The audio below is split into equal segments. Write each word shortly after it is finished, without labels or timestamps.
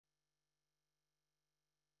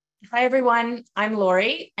Hi, everyone. I'm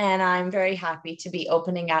Lori, and I'm very happy to be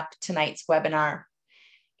opening up tonight's webinar.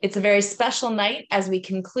 It's a very special night as we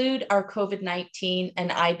conclude our COVID-19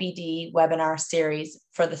 and IBD webinar series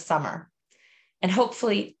for the summer, and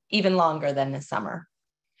hopefully even longer than the summer.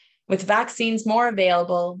 With vaccines more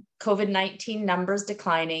available, COVID-19 numbers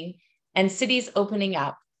declining, and cities opening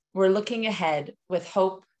up, we're looking ahead with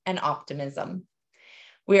hope and optimism.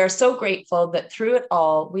 We are so grateful that through it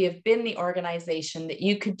all, we have been the organization that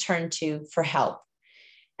you could turn to for help,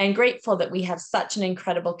 and grateful that we have such an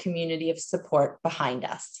incredible community of support behind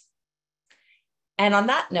us. And on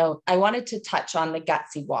that note, I wanted to touch on the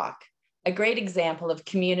Gutsy Walk, a great example of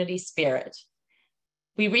community spirit.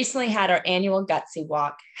 We recently had our annual Gutsy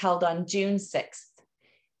Walk held on June 6th.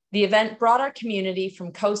 The event brought our community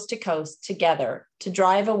from coast to coast together to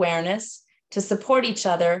drive awareness, to support each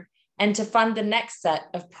other, and to fund the next set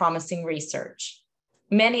of promising research.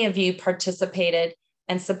 Many of you participated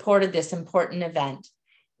and supported this important event,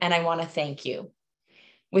 and I want to thank you.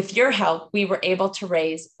 With your help, we were able to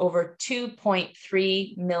raise over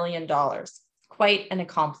 $2.3 million, quite an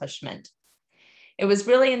accomplishment. It was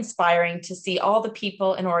really inspiring to see all the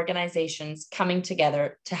people and organizations coming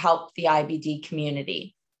together to help the IBD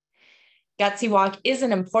community. Gutsy Walk is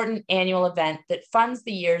an important annual event that funds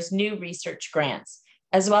the year's new research grants,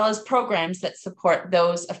 as well as programs that support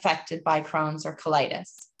those affected by Crohn's or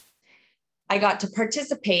colitis. I got to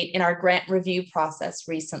participate in our grant review process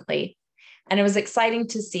recently, and it was exciting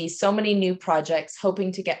to see so many new projects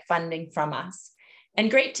hoping to get funding from us,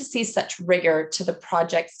 and great to see such rigor to the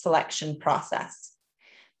project selection process.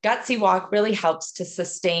 Gutsy Walk really helps to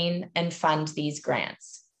sustain and fund these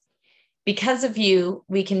grants. Because of you,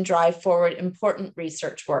 we can drive forward important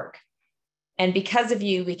research work. And because of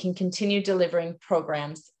you, we can continue delivering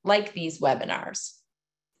programs like these webinars.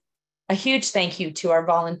 A huge thank you to our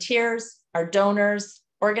volunteers, our donors,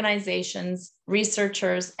 organizations,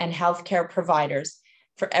 researchers, and healthcare providers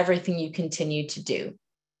for everything you continue to do.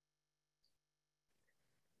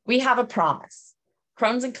 We have a promise.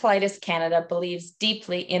 Crohn's and Colitis Canada believes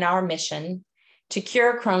deeply in our mission to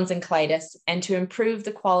cure Crohn's and colitis and to improve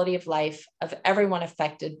the quality of life of everyone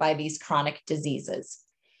affected by these chronic diseases.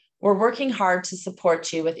 We're working hard to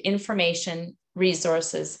support you with information,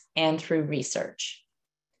 resources, and through research.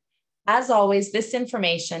 As always, this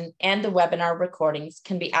information and the webinar recordings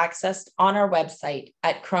can be accessed on our website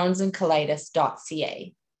at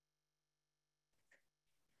crohnsandcolitis.ca.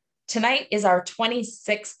 Tonight is our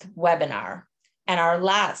 26th webinar and our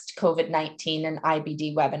last COVID-19 and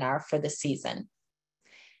IBD webinar for the season.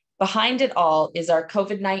 Behind it all is our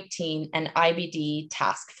COVID-19 and IBD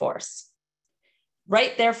task force.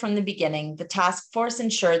 Right there from the beginning, the task force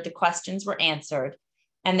ensured the questions were answered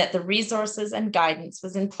and that the resources and guidance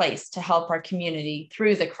was in place to help our community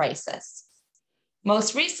through the crisis.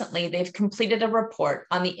 Most recently, they've completed a report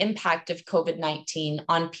on the impact of COVID-19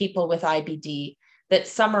 on people with IBD that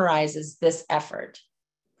summarizes this effort.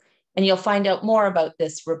 And you'll find out more about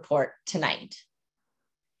this report tonight.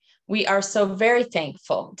 We are so very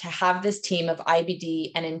thankful to have this team of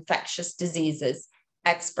IBD and infectious diseases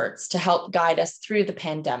experts to help guide us through the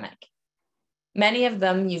pandemic. Many of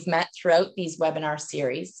them you've met throughout these webinar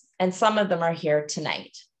series, and some of them are here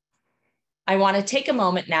tonight. I want to take a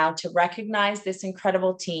moment now to recognize this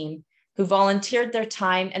incredible team who volunteered their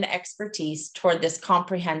time and expertise toward this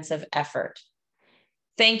comprehensive effort.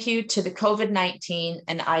 Thank you to the COVID-19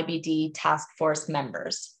 and IBD task force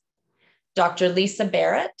members, Dr. Lisa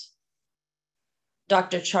Barrett,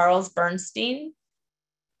 Dr. Charles Bernstein,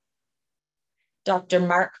 Dr.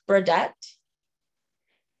 Mark Burdett,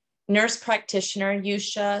 nurse practitioner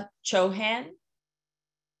Yusha Chauhan,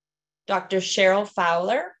 Dr. Cheryl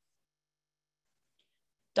Fowler,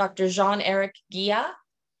 Dr. Jean-Eric Guilla,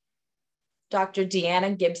 Dr.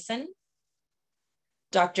 Deanna Gibson,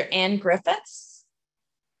 Dr. Ann Griffiths,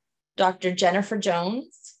 Dr. Jennifer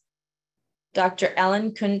Jones, Dr.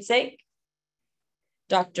 Ellen Kunzig,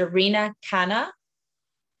 Dr. Rena Khanna,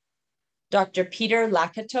 Dr. Peter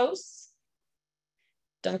Lakatos,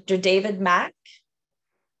 Dr. David Mack,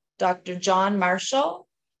 Dr. John Marshall,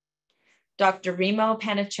 Dr. Remo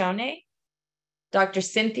Panaccione, Dr.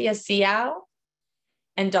 Cynthia Siao,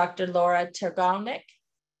 and Dr. Laura Tergalnik,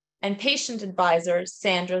 and patient advisor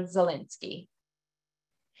Sandra Zielinski.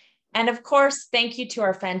 And of course, thank you to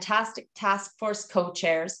our fantastic task force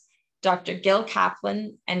co-chairs, Dr. Gil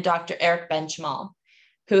Kaplan and Dr. Eric Benchmal,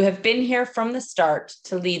 who have been here from the start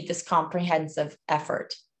to lead this comprehensive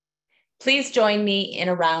effort. Please join me in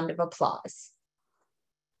a round of applause.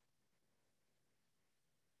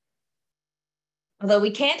 Although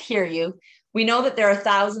we can't hear you, we know that there are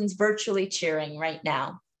thousands virtually cheering right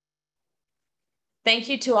now. Thank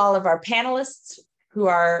you to all of our panelists who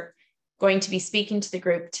are going to be speaking to the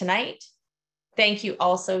group tonight. Thank you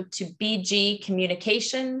also to BG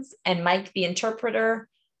Communications and Mike the interpreter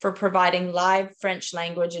for providing live French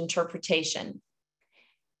language interpretation.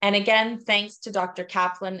 And again, thanks to Dr.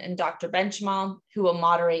 Kaplan and Dr. Benchmal, who will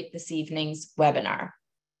moderate this evening's webinar.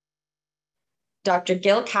 Dr.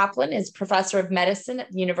 Gil Kaplan is Professor of Medicine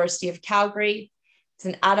at the University of Calgary. He's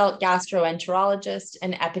an adult gastroenterologist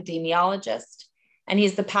and epidemiologist, and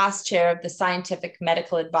he's the past chair of the Scientific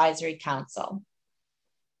Medical Advisory Council.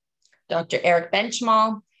 Dr. Eric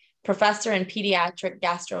Benchmal, Professor and Pediatric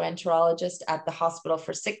Gastroenterologist at the Hospital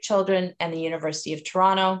for Sick Children and the University of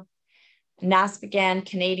Toronto, NASPGHAN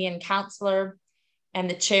Canadian Counselor, and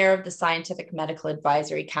the Chair of the Scientific Medical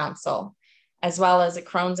Advisory Council, as well as a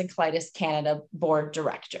Crohn's and Colitis Canada Board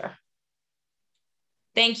Director.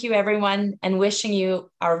 Thank you, everyone, and wishing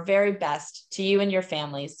you our very best to you and your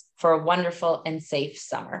families for a wonderful and safe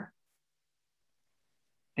summer.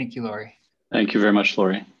 Thank you, Lori. Thank you very much,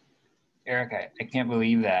 Lori. Eric, I can't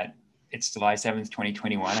believe that it's July 7th,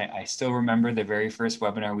 2021. I still remember the very first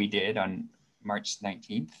webinar we did on March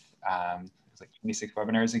 19th. It was like 26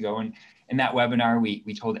 webinars ago. And in that webinar,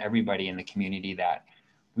 we told everybody in the community that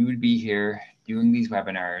we would be here doing these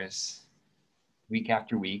webinars week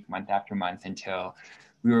after week, month after month, until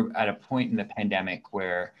we were at a point in the pandemic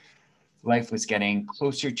where life was getting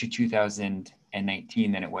closer to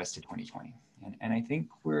 2019 than it was to 2020. And I think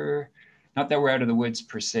we're, not that we're out of the woods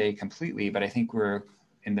per se completely, but I think we're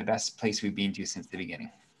in the best place we've been to since the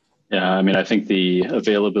beginning. Yeah, I mean, I think the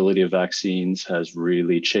availability of vaccines has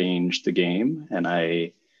really changed the game, and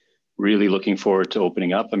I really looking forward to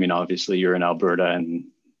opening up. I mean, obviously you're in Alberta and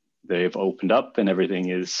they've opened up and everything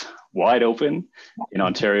is wide open. In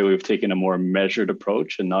Ontario, we've taken a more measured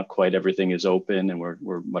approach and not quite everything is open, and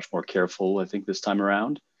we're much more careful, I think, this time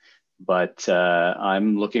around. But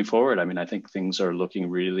I'm looking forward. I mean, I think things are looking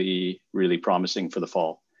really, really promising for the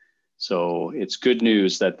fall. So it's good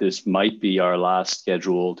news that this might be our last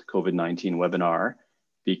scheduled COVID-19 webinar,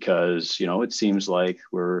 because, you know, it seems like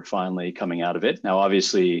we're finally coming out of it. Now,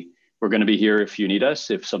 obviously, we're going to be here if you need us,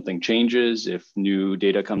 if something changes, if new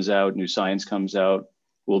data comes out, new science comes out,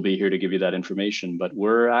 we'll be here to give you that information. But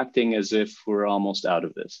we're acting as if we're almost out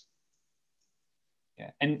of this. Yeah,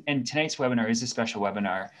 and tonight's webinar is a special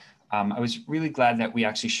webinar. I was really glad that we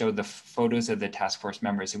actually showed the photos of the task force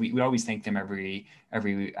members. We always thank them every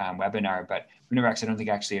webinar, but we never actually, I don't think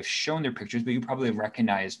actually have shown their pictures, but you probably have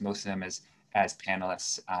recognized most of them as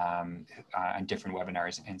panelists on different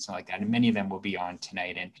webinars and so like that. And many of them will be on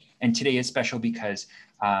tonight. And today is special because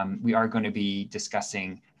we are going to be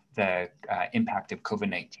discussing the impact of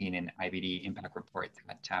COVID-19 and IBD impact report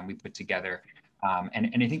that we put together.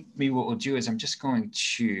 And I think maybe what we'll do is I'm just going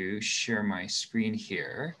to share my screen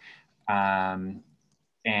here. What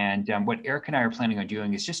Eric and I are planning on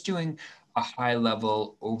doing is just doing a high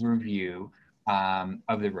level overview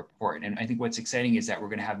of the report. And I think what's exciting is that we're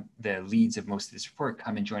going to have the leads of most of this report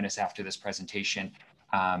come and join us after this presentation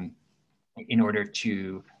in order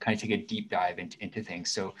to kind of take a deep dive into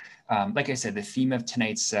things. So like I said, the theme of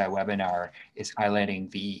tonight's webinar is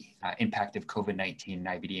highlighting the impact of COVID-19 and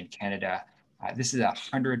IBD in Canada. This is a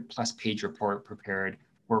 100+ page report prepared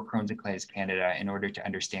for Crohn's and Colitis Canada in order to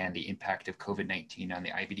understand the impact of COVID-19 on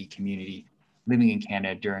the IBD community living in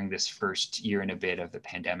Canada during this first year and a bit of the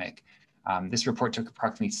pandemic. This report took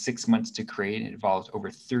approximately 6 months to create. It involved over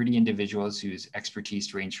 30 individuals whose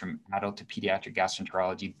expertise ranged from adult to pediatric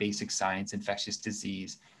gastroenterology, basic science, infectious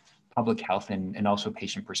disease, public health, and also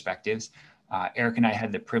patient perspectives. Eric and I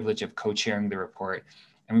had the privilege of co-chairing the report,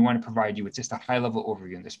 and we want to provide you with just a high-level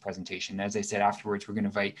overview in this presentation. As I said, afterwards, we're going to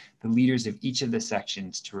invite the leaders of each of the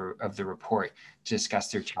sections of the report to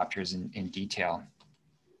discuss their chapters in detail.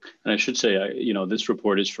 And I should say, you know, this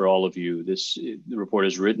report is for all of you. The report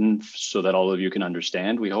is written so that all of you can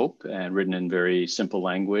understand, we hope, and written in very simple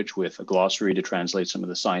language with a glossary to translate some of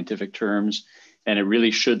the scientific terms. And it really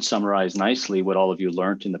should summarize nicely what all of you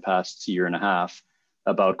learned in the past year and a half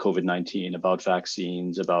about COVID-19, about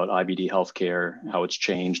vaccines, about IBD healthcare, how it's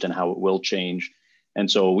changed and how it will change. And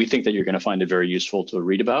so we think that you're going to find it very useful to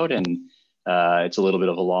read about. And it's a little bit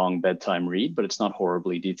of a long bedtime read, but it's not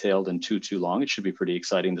horribly detailed and too long. It should be pretty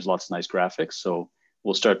exciting. There's lots of nice graphics. So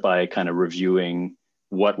we'll start by kind of reviewing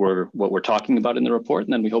what we're talking about in the report.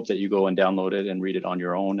 And then we hope that you go and download it and read it on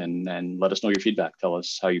your own and let us know your feedback. Tell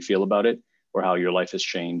us how you feel about it or how your life has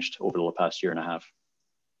changed over the past year and a half.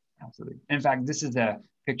 Absolutely. In fact, this is a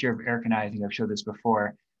picture of Eric and I think I've showed this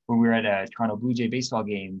before, when we were at a Toronto Blue Jay baseball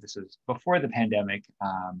game. This was before the pandemic.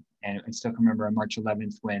 And I still can remember on March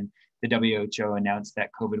 11th when the WHO announced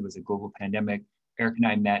that COVID was a global pandemic. Eric and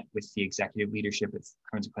I met with the executive leadership at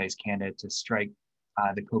Crohn's and Colitis Canada to strike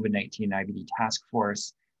the COVID-19 IBD task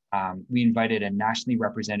force. We invited a nationally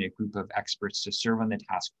represented group of experts to serve on the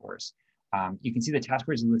task force. You can see the task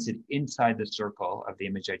force is listed inside the circle of the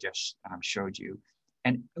image I just showed you.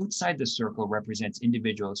 And outside the circle represents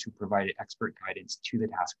individuals who provided expert guidance to the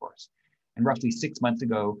task force. And roughly 6 months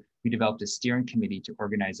ago, we developed a steering committee to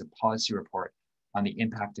organize a policy report on the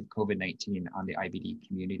impact of COVID-19 on the IBD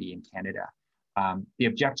community in Canada. The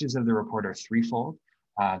objectives of the report are threefold.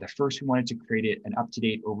 The first, we wanted to create an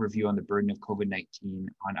up-to-date overview on the burden of COVID-19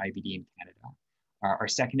 on IBD in Canada. Our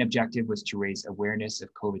second objective was to raise awareness of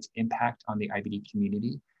COVID's impact on the IBD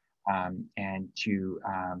community and to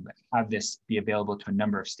have this be available to a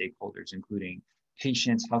number of stakeholders, including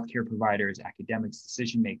patients, healthcare providers, academics,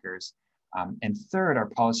 decision makers. And third, our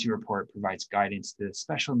policy report provides guidance to the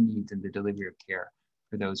special needs and the delivery of care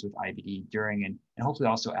for those with IBD during and hopefully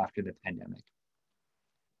also after the pandemic.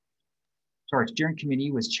 So our steering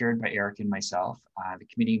committee was chaired by Eric and myself. The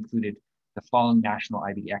committee included the following national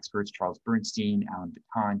IBD experts: Charles Bernstein, Alan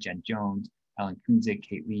Baton, Jen Jones, Ellen Kunzig,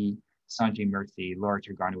 Kate Lee, Sanjay Murthy, Laura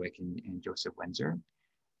Turganowicz, and Joseph Windsor.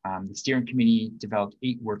 The steering committee developed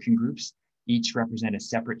 8 working groups, each represent a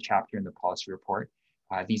separate chapter in the policy report.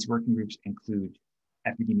 These working groups include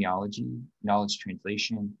epidemiology, knowledge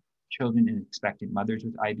translation, children and expectant mothers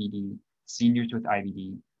with IBD, seniors with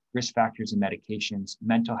IBD, risk factors and medications,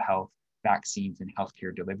 mental health, vaccines, and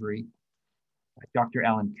healthcare delivery. Dr.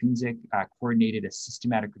 Ellen Kunzig coordinated a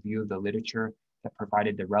systematic review of the literature that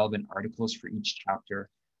provided the relevant articles for each chapter.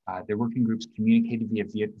 The working groups communicated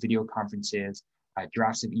via video conferences.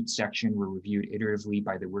 Drafts of each section were reviewed iteratively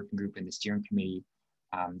by the working group and the steering committee.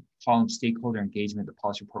 Following stakeholder engagement, the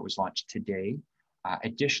policy report was launched today.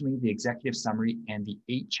 Additionally, the executive summary and the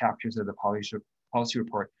 8 chapters of the policy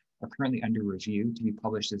report are currently under review to be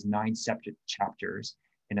published as 9 separate chapters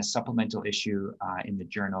in a supplemental issue in the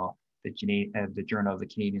journal, the Journal of the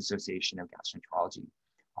Canadian Association of Gastroenterology.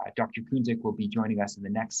 Dr. Kunzig will be joining us in the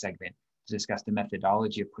next segment to discuss the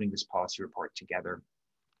methodology of putting this policy report together.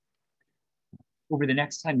 Over the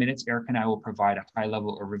next 10 minutes, Eric and I will provide a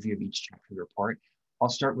high-level overview of each chapter of the report. I'll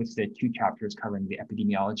start with the 2 chapters covering the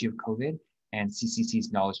epidemiology of COVID and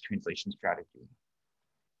CCC's knowledge translation strategy.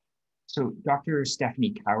 So Dr.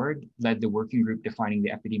 Stephanie Coward led the working group defining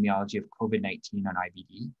the epidemiology of COVID-19 on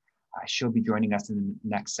IBD. She'll be joining us in the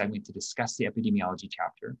next segment to discuss the epidemiology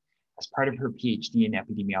chapter. As part of her PhD in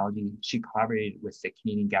epidemiology, she collaborated with the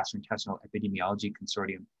Canadian Gastrointestinal Epidemiology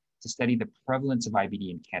Consortium to study the prevalence of IBD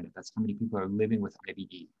in Canada. That's how many people are living with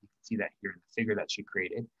IBD. You can see that here in the figure that she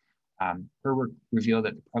created. Her work revealed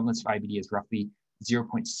that the prevalence of IBD is roughly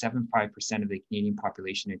 0.75% of the Canadian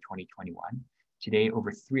population in 2021. Today,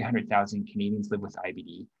 over 300,000 Canadians live with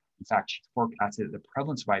IBD. In fact, she forecasted that the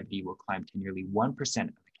prevalence of IBD will climb to nearly 1% of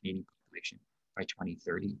the Canadian population by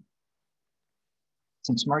 2030.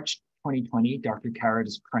 Since March 2020, Dr. Coward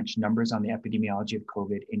has crunched numbers on the epidemiology of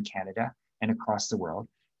COVID in Canada and across the world,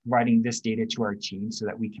 providing this data to our team so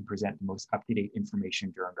that we can present the most up-to-date information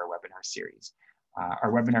during our webinar series.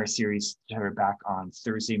 Our webinar series started back on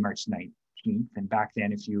Thursday, March 19th. And back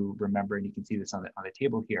then, if you remember, and you can see this on the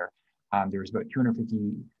table here, there was about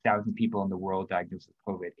 250,000 people in the world diagnosed with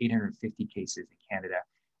COVID, 850 cases in Canada.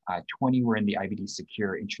 20 were in the IBD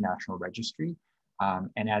Secure International Registry.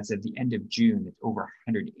 And as of the end of June, it's over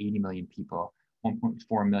 180 million people,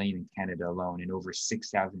 1.4 million in Canada alone, and over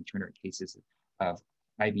 6,200 cases of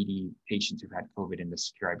IBD patients who've had COVID in the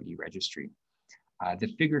Secure IBD Registry.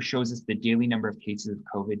 The figure shows us the daily number of cases of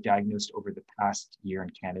COVID diagnosed over the past year in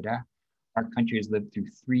Canada. Our country has lived through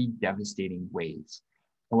 3 devastating waves.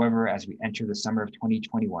 However, as we enter the summer of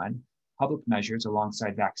 2021, public measures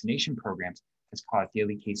alongside vaccination programs has caused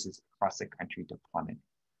daily cases across the country to plummet.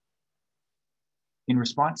 In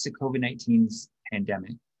response to COVID-19's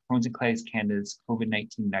pandemic, Crohn's and Colitis Canada's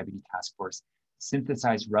COVID-19 and IBD Task Force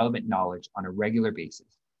synthesized relevant knowledge on a regular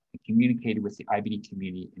basis and communicated with the IBD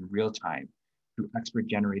community in real time through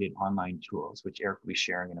expert-generated online tools, which Eric will be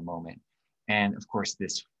sharing in a moment. And of course,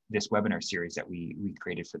 this webinar series that we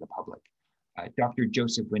created for the public. Dr.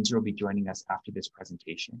 Joseph Windsor will be joining us after this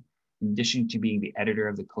presentation. In addition to being the editor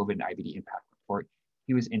of the COVID and IBD Impact Report,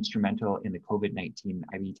 he was instrumental in the COVID-19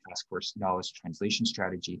 IBD Task Force knowledge translation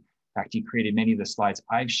strategy. In fact, he created many of the slides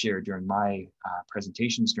I've shared during my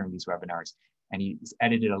presentations during these webinars, and he's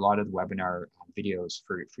edited a lot of the webinar videos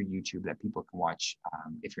for YouTube that people can watch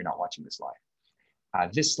if you're not watching this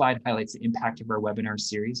live. This slide highlights the impact of our webinar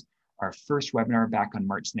series. Our first webinar back on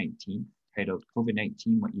March 19th, titled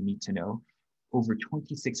COVID-19, What You Need to Know. Over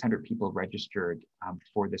 2,600 people registered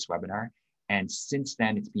for this webinar. And since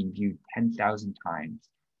then, it's been viewed 10,000 times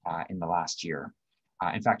in the last year.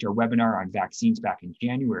 In fact, our webinar on vaccines back in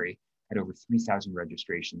January had over 3,000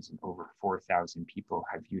 registrations and over 4,000 people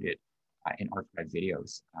have viewed it in archived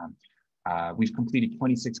videos. We've completed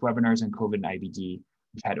 26 webinars on COVID and IBD.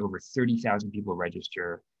 We've had over 30,000 people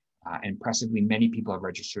register, and impressively many people have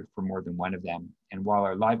registered for more than one of them. And while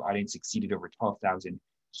our live audience exceeded over 12,000,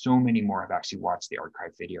 so many more have actually watched the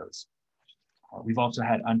archived videos. We've also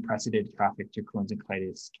had unprecedented traffic to Crohn's and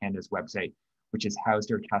Colitis Canada's website, which has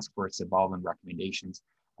housed our task force evolving recommendations.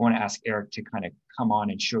 I want to ask Eric to kind of come on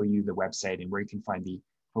and show you the website and where you can find the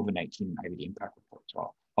COVID-19 and IBD impact report.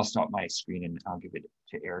 So I'll stop my screen and I'll give it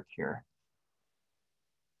to Eric here.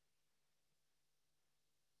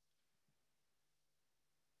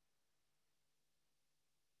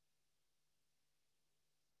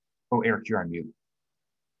 Oh, Eric, you're on mute.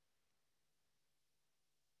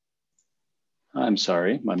 I'm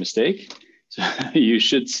sorry, my mistake. So you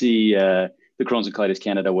should see the Crohn's and Colitis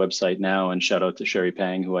Canada website now, and shout out to Sherry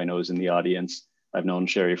Pang, who I know is in the audience. I've known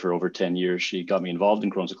Sherry for over 10 years. She got me involved in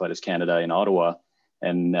Crohn's and Colitis Canada in Ottawa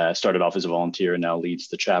and started off as a volunteer and now leads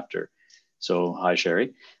the chapter. So hi,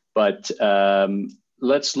 Sherry. But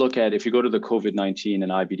let's look at, if you go to the COVID-19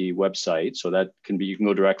 and IBD website, so that can be, you can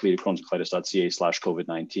go directly to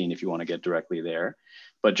crohnsandcolitis.ca/COVID-19 if you want to get directly there.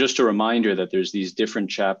 But just a reminder that there's these different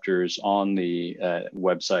chapters on the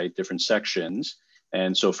website, different sections.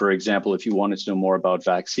 And so, for example, if you wanted to know more about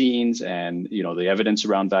vaccines and the evidence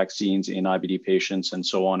around vaccines in IBD patients and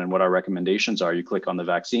so on, and what our recommendations are, you click on the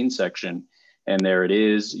vaccine section, and there it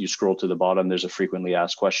is. You scroll to the bottom. There's a frequently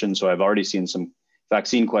asked questions. So I've already seen some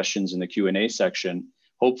vaccine questions in the Q&A section.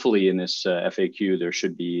 Hopefully, in this FAQ, there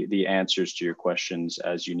should be the answers to your questions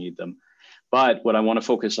as you need them. But what I want to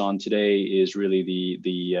focus on today is really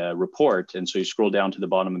the report. And so you scroll down to the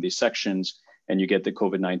bottom of these sections, and you get the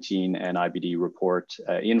COVID-19 and IBD report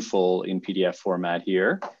in full in PDF format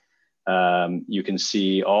here. You can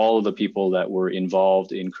see all of the people that were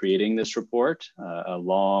involved in creating this report, a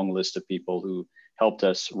long list of people who helped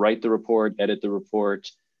us write the report, edit the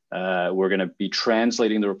report. We're going to be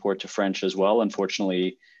translating the report to French as well.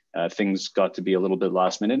 Unfortunately, things got to be a little bit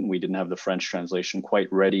last minute, and we didn't have the French translation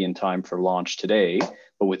quite ready in time for launch today.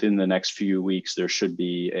 But within the next few weeks, there should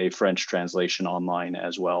be a French translation online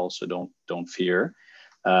as well. So don't fear.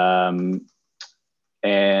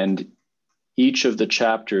 And each of the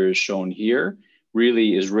chapters shown here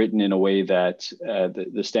really is written in a way that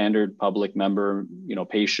the standard public member,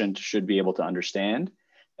 patient should be able to understand,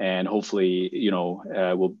 and hopefully,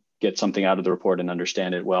 we'll get something out of the report and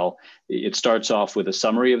understand it well. It starts off with a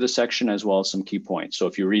summary of the section as well as some key points. So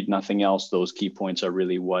if you read nothing else, those key points are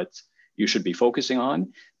really what you should be focusing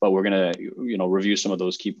on, but we're going to review some of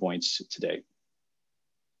those key points today.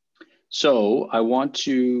 So I want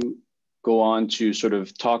to go on to sort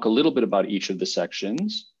of talk a little bit about each of the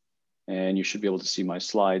sections, and you should be able to see my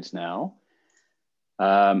slides now.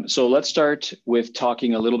 So let's start with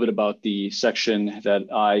talking a little bit about the section that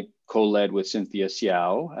I co-led with Cynthia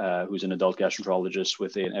Xiao, who's an adult gastroenterologist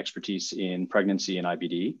with an expertise in pregnancy and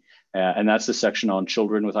IBD. And that's the section on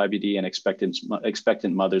children with IBD and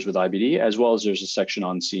expectant mothers with IBD, as well as there's a section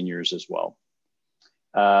on seniors as well.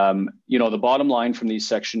 The bottom line from these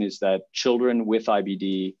sections is that children with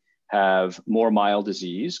IBD have more mild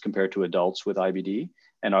disease compared to adults with IBD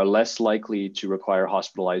and are less likely to require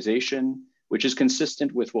hospitalization, which is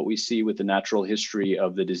consistent with what we see with the natural history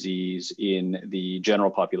of the disease in the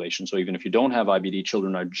general population. So even if you don't have IBD,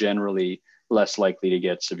 children are generally less likely to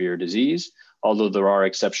get severe disease, although there are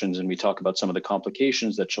exceptions, and we talk about some of the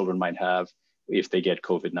complications that children might have if they get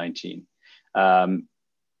COVID-19.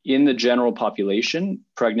 In the general population,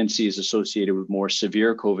 pregnancy is associated with more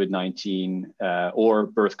severe COVID-19 or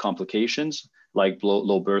birth complications like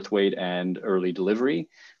low birth weight and early delivery.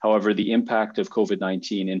 However, the impact of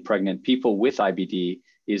COVID-19 in pregnant people with IBD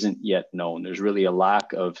isn't yet known. There's really a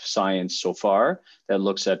lack of science so far that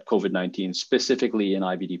looks at COVID-19 specifically in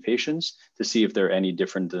IBD patients to see if they're any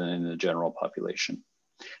different than in the general population.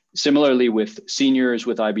 Similarly, with seniors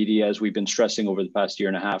with IBD, as we've been stressing over the past year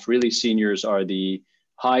and a half, really seniors are the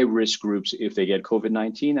high risk groups if they get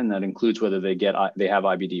COVID-19, and that includes whether they have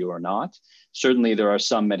IBD or not. Certainly, there are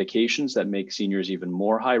some medications that make seniors even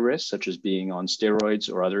more high risk, such as being on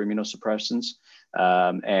steroids or other immunosuppressants,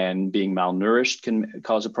 and being malnourished can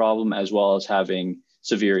cause a problem, as well as having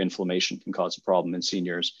severe inflammation can cause a problem in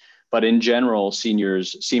seniors. But in general,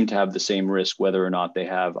 seniors seem to have the same risk whether or not they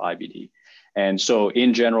have IBD. And so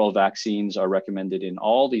in general, vaccines are recommended in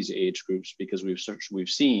all these age groups because we've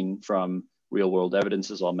seen from real world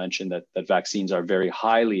evidence, as I'll mention, that vaccines are very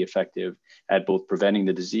highly effective at both preventing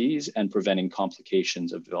the disease and preventing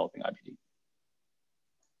complications of developing IBD.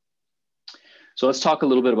 So let's talk a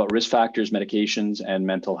little bit about risk factors, medications, and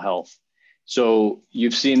mental health. So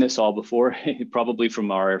you've seen this all before, probably from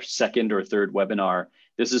our second or third webinar.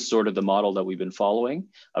 This is sort of the model that we've been following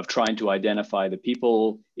of trying to identify the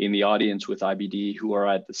people in the audience with IBD who are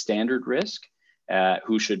at the standard risk,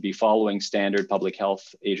 who should be following standard Public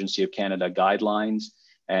Health Agency of Canada guidelines.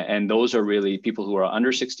 And those are really people who are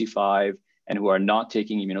under 65 and who are not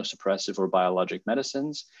taking immunosuppressive or biologic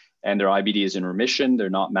medicines, and their IBD is in remission, they're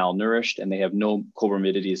not malnourished, and they have no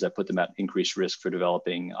comorbidities that put them at increased risk for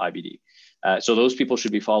developing IBD. So those people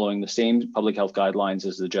should be following the same public health guidelines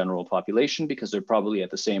as the general population because they're probably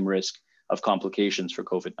at the same risk of complications for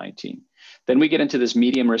COVID-19. Then we get into this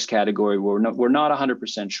medium risk category where we're not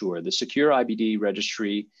 100% sure. The Secure IBD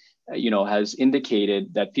Registry has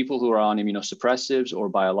indicated that people who are on immunosuppressives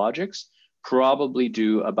or biologics probably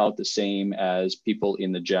do about the same as people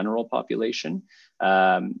in the general population.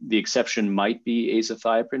 The exception might be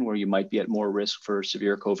azathioprine, where you might be at more risk for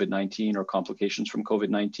severe COVID-19 or complications from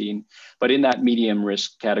COVID-19. But in that medium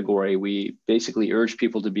risk category, we basically urge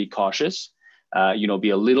people to be cautious, be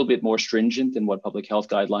a little bit more stringent than what public health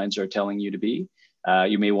guidelines are telling you to be.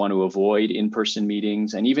 You may want to avoid in-person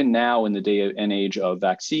meetings. And even now in the day and age of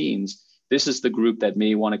vaccines, this is the group that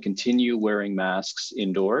may want to continue wearing masks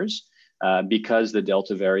indoors because the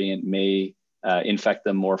Delta variant may infect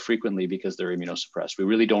them more frequently because they're immunosuppressed. We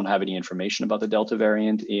really don't have any information about the Delta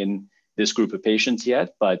variant in this group of patients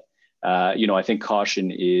yet, but I think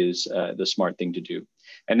caution is the smart thing to do.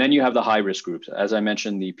 And then you have the high risk groups. As I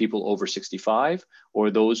mentioned, the people over 65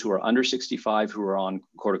 or those who are under 65 who are on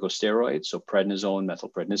corticosteroids, so prednisone,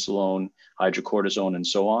 methylprednisolone, hydrocortisone, and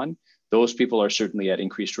so on. Those people are certainly at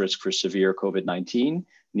increased risk for severe COVID-19,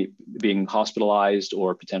 being hospitalized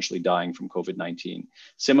or potentially dying from COVID-19.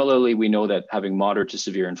 Similarly, we know that having moderate to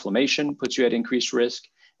severe inflammation puts you at increased risk,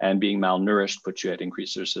 and being malnourished puts you at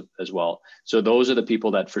increased risk as well. So those are the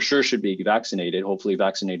people that for sure should be vaccinated, hopefully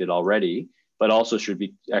vaccinated already, but also should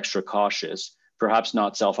be extra cautious, perhaps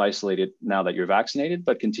not self-isolated now that you're vaccinated,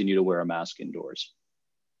 but continue to wear a mask indoors.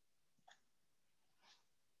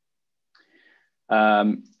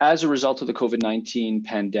 As a result of the COVID-19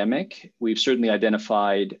 pandemic, we've certainly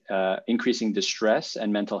identified increasing distress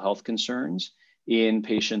and mental health concerns in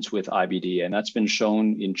patients with IBD. And that's been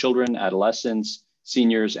shown in children, adolescents,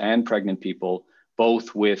 seniors, and pregnant people,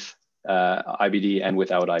 both with IBD and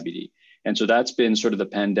without IBD. And so that's been sort of the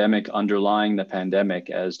pandemic underlying the pandemic,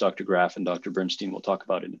 as Dr. Graff and Dr. Bernstein will talk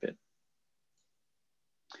about in a bit.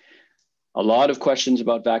 A lot of questions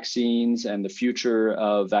about vaccines and the future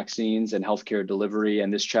of vaccines and healthcare delivery,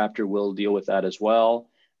 and this chapter will deal with that as well.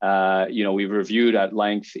 We've reviewed at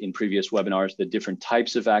length in previous webinars the different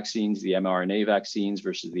types of vaccines, the mRNA vaccines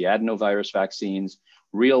versus the adenovirus vaccines.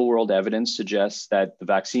 Real world evidence suggests that the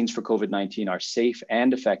vaccines for COVID-19 are safe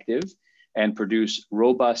and effective and produce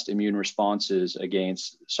robust immune responses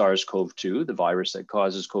against SARS-CoV-2, the virus that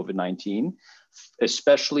causes COVID-19,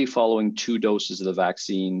 especially following 2 doses of the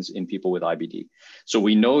vaccines in people with IBD. So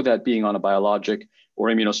we know that being on a biologic or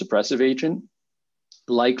immunosuppressive agent,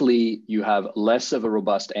 likely you have less of a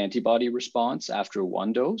robust antibody response after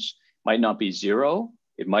 1 dose. Might not be 0,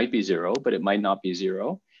 it might be 0, but it might not be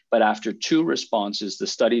 0. But after 2 responses, the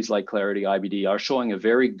studies like Clarity IBD are showing a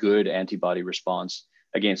very good antibody response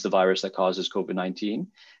against the virus that causes COVID-19.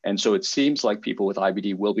 And so it seems like people with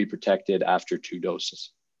IBD will be protected after 2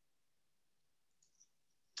 doses.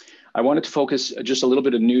 I wanted to focus just a little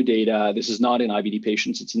bit of new data. This is not in IBD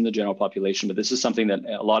patients, it's in the general population, but this is something that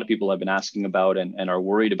a lot of people have been asking about and are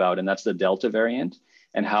worried about, and that's the Delta variant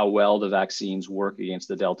and how well the vaccines work against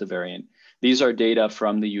the Delta variant. These are data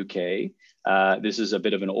from the UK. This is a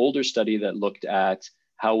bit of an older study that looked at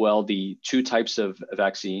how well the 2 types of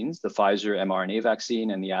vaccines, the Pfizer mRNA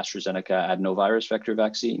vaccine and the AstraZeneca adenovirus vector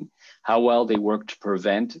vaccine, how well they work to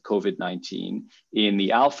prevent COVID-19 in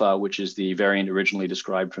the Alpha, which is the variant originally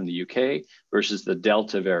described from the UK, versus the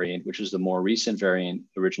Delta variant, which is the more recent variant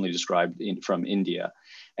originally described from India.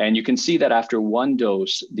 And you can see that after 1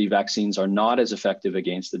 dose, the vaccines are not as effective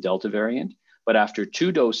against the Delta variant, but after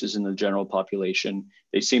 2 doses in the general population,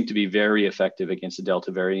 they seem to be very effective against the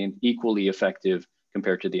Delta variant, equally effective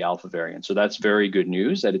compared to the Alpha variant. So that's very good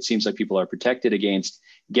news that it seems like people are protected against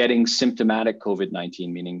getting symptomatic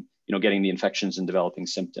COVID-19, meaning getting the infections and developing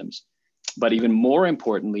symptoms. But even more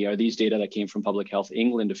importantly are these data that came from Public Health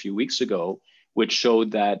England a few weeks ago, which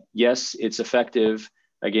showed that yes, it's effective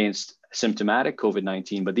against symptomatic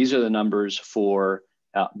COVID-19, but these are the numbers for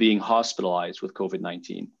being hospitalized with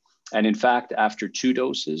COVID-19. And in fact, after 2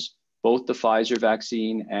 doses, both the Pfizer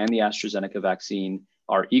vaccine and the AstraZeneca vaccine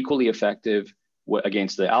are equally effective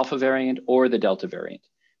against the Alpha variant or the Delta variant.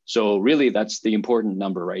 So really, that's the important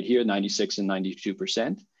number right here, 96 and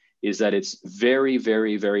 92%, is that it's very,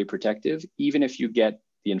 very, very protective. Even if you get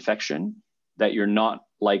the infection, that you're not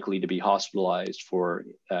likely to be hospitalized for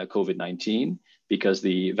COVID-19 because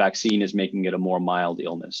the vaccine is making it a more mild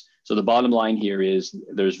illness. So the bottom line here is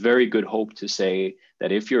there's very good hope to say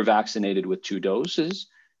that if you're vaccinated with 2 doses,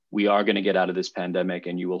 we are going to get out of this pandemic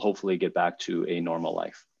and you will hopefully get back to a normal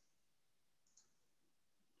life.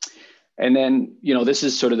 And then, this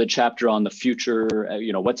is sort of the chapter on the future,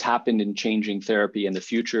 what's happened in changing therapy and the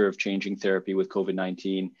future of changing therapy with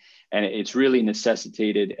COVID-19. And it's really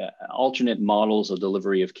necessitated alternate models of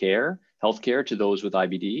delivery of care, healthcare to those with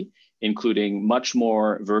IBD, including much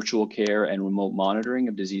more virtual care and remote monitoring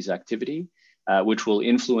of disease activity, which will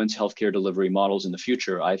influence healthcare delivery models in the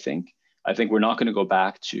future, I think. I think we're not going to go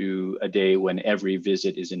back to a day when every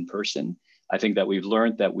visit is in person. I think that we've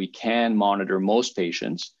learned that we can monitor most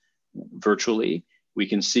patients virtually. We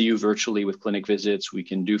can see you virtually with clinic visits. We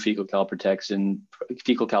can do fecal calprotectin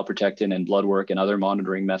and blood work and other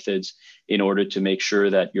monitoring methods in order to make sure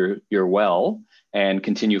that you're well and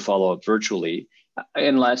continue follow-up virtually.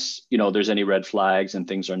 Unless there's any red flags and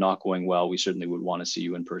things are not going well, we certainly would want to see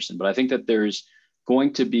you in person. But I think that there's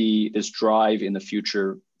going to be this drive in the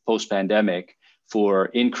future post-pandemic for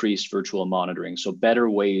increased virtual monitoring. So better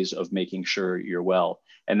ways of making sure you're well.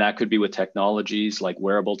 And that could be with technologies like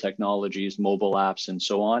wearable technologies, mobile apps, and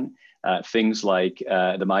so on. Things like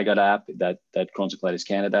the MyGut app that Crohn's and Colitis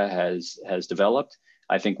Canada has developed,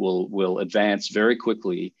 I think will advance very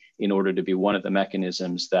quickly in order to be one of the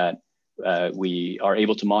mechanisms that we are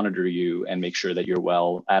able to monitor you and make sure that you're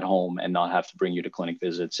well at home and not have to bring you to clinic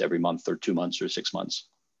visits every month or 2 months or 6 months.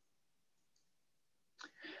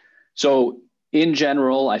 So in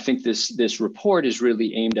general, I think this report is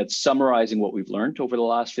really aimed at summarizing what we've learned over the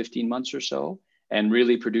last 15 months or so, and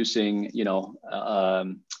really producing,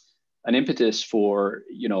 an impetus for,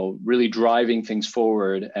 really driving things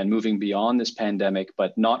forward and moving beyond this pandemic,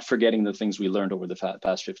 but not forgetting the things we learned over the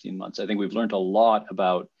past 15 months. I think we've learned a lot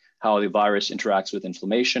about how the virus interacts with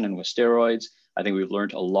inflammation and with steroids. I think we've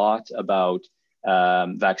learned a lot about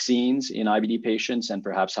vaccines in IBD patients and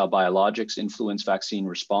perhaps how biologics influence vaccine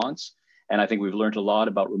response. And I think we've learned a lot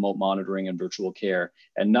about remote monitoring and virtual care.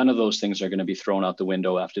 And none of those things are going to be thrown out the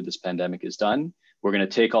window after this pandemic is done. We're going to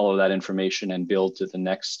take all of that information and build to the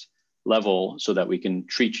next level so that we can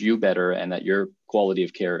treat you better and that your quality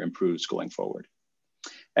of care improves going forward.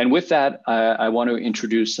 And with that, I want to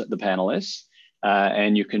introduce the panelists.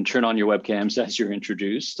 And you can turn on your webcams as you're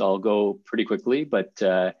introduced. I'll go pretty quickly, but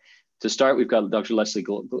to start, we've got Dr. Lesley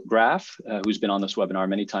Graff, who's been on this webinar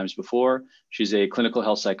many times before. She's a clinical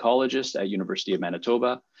health psychologist at University of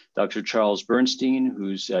Manitoba. Dr. Charles Bernstein,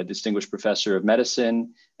 who's a distinguished professor of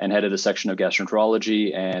medicine and head of the section of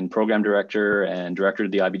gastroenterology and program director and director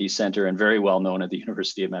of the IBD Center and very well known at the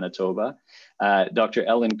University of Manitoba. Dr.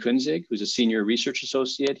 Ellen Kunzig, who's a senior research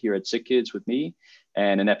associate here at Sick Kids with me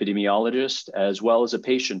and an epidemiologist, as well as a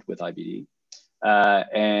patient with IBD.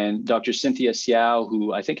 And Dr. Cynthia Xiao,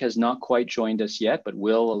 who I think has not quite joined us yet, but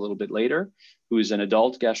will a little bit later, who is an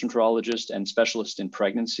adult gastroenterologist and specialist in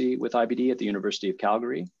pregnancy with IBD at the University of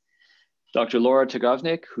Calgary. Dr. Laura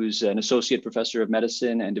Tagovnik, who's an associate professor of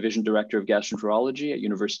medicine and division director of gastroenterology at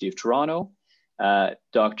University of Toronto.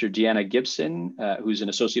 Dr. Deanna Gibson, who's an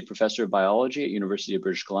associate professor of biology at University of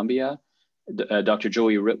British Columbia. Dr.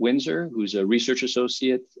 Joey Windsor, who's a research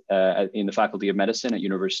associate in the Faculty of Medicine at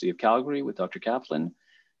University of Calgary with Dr. Kaplan.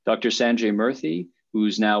 Dr. Sanjay Murthy,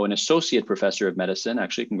 who's now an associate professor of medicine.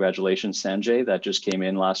 Actually, congratulations, Sanjay, that just came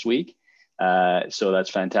in last week. So that's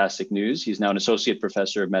fantastic news. He's now an associate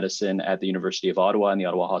professor of medicine at the University of Ottawa and the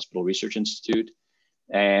Ottawa Hospital Research Institute.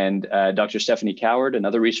 And Dr. Stephanie Coward,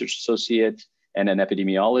 another research associate and an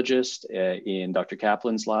epidemiologist in Dr.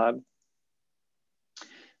 Kaplan's lab.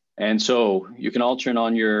 And so you can all turn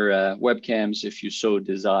on your webcams if you so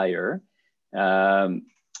desire.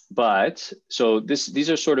 But so these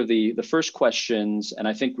are sort of the first questions, and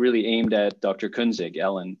I think really aimed at Dr. Kunzig,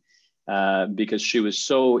 Ellen, because she was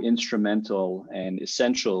so instrumental and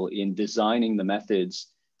essential in designing the methods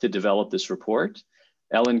to develop this report.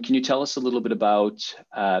 Ellen, can you tell us a little bit about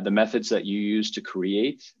the methods that you used to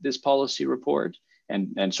create this policy report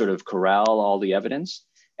and sort of corral all the evidence?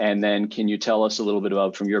 And then can you tell us a little bit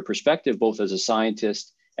about, from your perspective, both as a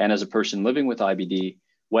scientist and as a person living with IBD,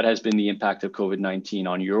 what has been the impact of COVID-19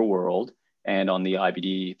 on your world and on the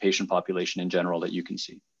IBD patient population in general that you can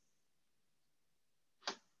see?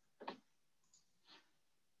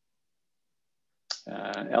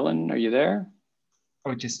 Ellen, are you there?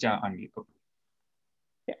 Oh, just on mute.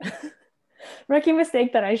 Yeah. Rookie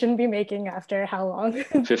mistake that I shouldn't be making after how long?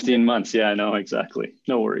 15 months. Yeah, I know, exactly.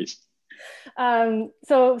 No worries.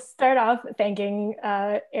 So start off thanking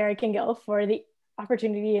Eric and Gil for the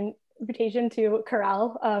opportunity and invitation to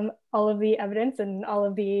corral all of the evidence and all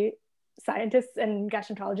of the scientists and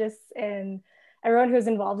gastroenterologists and everyone who's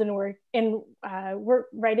involved in work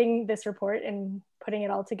writing this report and putting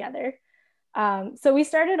it all together. So we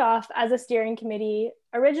started off as a steering committee,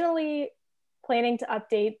 originally planning to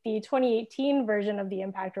update the 2018 version of the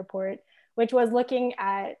impact report, which was looking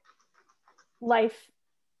at life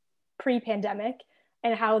pre-pandemic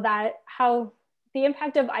and how the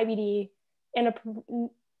impact of IBD in a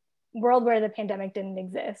world where the pandemic didn't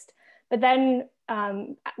exist. But then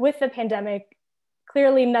with the pandemic,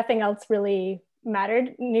 clearly nothing else really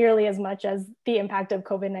mattered nearly as much as the impact of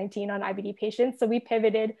COVID-19 on IBD patients. So we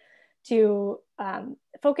pivoted to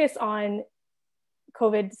focus on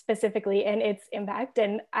COVID specifically and its impact.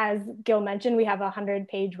 And as Gil mentioned, we have a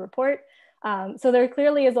 100-page report. So there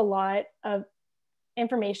clearly is a lot of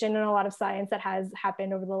information and a lot of science that has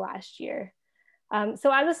happened over the last year.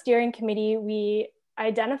 So as a steering committee, we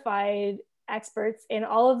identified experts in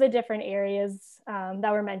all of the different areas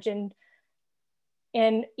that were mentioned.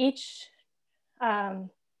 And each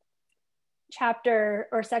chapter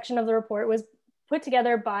or section of the report was put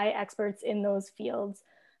together by experts in those fields.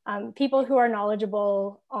 People who are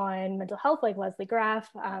knowledgeable on mental health, like Lesley Graff,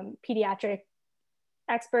 pediatric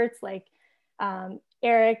experts like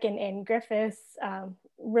Eric and Griffiths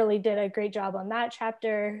really did a great job on that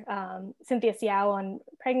chapter. Cynthia Siao on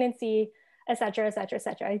pregnancy, et cetera, et cetera, et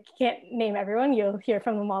cetera. I can't name everyone, you'll hear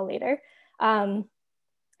from them all later. And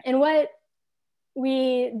what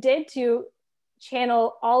we did to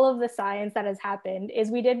channel all of the science that has happened is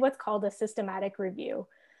we did what's called a systematic review.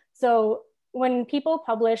 So when people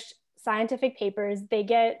publish scientific papers, they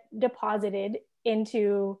get deposited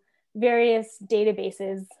into various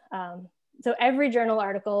databases. So every journal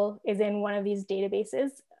article is in one of these databases.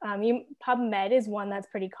 PubMed is one that's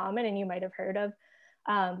pretty common and you might have heard of.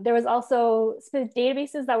 There was also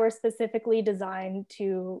databases that were specifically designed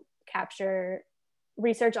to capture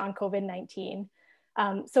research on COVID-19.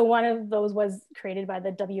 So one of those was created by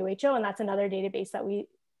the WHO, and that's another database that we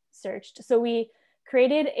searched. So we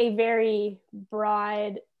created a very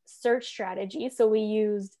broad search strategy. So we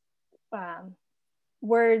used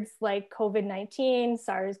words like COVID-19,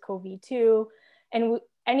 SARS-CoV-2, and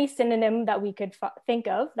any synonym that we could think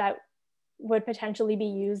of that would potentially be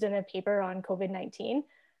used in a paper on COVID-19.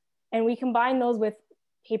 And we combine those with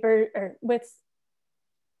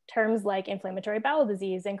terms like inflammatory bowel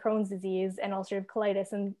disease and Crohn's disease and ulcerative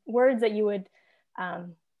colitis, and words that you would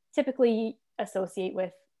typically associate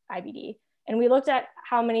with IBD. And we looked at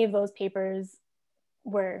how many of those papers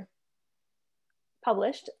were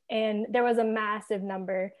published, and there was a massive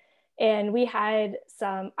number. And we had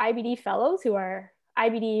some IBD fellows who are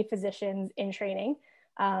IBD physicians in training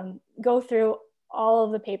go through all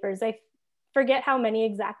of the papers. I forget how many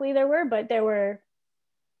exactly there were, but there were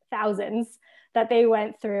thousands that they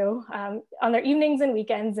went through on their evenings and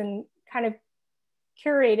weekends and kind of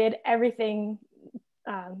curated everything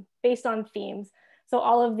based on themes. So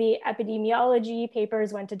all of the epidemiology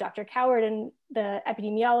papers went to Dr. Coward and the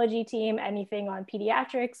epidemiology team. Anything on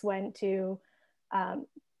pediatrics went to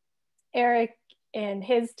Eric and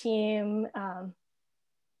his team.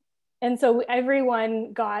 And so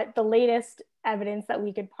everyone got the latest evidence that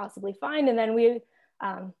we could possibly find. And then we,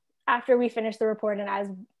 after we finished the report and as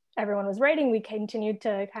everyone was writing, we continued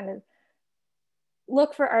to kind of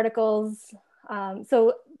look for articles.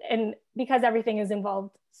 And because everything is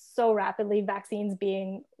involved so rapidly, vaccines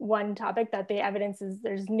being one topic that the evidence is,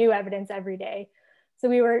 there's new evidence every day. So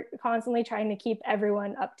we were constantly trying to keep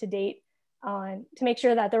everyone up to date on, to make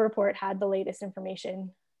sure that the report had the latest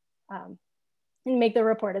information and make the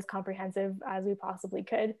report as comprehensive as we possibly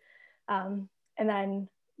could. And then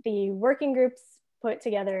the working groups put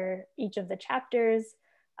together each of the chapters.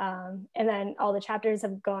 And then all the chapters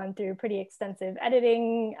have gone through pretty extensive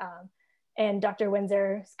editing. And Dr.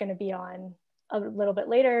 Windsor is going to be on a little bit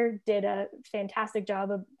later, did a fantastic job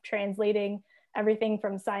of translating everything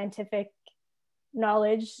from scientific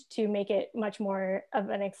knowledge to make it much more of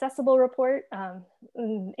an accessible report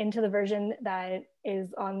into the version that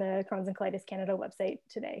is on the Crohn's and Colitis Canada website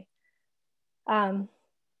today. And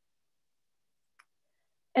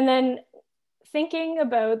then thinking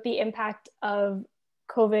about the impact of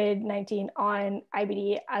COVID-19 on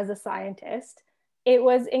IBD as a scientist, it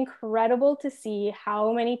was incredible to see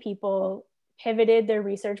how many people pivoted their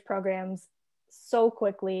research programs so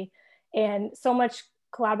quickly, and so much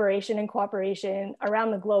collaboration and cooperation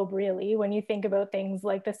around the globe, really. When you think about things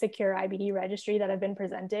like the secure IBD registry that have been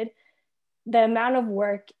presented, the amount of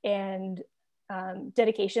work and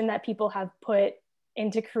dedication that people have put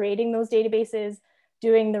into creating those databases,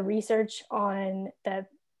 doing the research on the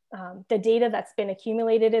data that's been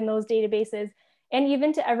accumulated in those databases, and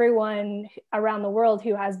even to everyone around the world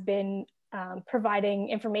who has been providing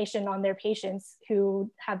information on their patients who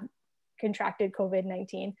have contracted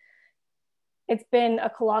COVID-19. It's been a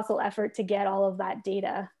colossal effort to get all of that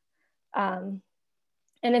data. And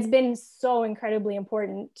it's been so incredibly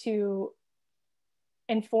important to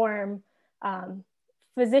inform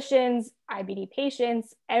physicians, IBD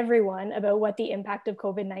patients, everyone about what the impact of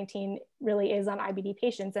COVID-19 really is on IBD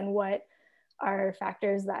patients and what are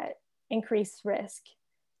factors that increase risk.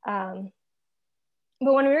 But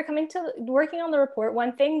when we were coming to working on the report,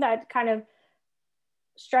 one thing that kind of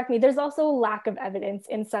struck me, there's also lack of evidence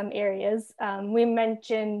in some areas. We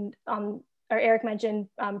mentioned, or Eric mentioned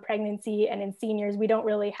pregnancy, and in seniors, we don't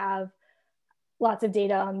really have lots of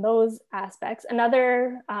data on those aspects.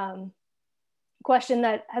 Another question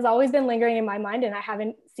that has always been lingering in my mind, and I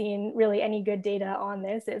haven't seen really any good data on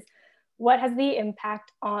this, is what has the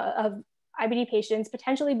impact of IBD patients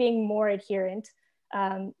potentially being more adherent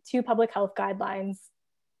to public health guidelines?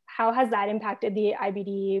 How has that impacted the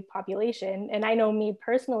IBD population? And I know me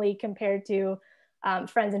personally, compared to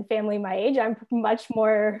friends and family my age, I'm much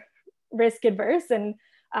more risk adverse. And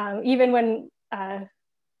even when kind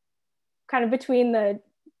of between the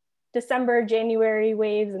December, January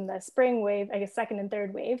waves and the spring wave, I guess second and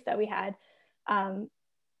third wave that we had,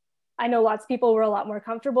 I know lots of people were a lot more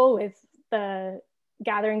comfortable with the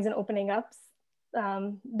gatherings and opening ups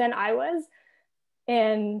than I was.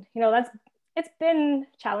 And, you know, it's been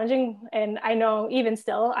challenging. And I know even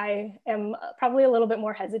still, I am probably a little bit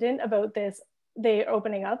more hesitant about the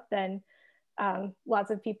opening up than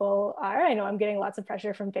lots of people are. I know I'm getting lots of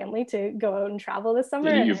pressure from family to go out and travel this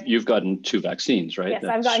summer. You've gotten 2 vaccines, right? Yes,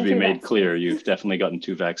 that I've gotten should be 2 made vaccines. clear. You've definitely gotten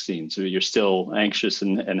 2 vaccines. So you're still anxious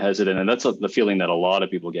and hesitant. And that's the feeling that a lot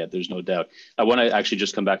of people get. There's no doubt. I want to actually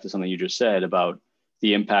just come back to something you just said about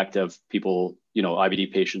the impact of people, you know,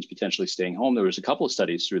 IBD patients potentially staying home. There was a couple of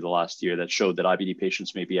studies through the last year that showed that IBD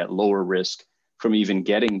patients may be at lower risk from even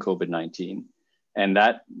getting COVID-19. And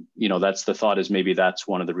that, you know, that's the thought, is maybe that's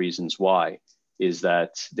one of the reasons why, is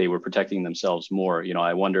that they were protecting themselves more. You know,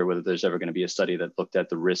 I wonder whether there's ever going to be a study that looked at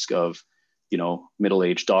the risk of, you know,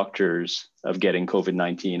 middle-aged doctors of getting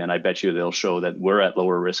COVID-19. And I bet you they'll show that we're at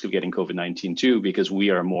lower risk of getting COVID-19 too, because we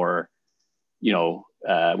are more, you know,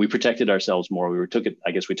 we protected ourselves more. We took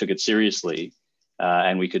it seriously,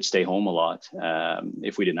 and we could stay home a lot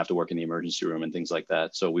if we didn't have to work in the emergency room and things like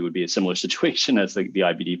that. So we would be a similar situation as the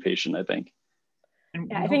IBD patient, I think.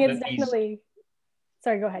 Yeah, I think it's definitely,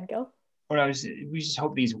 sorry, go ahead, Gil. We just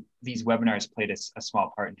hope these webinars played a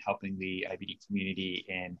small part in helping the IBD community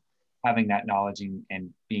in having that knowledge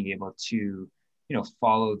and being able to, you know,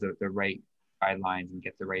 follow the right guidelines and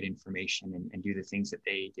get the right information and do the things that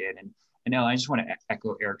they did. And Ellen, I just want to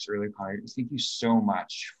echo Eric's earlier comment. Thank you so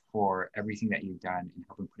much for everything that you've done in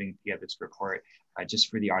helping putting together this report. Just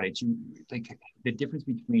for the audience, like the difference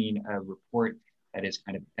between a report that is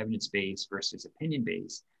kind of evidence-based versus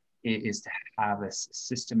opinion-based is to have a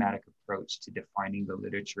systematic approach to defining the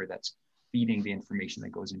literature that's feeding the information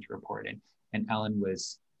that goes into a report. And Ellen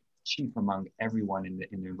was chief among everyone in the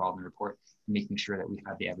involved in the report, making sure that we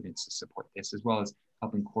have the evidence to support this, as well as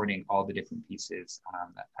helping coordinate all the different pieces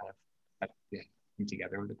that have come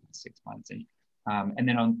together over the past 6 months. And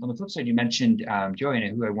then on the flip side, you mentioned Joanna,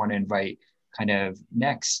 who I want to invite kind of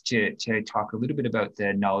next to talk a little bit about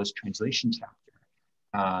the knowledge translation chapter.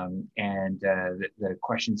 And the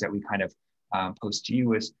questions that we kind of posed to you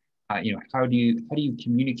was, you know, how do you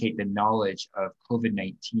communicate the knowledge of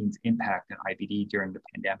COVID-19's impact on IBD during the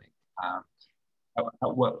pandemic?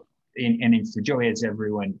 And for Joey, as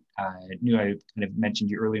everyone knew, I kind of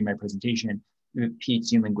mentioned you earlier in my presentation,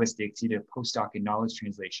 PhD in linguistics, he did a postdoc in knowledge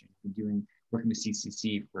translation, working with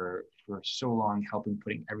Cpsych for so long, helping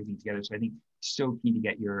putting everything together. So I think it's so key to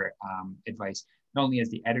get your advice, not only as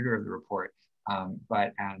the editor of the report,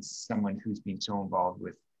 but as someone who's been so involved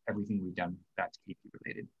with everything we've done that's KP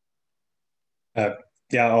related.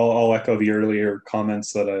 Yeah, I'll echo the earlier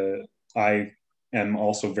comments that I am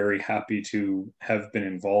also very happy to have been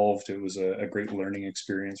involved. It was a great learning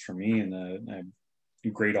experience for me, and a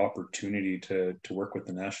great opportunity to work with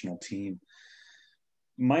the national team.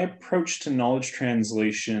 My approach to knowledge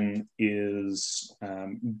translation is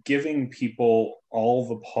giving people all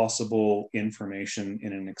the possible information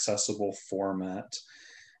in an accessible format,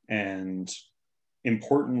 and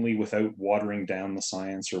importantly, without watering down the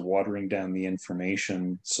science or watering down the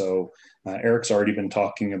information. So Eric's already been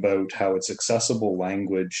talking about how it's accessible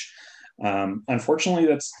language. Unfortunately,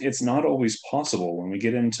 it's not always possible. When we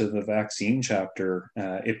get into the vaccine chapter,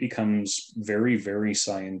 it becomes very, very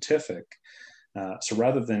scientific. So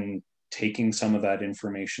rather than taking some of that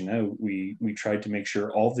information out, we tried to make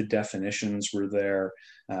sure all the definitions were there.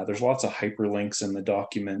 There's lots of hyperlinks in the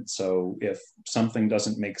document. So if something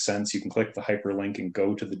doesn't make sense, you can click the hyperlink and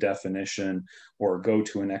go to the definition or go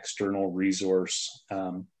to an external resource.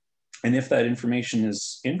 And if that information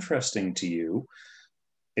is interesting to you,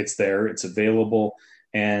 it's there, it's available.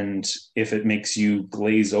 And if it makes you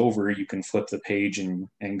glaze over, you can flip the page and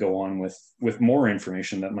go on with more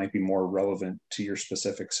information that might be more relevant to your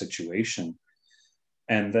specific situation.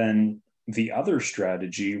 And then the other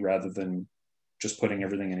strategy, rather than just putting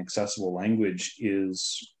everything in accessible language,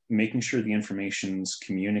 is making sure the information's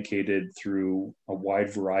communicated through a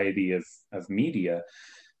wide variety of media.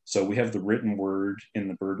 So we have the written word in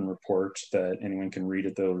the burden report that anyone can read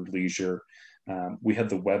at their leisure. We had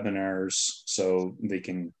the webinars, so they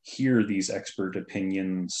can hear these expert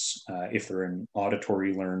opinions if they're an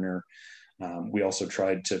auditory learner. We also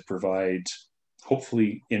tried to provide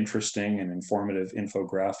hopefully interesting and informative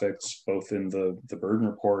infographics, both in the burden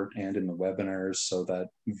report and in the webinars, so that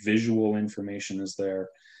visual information is there.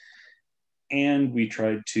 And we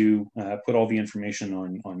tried to put all the information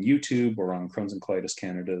on YouTube or on Crohn's and Colitis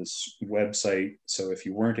Canada's website. So if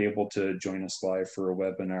you weren't able to join us live for a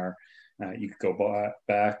webinar, you could go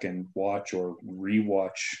back and watch or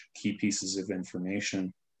rewatch key pieces of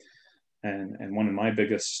information. And one of my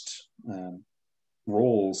biggest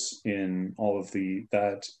roles in all of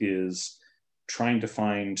that is trying to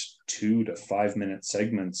find 2 to 5 minute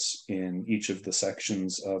segments in each of the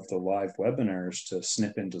sections of the live webinars to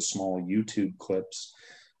snip into small YouTube clips,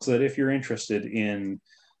 so that if you're interested in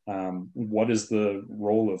what is the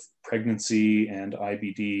role of pregnancy and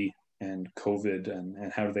IBD and COVID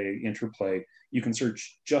and how they interplay, you can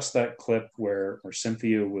search just that clip where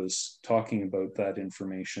Cynthia was talking about that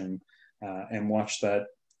information and watch that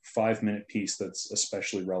 5 minute piece that's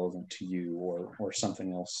especially relevant to you, or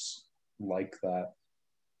something else like that.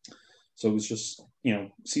 So it was just,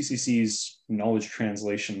 CCC's knowledge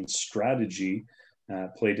translation strategy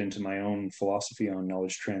played into my own philosophy on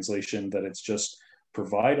knowledge translation, that it's just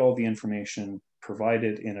provide all the information, provide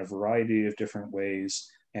it in a variety of different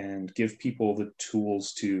ways, and give people the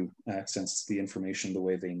tools to access the information the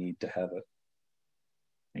way they need to have it.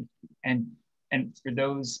 Thank you. And for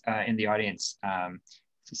those in the audience,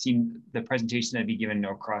 to see the presentation that be given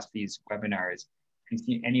across these webinars, if you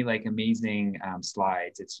see any amazing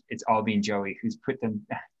slides, it's all been Joey who's put them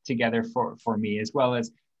together for me, as well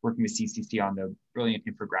as working with CCC on the brilliant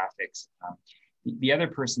infographics. The other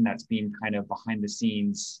person that's been kind of behind the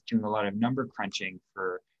scenes doing a lot of number crunching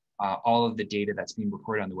for all of the data that's being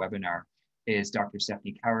recorded on the webinar is Dr.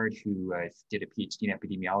 Stephanie Coward, who did a PhD in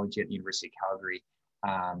epidemiology at the University of Calgary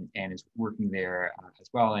and is working there as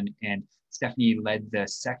well. And Stephanie led the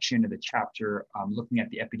section of the chapter looking at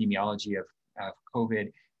the epidemiology of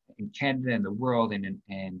COVID in Canada and the world and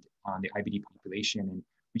on the IBD population. And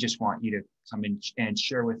we just want you to come in and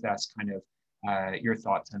share with us kind of your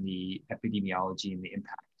thoughts on the epidemiology and the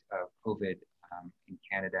impact of COVID in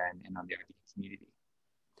Canada and on the IBD community.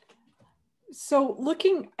 So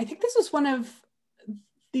I think this is one of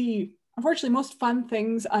the, unfortunately, most fun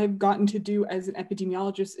things I've gotten to do as an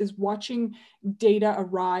epidemiologist is watching data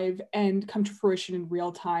arrive and come to fruition in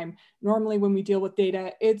real time. Normally when we deal with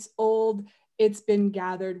data, it's old, it's been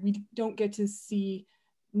gathered, we don't get to see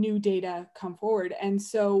new data come forward. And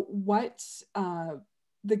so what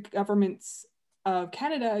the governments of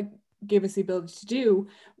Canada gave us the ability to do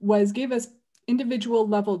was give us individual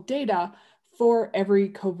level data for every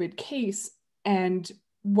COVID case. And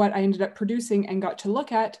what I ended up producing and got to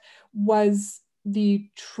look at was the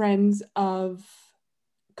trends of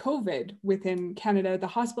COVID within Canada, the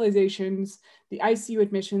hospitalizations, the ICU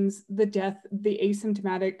admissions, the death, the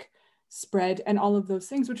asymptomatic spread, and all of those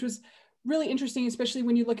things, which was really interesting, especially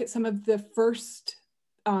when you look at some of the first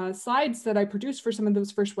slides that I produced for some of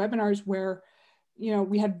those first webinars where,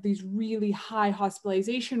 we had these really high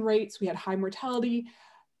hospitalization rates, we had high mortality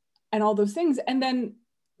and all those things. And then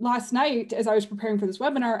last night, as I was preparing for this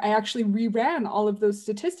webinar, I actually reran all of those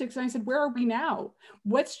statistics and I said, where are we now?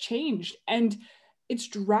 What's changed? And it's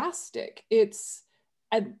drastic.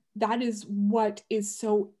 And that is what is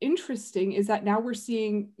so interesting, is that now we're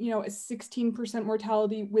seeing, a 16%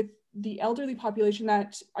 mortality with the elderly population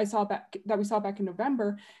that we saw back in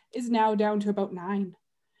November is now down to about 9.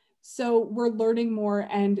 So we're learning more,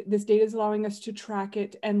 and this data is allowing us to track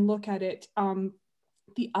it and look at it.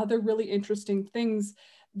 The other really interesting things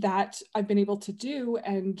that I've been able to do,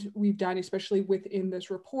 and we've done especially within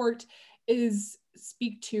this report, is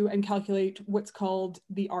speak to and calculate what's called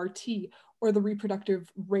the RT, or the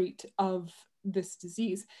reproductive rate of this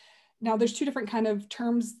disease. Now, there's two different kind of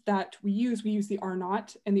terms that we use. We use the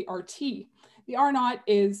R0 and the RT. The R0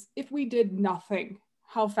 is if we did nothing,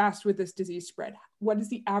 how fast would this disease spread? What is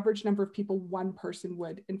the average number of people one person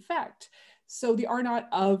would infect? So the R0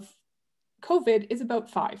 of COVID is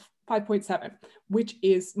about 5.7, which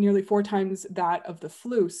is nearly 4 times that of the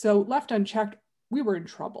flu. So left unchecked, we were in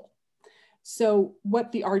trouble. So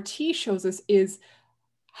what the RT shows us is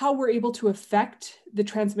how we're able to affect the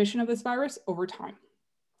transmission of this virus over time.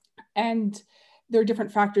 And there are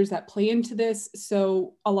different factors that play into this.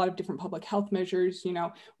 So a lot of different public health measures,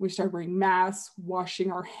 we started wearing masks,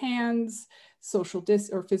 washing our hands,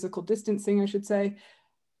 physical distancing, I should say.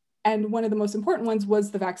 And one of the most important ones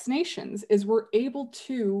was the vaccinations, is we're able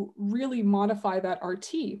to really modify that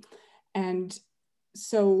RT. And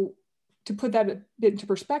so to put that a bit into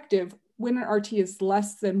perspective, when an RT is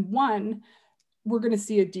less than 1, we're going to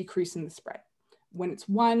see a decrease in the spread. When it's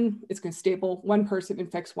 1, it's going to stable. 1 person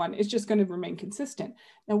infects 1, it's just going to remain consistent.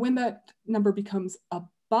 Now, when that number becomes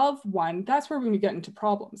above 1, that's where we get into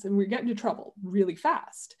problems, and we get into trouble really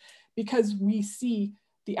fast, because we see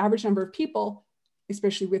the average number of people,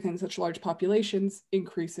 especially within such large populations,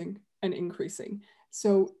 increasing and increasing.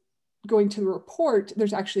 So going to the report,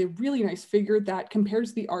 there's actually a really nice figure that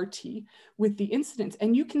compares the RT with the incidence.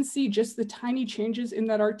 And you can see just the tiny changes in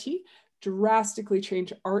that RT drastically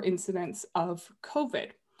change our incidence of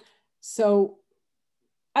COVID. So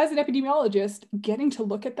as an epidemiologist, getting to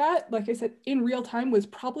look at that, like I said, in real time was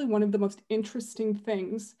probably one of the most interesting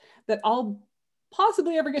things that I'll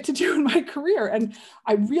possibly ever get to do in my career. And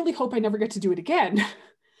I really hope I never get to do it again,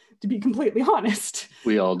 to be completely honest.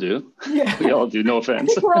 We all do. Yeah. We all do, no offense. I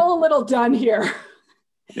think we're all a little done here.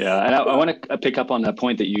 Yeah, and I want to pick up on that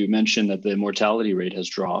point that you mentioned, that the mortality rate has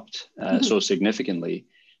dropped so significantly.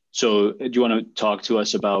 So do you want to talk to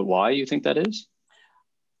us about why you think that is?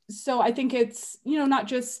 So I think it's, not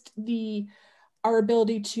just our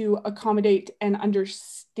ability to accommodate and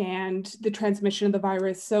understand the transmission of the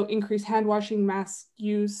virus. So increased hand washing, mask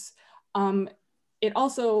use.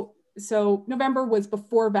 So November was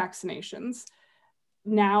before vaccinations.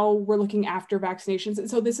 Now we're looking after vaccinations. And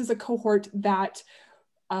so this is a cohort that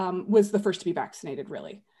was the first to be vaccinated,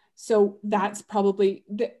 really. So that's probably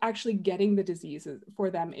actually getting the disease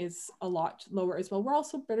for them is a lot lower as well. We're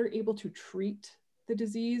also better able to treat the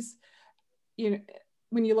disease.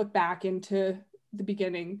 When you look back into the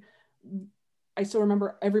beginning, I still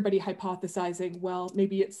remember everybody hypothesizing, well,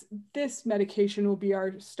 maybe it's this medication will be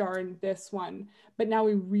our star in this one, but now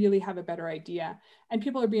we really have a better idea. And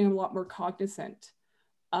people are being a lot more cognizant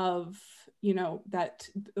of, that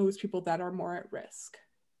those people that are more at risk.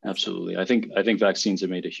 Absolutely. I think vaccines have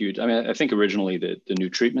made a huge, I think originally the new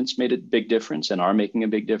treatments made a big difference and are making a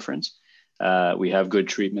big difference. We have good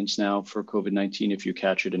treatments now for COVID-19 if you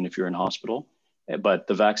catch it and if you're in hospital. But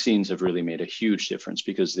the vaccines have really made a huge difference,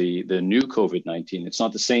 because the new COVID-19, it's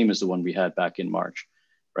not the same as the one we had back in March,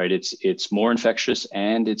 right? It's more infectious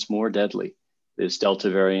and it's more deadly. This Delta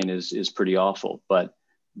variant is pretty awful, but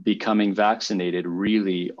becoming vaccinated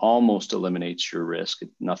really almost eliminates your risk.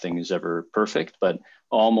 Nothing is ever perfect, but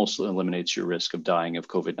almost eliminates your risk of dying of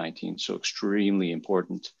COVID-19. So extremely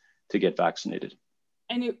important to get vaccinated.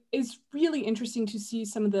 And it is really interesting to see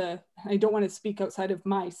some of I don't want to speak outside of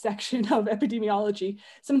my section of epidemiology,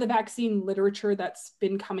 some of the vaccine literature that's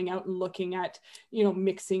been coming out and looking at,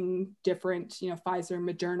 mixing different, Pfizer,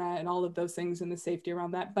 Moderna, and all of those things and the safety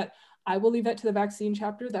around that. But I will leave that to the vaccine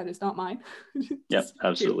chapter. That is not mine. Yep,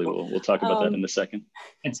 absolutely. We'll talk about that in a second.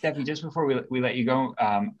 And Stephanie, just before we let you go,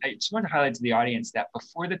 I just want to highlight to the audience that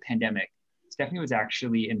before the pandemic, Stephanie was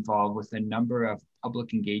actually involved with a number of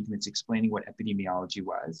public engagements explaining what epidemiology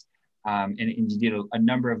was. And you did a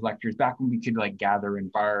number of lectures back when we could gather in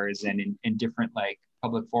bars and in different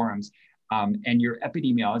public forums. And your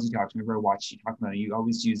epidemiology talks, whenever I watched you talk about it, you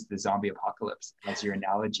always use the zombie apocalypse as your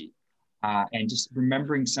analogy. And just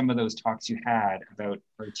remembering some of those talks you had about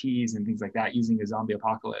RTs and things like that, using the zombie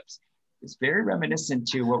apocalypse, it's very reminiscent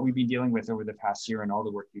to what we've been dealing with over the past year and all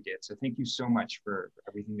the work you did. So thank you so much for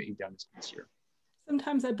everything that you've done this past year.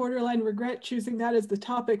 Sometimes I borderline regret choosing that as the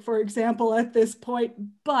topic, for example, at this point,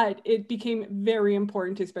 but it became very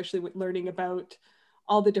important, especially with learning about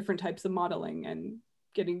all the different types of modeling and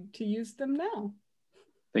getting to use them now.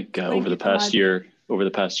 I think over the past year,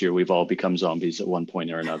 we've all become zombies at one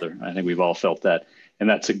point or another. I think we've all felt that. And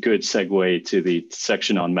that's a good segue to the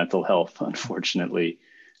section on mental health, unfortunately.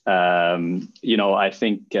 I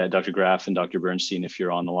think Dr. Graff and Dr. Bernstein, if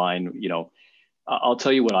you're on the line, I'll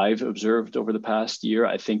tell you what I've observed over the past year.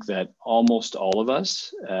 I think that almost all of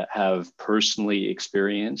us have personally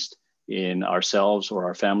experienced in ourselves or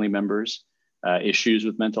our family members issues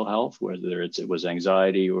with mental health, whether it was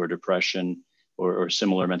anxiety or depression or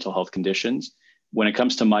similar mental health conditions. When it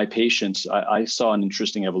comes to my patients, I saw an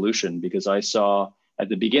interesting evolution, because I saw at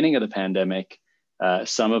the beginning of the pandemic,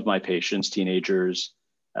 some of my patients, teenagers,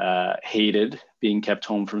 hated being kept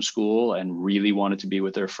home from school and really wanted to be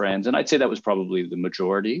with their friends. And I'd say that was probably the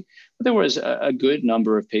majority. But there was a good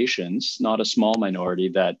number of patients, not a small minority,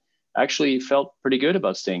 that actually felt pretty good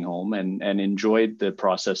about staying home and enjoyed the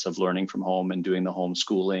process of learning from home and doing the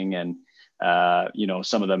homeschooling. And,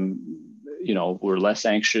 some of them, were less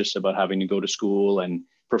anxious about having to go to school and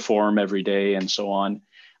perform every day and so on.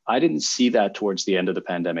 I didn't see that towards the end of the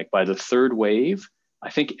pandemic. By the third wave, I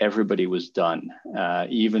think everybody was done.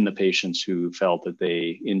 Even the patients who felt that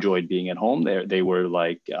they enjoyed being at home, they were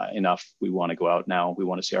like, enough, we want to go out now, we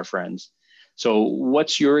want to see our friends. So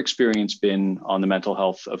what's your experience been on the mental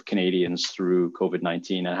health of Canadians through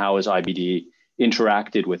COVID-19, and how has IBD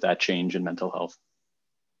interacted with that change in mental health?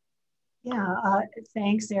 Yeah,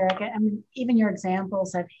 thanks, Eric. I mean, even your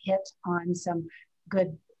examples have hit on some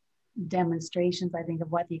good demonstrations, I think,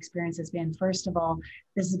 of what the experience has been. First of all,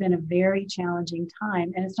 this has been a very challenging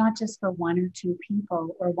time, and it's not just for one or two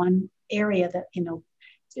people or one area that,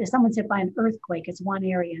 if someone's hit by an earthquake, it's one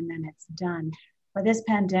area and then it's done. But this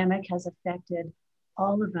pandemic has affected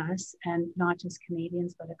all of us, and not just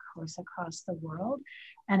Canadians, but of course across the world.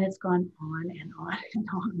 And it's gone on and on and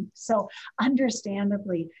on. So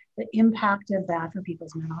understandably, the impact of that for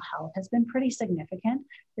people's mental health has been pretty significant.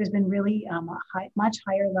 There's been really much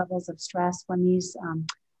higher levels of stress when these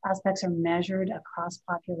aspects are measured across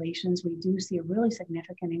populations. We do see a really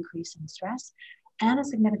significant increase in stress and a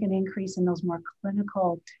significant increase in those more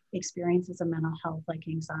clinical experiences of mental health, like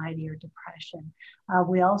anxiety or depression.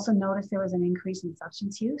 We also noticed there was an increase in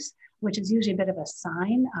substance use, which is usually a bit of a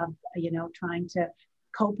sign of, trying to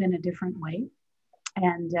cope in a different way.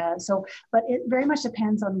 And but it very much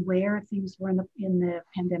depends on where things were in the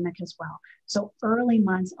pandemic as well. So early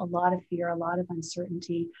months, a lot of fear, a lot of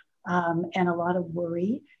uncertainty, and a lot of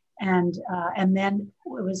worry. And then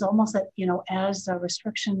it was almost that, as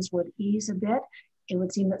restrictions would ease a bit, it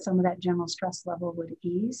would seem that some of that general stress level would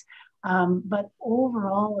ease. But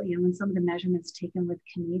overall, in some of the measurements taken with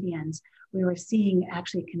Canadians, we were seeing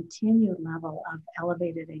actually a continued level of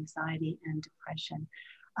elevated anxiety and depression.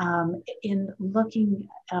 In looking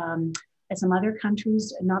at some other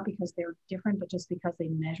countries, not because they're different, but just because they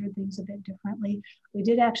measured things a bit differently, we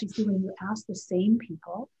did actually see, when you ask the same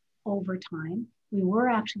people over time, we were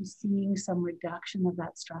actually seeing some reduction of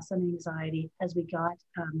that stress and anxiety as we got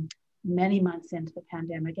many months into the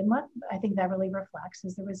pandemic. And what I think that really reflects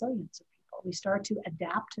is the resilience of people. We start to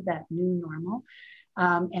adapt to that new normal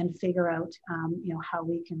and figure out, how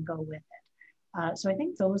we can go with it. So I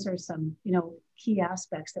think those are some, key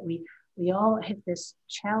aspects that we all hit this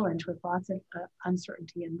challenge with lots of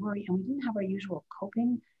uncertainty and worry, and we didn't have our usual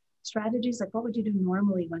coping strategies. Like, what would you do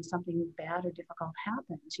normally when something bad or difficult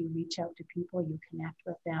happens? You reach out to people, you connect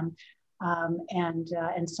with them.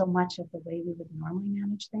 And so much of the way we would normally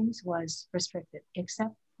manage things was restricted,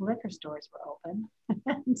 except liquor stores were open.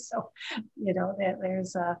 And so,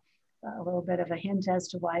 there's a little bit of a hint as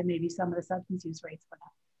to why maybe some of the substance use rates went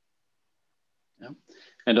up. Yeah.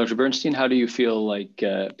 And Dr. Bernstein, how do you feel like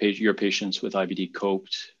your patients with IBD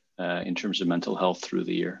coped in terms of mental health through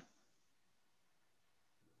the year?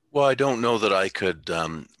 Well, I don't know that I could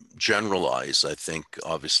generalize. I think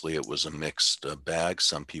obviously it was a mixed bag.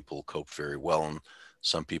 Some people coped very well and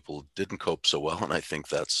some people didn't cope so well. And I think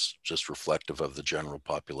that's just reflective of the general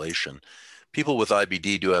population. People with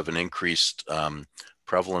IBD do have an increased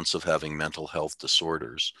prevalence of having mental health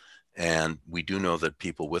disorders. And we do know that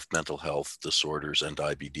people with mental health disorders and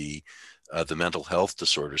IBD, the mental health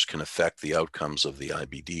disorders can affect the outcomes of the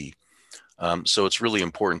IBD. So it's really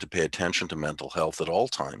important to pay attention to mental health at all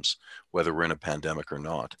times, whether we're in a pandemic or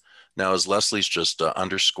not. Now, as Lesley's just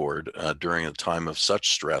underscored, during a time of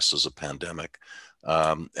such stress as a pandemic,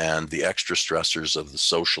 and the extra stressors of the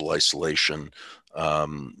social isolation,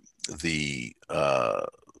 the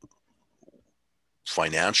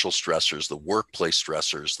financial stressors, the workplace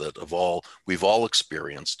stressors that we've all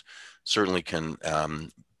experienced, certainly can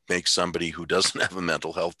make somebody who doesn't have a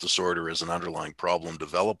mental health disorder as an underlying problem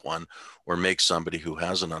develop one, or make somebody who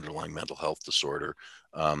has an underlying mental health disorder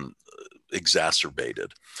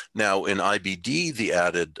exacerbated. Now, in IBD, the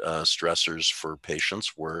added stressors for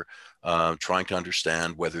patients were trying to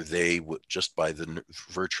understand whether they, just by the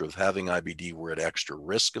virtue of having IBD, were at extra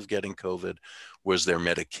risk of getting COVID, Was their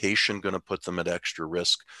medication going to put them at extra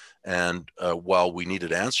risk? And while we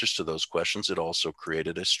needed answers to those questions, it also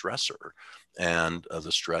created a stressor. And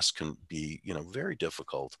the stress can be, very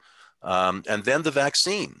difficult. And then the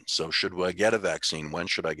vaccine. So should I get a vaccine? When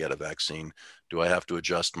should I get a vaccine? Do I have to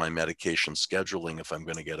adjust my medication scheduling if I'm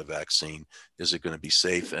going to get a vaccine? Is it going to be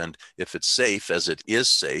safe? And if it's safe, as it is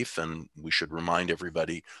safe, and we should remind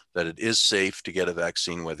everybody that it is safe to get a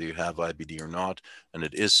vaccine whether you have IBD or not, and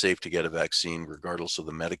it is safe to get a vaccine regardless of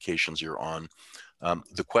the medications you're on.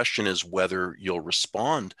 The question is whether you'll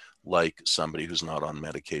respond like somebody who's not on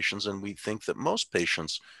medications. And we think that most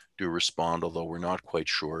patients do respond, although we're not quite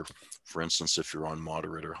sure, for instance, if you're on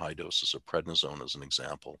moderate or high doses of prednisone as an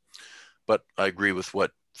example. But I agree with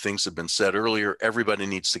what things have been said earlier. Everybody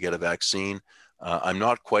needs to get a vaccine. I'm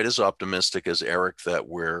not quite as optimistic as Eric that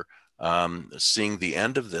we're seeing the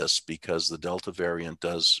end of this, because the Delta variant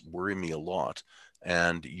does worry me a lot.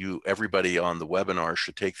 And everybody on the webinar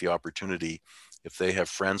should take the opportunity, if they have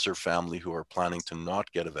friends or family who are planning to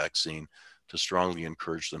not get a vaccine, to strongly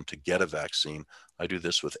encourage them to get a vaccine. I do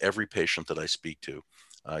this with every patient that I speak to.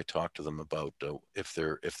 I talk to them about if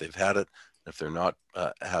they've had it, if they're not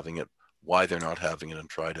having it, why they're not having it, and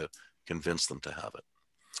try to convince them to have it.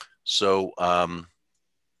 So I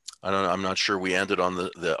don't know. I'm not sure we ended on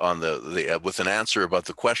with an answer about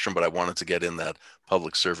the question, but I wanted to get in that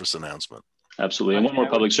public service announcement. Absolutely. And one more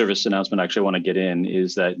public service announcement actually I want to get in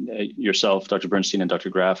is that yourself, Dr. Bernstein, and Dr.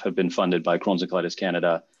 Graff have been funded by Crohn's and Colitis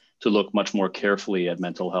Canada to look much more carefully at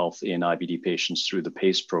mental health in IBD patients through the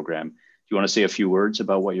PACE program. Do you want to say a few words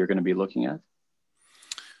about what you're going to be looking at?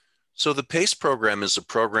 So the PACE program is a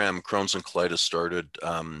program Crohn's and Colitis started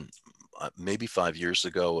maybe 5 years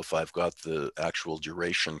ago, if I've got the actual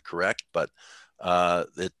duration correct, but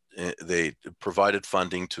they provided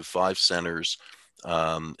funding to 5 centers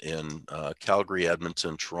in Calgary,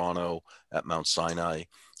 Edmonton, Toronto, at Mount Sinai,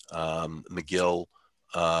 McGill,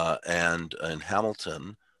 and in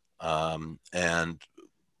Hamilton. And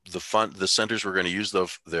the centers were going to use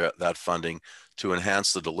that funding to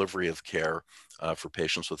enhance the delivery of care for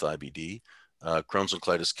patients with IBD. Crohn's and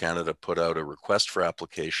Colitis Canada put out a request for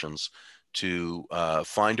applications to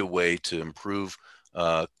find a way to improve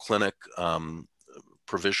clinic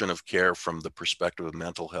provision of care from the perspective of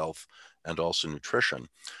mental health and also nutrition.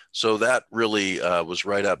 So that really was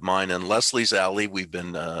right up mine and Lesley's alley. We've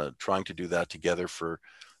been trying to do that together for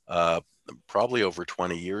probably over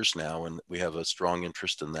 20 years now, and we have a strong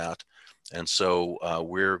interest in that. And so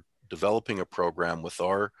we're developing a program with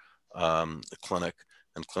our clinic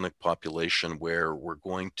and clinic population where we're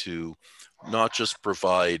going to not just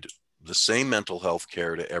provide the same mental health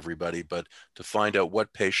care to everybody, but to find out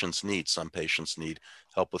what patients need. Some patients need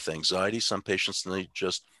help with anxiety. Some patients need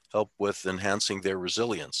just help with enhancing their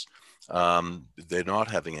resilience. They're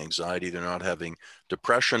not having anxiety, they're not having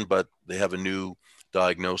depression, but they have a new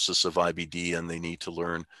diagnosis of IBD and they need to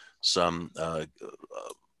learn some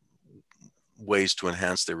ways to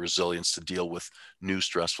enhance their resilience to deal with new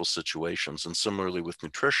stressful situations. And similarly with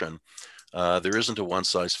nutrition, there isn't a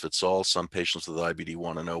one-size-fits-all. Some patients with IBD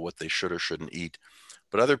want to know what they should or shouldn't eat,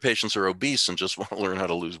 but other patients are obese and just want to learn how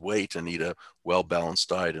to lose weight and eat a well-balanced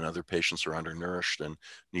diet, and other patients are undernourished and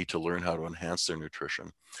need to learn how to enhance their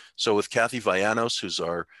nutrition. So with Kathy Vianos, who's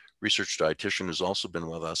our research dietitian, who's also been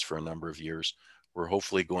with us for a number of years, we're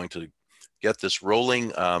hopefully going to get this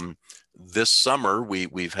rolling. This summer,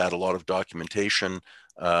 we've had a lot of documentation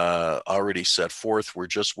already set forth. We're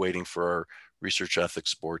just waiting for our Research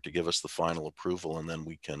Ethics Board to give us the final approval, and then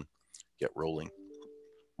we can get rolling.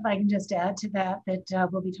 If I can just add to that,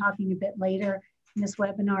 we'll be talking a bit later in this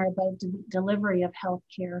webinar about delivery of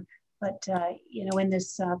healthcare. But in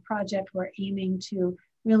this project, we're aiming to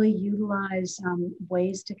really utilize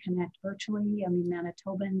ways to connect virtually. I mean,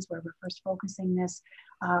 Manitobans, where we're first focusing this,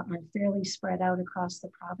 are fairly spread out across the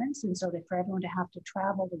province. And so that for everyone to have to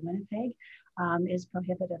travel to Winnipeg is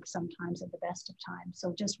prohibitive sometimes at the best of times.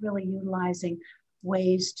 So just really utilizing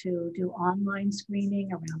ways to do online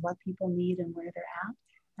screening around what people need and where they're at,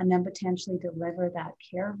 and then potentially deliver that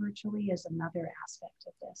care virtually is another aspect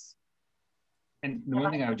of this. And the one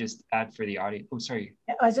thing I would just add for the audience, oh, sorry.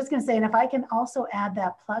 I was just going to say, and if I can also add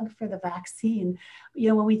that plug for the vaccine,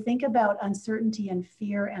 when we think about uncertainty and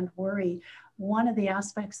fear and worry, one of the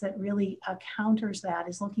aspects that really counters that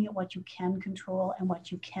is looking at what you can control and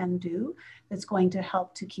what you can do that's going to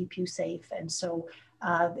help to keep you safe. And so,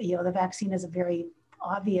 the vaccine is a very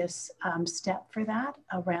obvious step for that,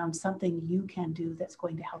 around something you can do that's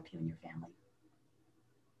going to help you and your family.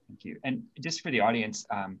 Thank you. And just for the audience,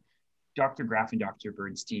 Dr. Graff and Dr.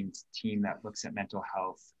 Bernstein's team that looks at mental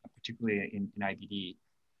health, particularly in IBD,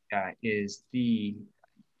 is the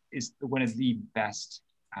is one of the best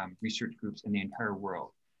research groups in the entire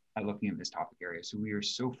world at looking at this topic area. So we are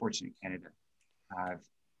so fortunate in Canada,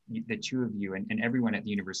 the two of you and everyone at the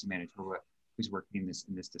University of Manitoba who's working in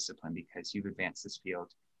this discipline, because you've advanced this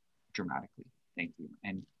field dramatically. Thank you.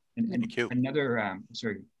 And Thank you. Another,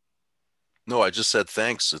 sorry. No, I just said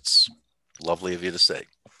thanks. It's lovely of you to say.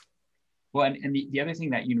 Well, and the other thing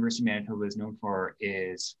that University of Manitoba is known for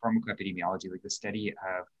is pharmacoepidemiology, like the study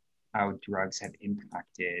of how drugs have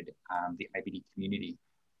impacted the IBD community.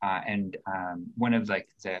 And one of like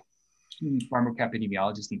the key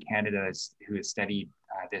pharmacoepidemiologists in Canada who has studied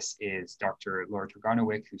this is Dr. Laura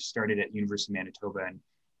Turganowick, who started at University of Manitoba and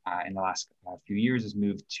in the last few years has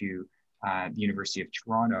moved to the University of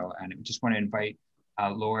Toronto. And I just want to invite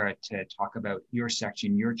Laura to talk about your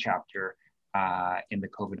section, your chapter in the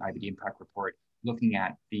COVID IBD impact report, looking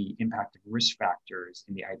at the impact of risk factors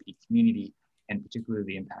in the IBD community, and particularly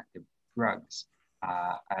the impact of drugs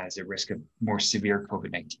as a risk of more severe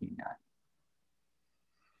COVID-19.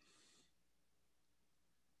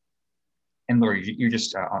 And Laura, you're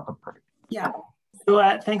just perfect. Yeah.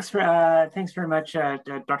 So thanks very much,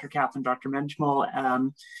 Dr. Kaplan, Dr.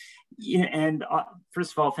 Menchmal. And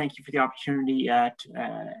first of all, thank you for the opportunity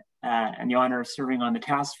and the honor of serving on the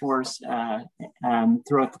task force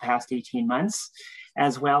throughout the past 18 months,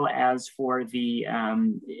 as well as for the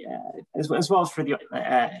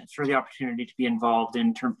for the opportunity to be involved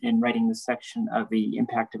in writing this section of the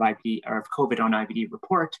impact of IBD or of COVID on IBD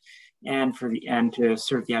report, and to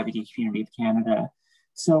serve the IBD community of Canada.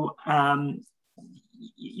 So.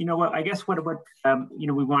 You know what? I guess what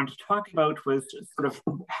we wanted to talk about was sort of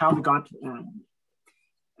how we got,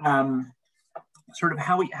 sort of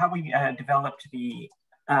how we developed the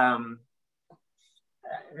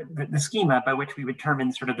schema by which we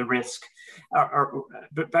determined sort of the risk, or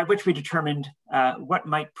by which we determined what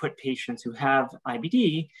might put patients who have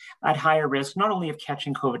IBD at higher risk, not only of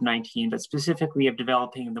catching COVID-19, but specifically of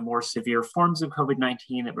developing the more severe forms of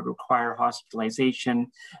COVID-19 that would require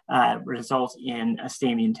hospitalization, result in a stay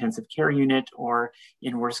in the intensive care unit, or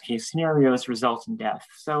in worst case scenarios, result in death.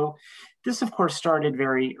 So this, of course, started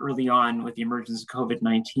very early on with the emergence of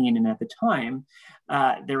COVID-19. And at the time,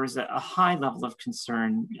 there was a high level of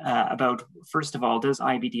concern about, first of all, does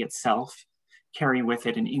IBD itself carry with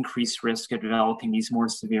it an increased risk of developing these more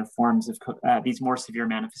severe forms of, these more severe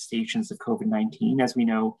manifestations of COVID-19? As we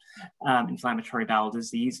know, inflammatory bowel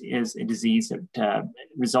disease is a disease that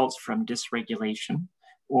results from dysregulation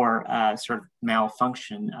or sort of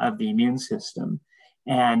malfunction of the immune system.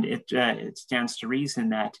 And it stands to reason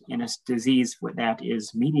that in a disease that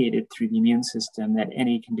is mediated through the immune system, that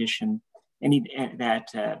any condition, any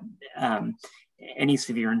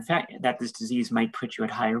severe infection, that this disease might put you at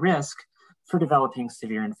higher risk for developing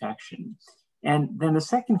severe infection. And then the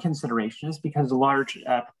second consideration is because a large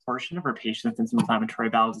proportion of our patients with inflammatory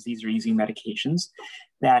bowel disease are using medications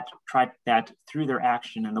that through their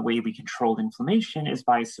action and the way we control inflammation is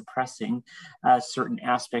by suppressing certain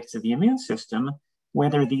aspects of the immune system,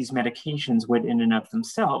 whether these medications would in and of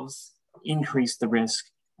themselves increase the risk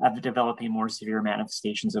of developing more severe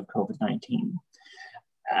manifestations of COVID-19.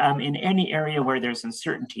 In any area where there's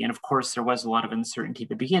uncertainty, and of course there was a lot of uncertainty at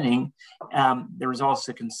the beginning, there was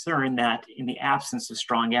also concern that in the absence of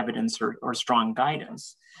strong evidence or strong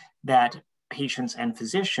guidance, that patients and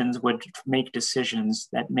physicians would make decisions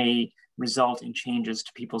that may result in changes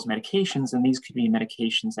to people's medications, and these could be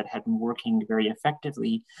medications that had been working very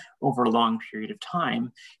effectively over a long period of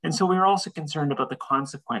time. And so we were also concerned about the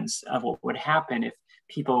consequence of what would happen if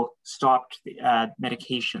people stopped the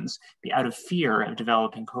medications out of fear of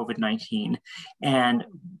developing COVID-19, and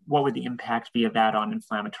what would the impact be of that on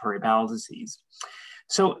inflammatory bowel disease.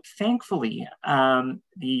 So thankfully,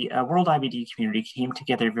 the World IBD community came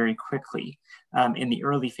together very quickly in the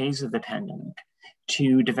early phase of the pandemic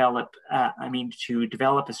to develop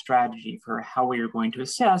a strategy for how we are going to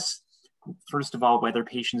assess, first of all, whether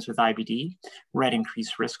patients with IBD were at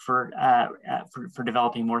increased risk for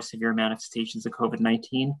developing more severe manifestations of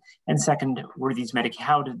COVID-19, and second,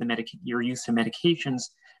 how did your use of medications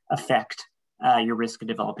affect your risk of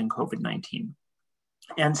developing COVID-19?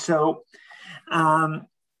 And so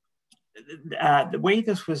the way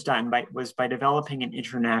this was done was by developing an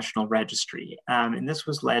international registry. And this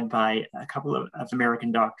was led by a couple of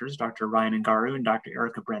American doctors, Dr. Ryan Angaru and Dr.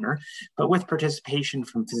 Erica Brenner, but with participation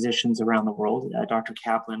from physicians around the world. Dr.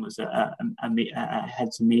 Kaplan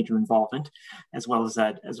had some major involvement, as well as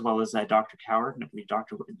Dr. Coward and I believe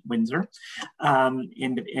Dr. Windsor,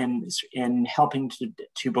 in helping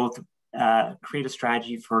to both create a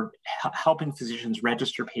strategy for helping physicians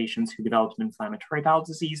register patients who developed an inflammatory bowel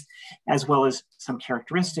disease, as well as some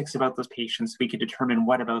characteristics about those patients. We could determine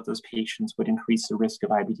what about those patients would increase the risk of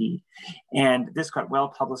IBD. And this got well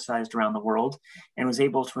publicized around the world and was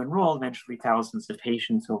able to enroll eventually thousands of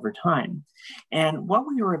patients over time. And what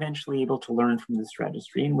we were eventually able to learn from this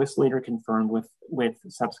registry, and was later confirmed with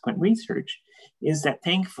subsequent research, is that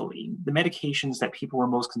thankfully, the medications that people were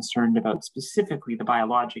most concerned about, specifically the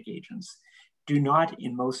biologic agents, do not,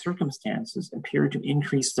 in most circumstances, appear to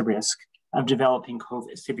increase the risk of developing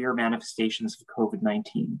severe manifestations of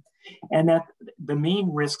COVID-19. And that the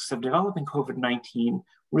main risks of developing COVID-19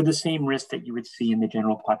 were the same risks that you would see in the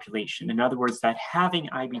general population. In other words, that having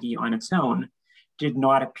IBD on its own did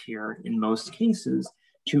not appear, in most cases,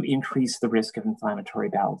 to increase the risk of inflammatory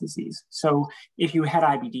bowel disease. So if you had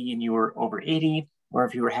IBD and you were over 80, or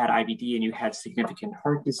if you had IBD and you had significant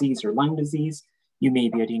heart disease or lung disease, you may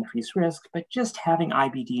be at increased risk, but just having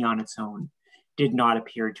IBD on its own did not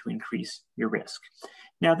appear to increase your risk.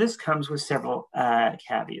 Now, this comes with several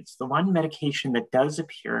caveats. The one medication that does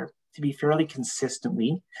appear to be fairly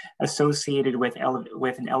consistently associated with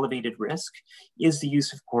an elevated risk is the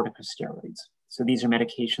use of corticosteroids. So these are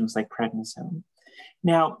medications like prednisone.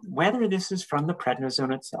 Now, whether this is from the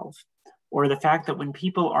prednisone itself, or the fact that when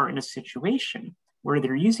people are in a situation where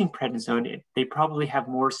they're using prednisone, they probably have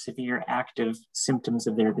more severe active symptoms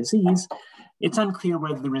of their disease, it's unclear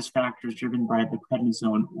whether the risk factor is driven by the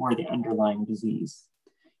prednisone or the underlying disease.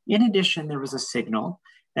 In addition, there was a signal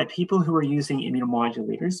that people who are using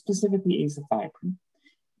immunomodulators, specifically azathioprine,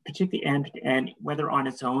 particularly and whether on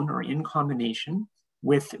its own or in combination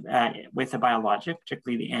with a biologic,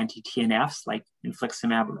 particularly the anti-TNFs like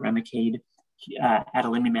infliximab or Remicade,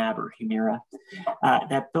 adalimumab or Humira,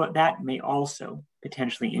 that may also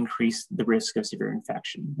potentially increase the risk of severe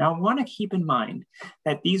infection. Now, I want to keep in mind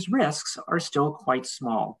that these risks are still quite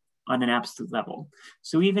small on an absolute level.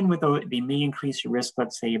 So even though they may increase your risk,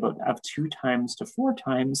 let's say of 2 times to 4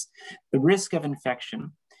 times, the risk of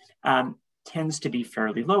infection tends to be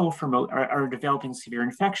fairly low for or developing severe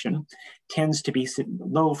infection tends to be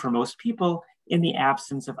low for most people in the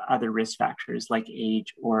absence of other risk factors like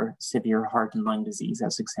age or severe heart and lung disease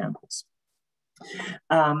as examples.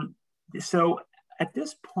 So at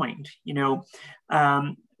this point,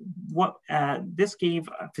 this gave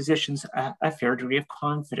physicians a fair degree of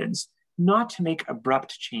confidence not to make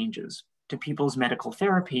abrupt changes to people's medical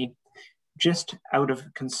therapy just out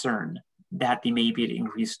of concern that they may be at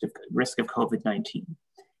increased risk of COVID-19.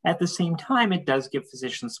 At the same time, it does give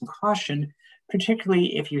physicians some caution,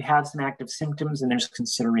 particularly if you have some active symptoms and there's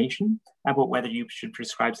consideration about whether you should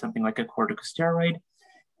prescribe something like a corticosteroid.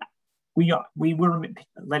 We were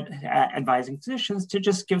advising physicians to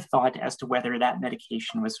just give thought as to whether that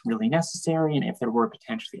medication was really necessary and if there were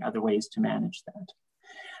potentially other ways to manage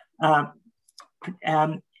that.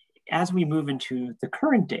 As we move into the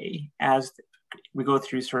current day, as we go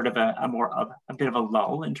through sort of a bit of a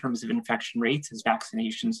lull in terms of infection rates as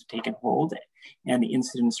vaccinations have taken hold and the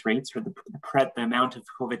incidence rates or the amount of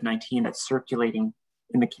COVID-19 that's circulating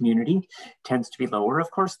in the community tends to be lower.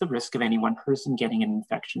 Of course, the risk of any one person getting an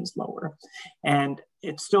infection is lower. And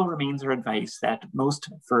it still remains our advice that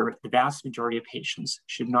for the vast majority of patients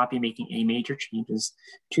should not be making any major changes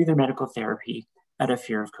to their medical therapy out of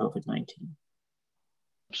fear of COVID-19.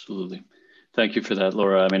 Absolutely. Thank you for that,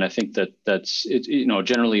 Laura. I mean, I think that's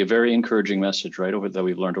generally a very encouraging message, right, that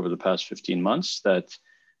we've learned over the past 15 months that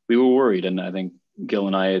we were worried. And I think Gil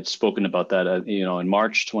and I had spoken about that, in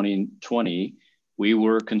March 2020, we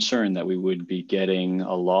were concerned that we would be getting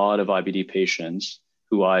a lot of IBD patients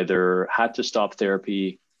who either had to stop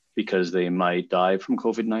therapy because they might die from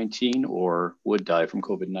COVID-19 or would die from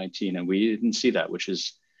COVID-19. And we didn't see that, which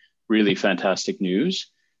is really fantastic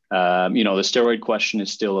news. The steroid question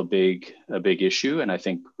is still a big issue. And I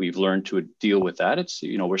think we've learned to deal with that. It's,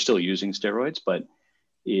 we're still using steroids, but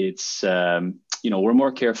it's, we're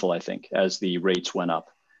more careful, I think, as the rates went up.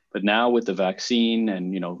 But now with the vaccine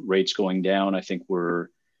and, rates going down, I think we're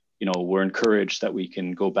encouraged that we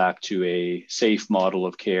can go back to a safe model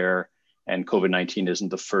of care, and COVID-19 isn't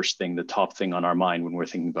the top thing on our mind when we're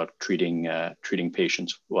thinking about treating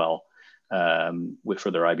patients well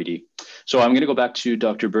for their IBD. So I'm going to go back to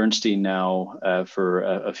Dr. Bernstein now for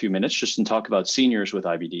a few minutes just to talk about seniors with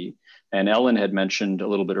IBD. And Ellen had mentioned a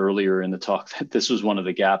little bit earlier in the talk that this was one of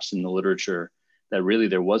the gaps in the literature, that really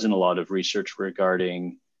there wasn't a lot of research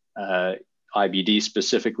regarding IBD,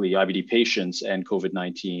 specifically IBD patients and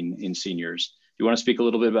COVID-19 in seniors. Do you want to speak a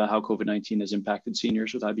little bit about how COVID-19 has impacted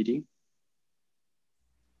seniors with IBD?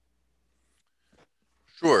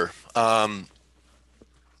 Sure.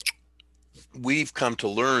 we've come to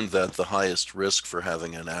learn that the highest risk for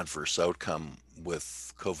having an adverse outcome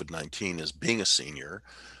with COVID-19 is being a senior.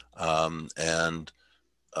 And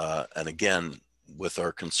again, with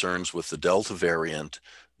our concerns with the Delta variant,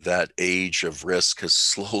 that age of risk has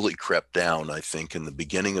slowly crept down. I think in the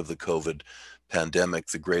beginning of the COVID pandemic,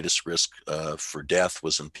 the greatest risk for death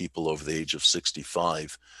was in people over the age of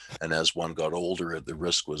 65. And as one got older, the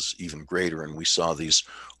risk was even greater. And we saw these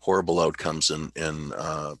horrible outcomes in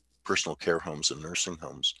personal care homes and nursing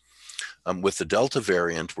homes. With the Delta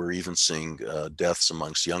variant, we're even seeing deaths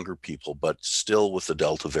amongst younger people, but still with the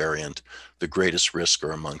Delta variant, the greatest risk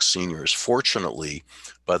are amongst seniors. Fortunately,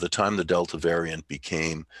 by the time the Delta variant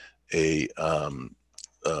became a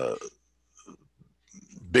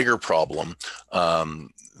bigger problem,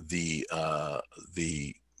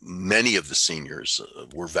 many of the seniors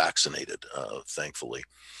were vaccinated, thankfully.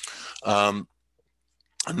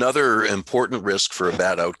 Another important risk for a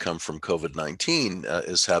bad outcome from COVID-19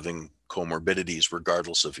 is having comorbidities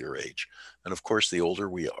regardless of your age. And of course, the older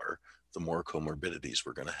we are, the more comorbidities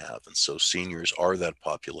we're going to have. And so seniors are that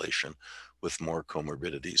population with more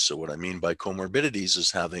comorbidities. So what I mean by comorbidities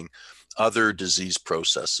is having other disease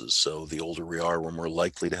processes. So the older we are, we're more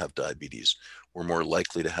likely to have diabetes. We're more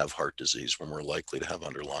likely to have heart disease. We're more likely to have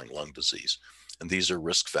underlying lung disease. And these are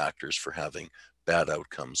risk factors for having bad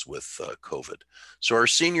outcomes with COVID. So our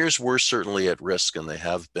seniors were certainly at risk, and they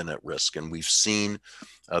have been at risk. And we've seen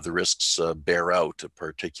the risks bear out,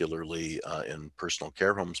 particularly in personal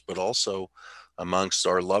care homes, but also amongst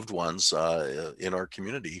our loved ones in our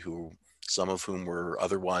community, who some of whom were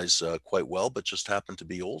otherwise quite well, but just happened to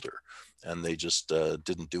be older, and they just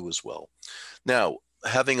didn't do as well. Now,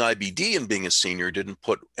 having IBD and being a senior didn't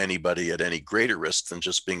put anybody at any greater risk than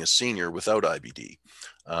just being a senior without IBD.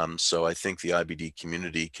 So I think the IBD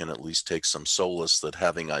community can at least take some solace that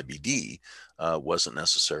having IBD wasn't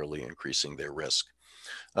necessarily increasing their risk.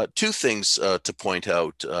 Two things to point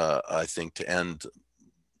out, I think, to end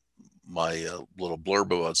my little blurb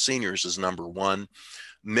about seniors is, number one,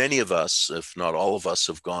 many of us, if not all of us,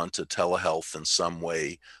 have gone to telehealth in some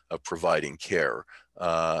way of providing care.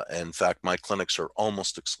 In fact, my clinics are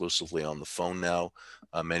almost exclusively on the phone now.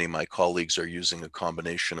 Many of my colleagues are using a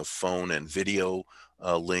combination of phone and video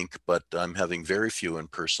link, but I'm having very few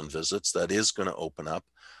in-person visits. That is going to open up.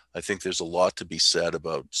 I think there's a lot to be said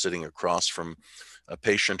about sitting across from a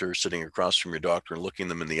patient or sitting across from your doctor and looking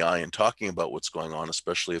them in the eye and talking about what's going on,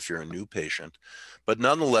 especially if you're a new patient. But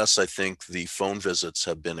nonetheless, I think the phone visits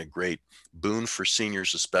have been a great boon for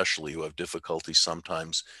seniors, especially, who have difficulty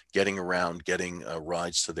sometimes getting around, getting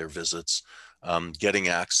rides to their visits, getting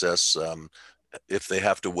access. If they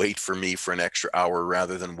have to wait for me for an extra hour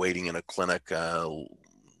rather than waiting in a clinic,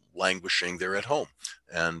 languishing, they're at home.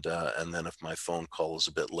 And then if my phone call is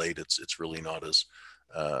a bit late, it's really not as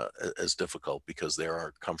difficult because they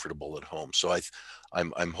are comfortable at home. So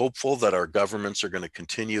I'm hopeful that our governments are going to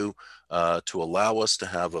continue to allow us to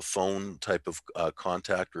have a phone type of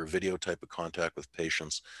contact or a video type of contact with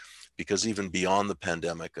patients, because even beyond the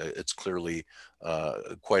pandemic, it's clearly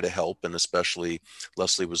quite a help. And especially,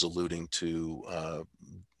 Lesley was alluding to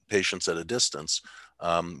patients at a distance.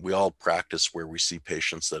 We all practice where we see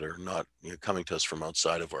patients that are not coming to us from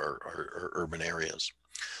outside of our urban areas.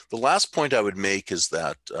 The last point I would make is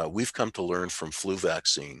that we've come to learn from flu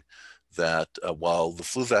vaccine that while the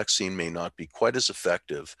flu vaccine may not be quite as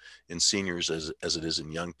effective in seniors as it is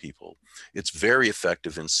in young people, it's very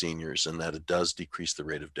effective in seniors in that it does decrease the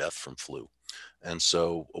rate of death from flu. And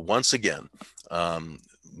so once again,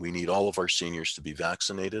 we need all of our seniors to be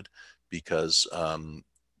vaccinated, because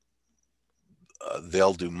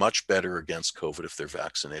they'll do much better against COVID if they're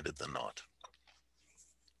vaccinated than not.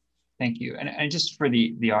 Thank you. And just for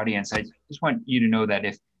the audience, I just want you to know that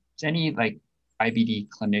if there's any IBD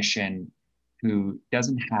clinician who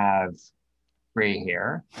doesn't have gray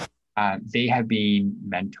hair, they have been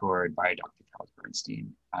mentored by Dr. Charles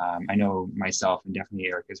Bernstein. I know myself, and definitely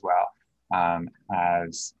Eric as well,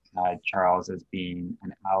 has had Charles as being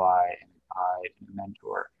an ally and a guide and a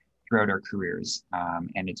mentor throughout our careers.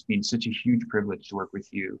 And it's been such a huge privilege to work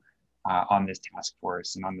with you on this task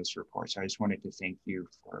force and on this report. So I just wanted to thank you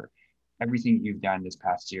for everything you've done this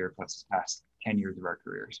past year, plus this past 10 years of our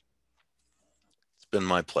careers. It's been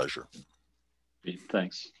my pleasure.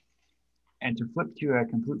 Thanks. And to flip to a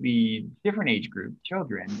completely different age group,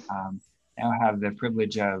 children, now have the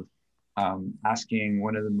privilege of asking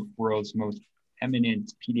one of the world's most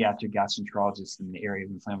eminent pediatric gastroenterologists in the area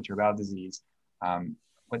of inflammatory bowel disease,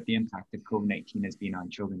 what the impact of COVID-19 has been on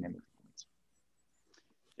children and their families.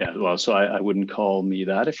 Yeah, well, so I wouldn't call me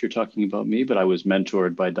that if you're talking about me, but I was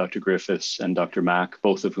mentored by Dr. Griffiths and Dr. Mack,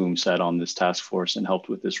 both of whom sat on this task force and helped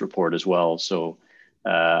with this report as well. So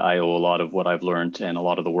I owe a lot of what I've learned and a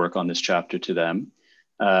lot of the work on this chapter to them.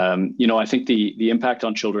 I think the impact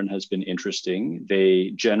on children has been interesting.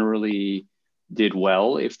 They generally did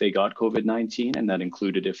well if they got COVID-19, and that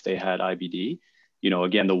included if they had IBD.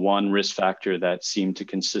 Again, the one risk factor that seemed to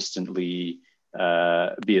consistently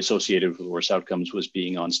be associated with worse outcomes was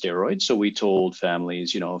being on steroids. So we told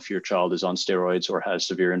families, if your child is on steroids or has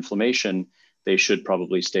severe inflammation, they should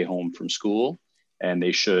probably stay home from school, and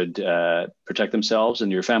they should protect themselves,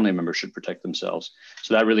 and your family members should protect themselves.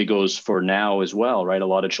 So that really goes for now as well, right? A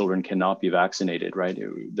lot of children cannot be vaccinated, right?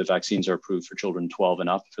 The vaccines are approved for children 12 and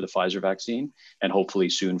up for the Pfizer vaccine, and hopefully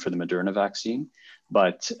soon for the Moderna vaccine.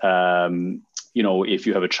 But if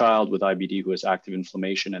you have a child with IBD who has active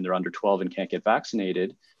inflammation and they're under 12 and can't get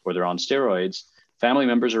vaccinated, or they're on steroids, family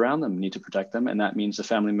members around them need to protect them. And that means the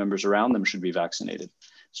family members around them should be vaccinated.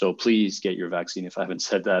 So please get your vaccine if I haven't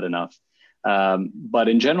said that enough. But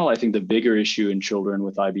in general, I think the bigger issue in children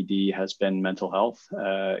with IBD has been mental health.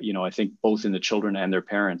 I think both in the children and their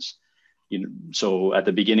parents. So at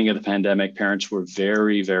the beginning of the pandemic, parents were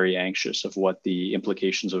very, very anxious of what the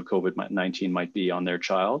implications of COVID-19 might be on their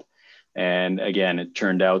child. And again, it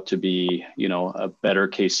turned out to be, a better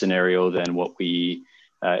case scenario than what we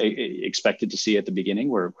expected to see at the beginning,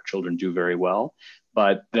 where children do very well.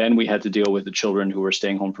 But then we had to deal with the children who were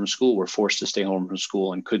staying home from school, were forced to stay home from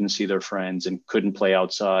school and couldn't see their friends and couldn't play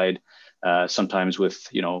outside, sometimes with,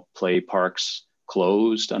 play parks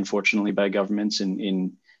closed, unfortunately, by governments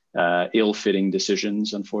in ill-fitting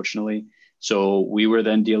decisions, unfortunately. So we were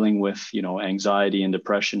then dealing with, anxiety and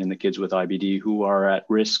depression in the kids with IBD who are at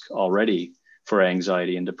risk already for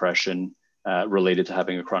anxiety and depression related to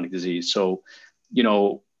having a chronic disease. So,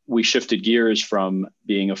 we shifted gears from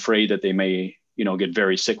being afraid that they may, get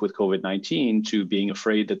very sick with COVID-19 to being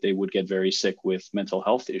afraid that they would get very sick with mental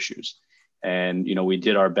health issues. And, we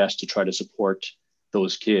did our best to try to support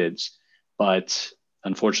those kids. But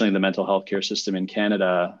unfortunately, the mental health care system in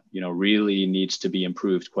Canada, really needs to be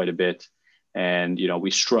improved quite a bit. And,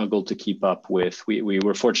 we struggled to keep up with, we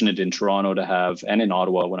were fortunate in Toronto to have, and in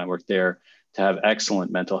Ottawa when I worked there, to have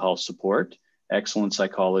excellent mental health support, excellent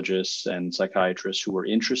psychologists and psychiatrists who were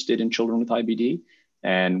interested in children with IBD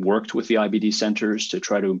and worked with the IBD centers to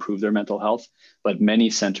try to improve their mental health. But many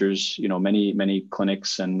centers, many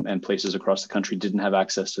clinics and places across the country didn't have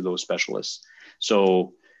access to those specialists.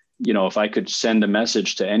 So, if I could send a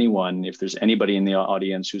message to anyone, if there's anybody in the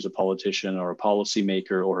audience who's a politician or a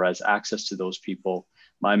policymaker or has access to those people,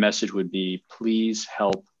 my message would be, please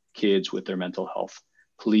help kids with their mental health.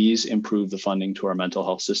 Please improve the funding to our mental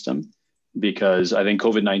health system, because I think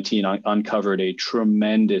COVID-19 uncovered a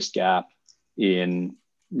tremendous gap in,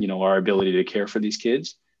 our ability to care for these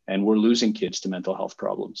kids. And we're losing kids to mental health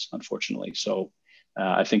problems, unfortunately. So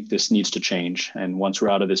I think this needs to change. And once we're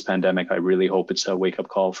out of this pandemic, I really hope it's a wake-up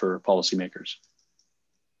call for policymakers.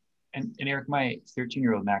 And Eric, my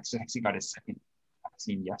 13-year-old Max actually got his second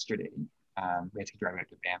vaccine yesterday. We had to drive out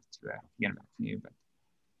to Banff to get him vaccinated.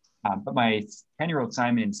 But my 10-year-old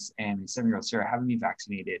Simon and 7-year-old Sarah haven't been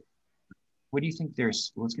vaccinated. What do you think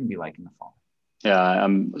what's going to be like in the fall? Yeah,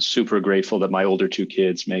 I'm super grateful that my older two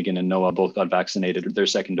kids, Megan and Noah, both got vaccinated. Their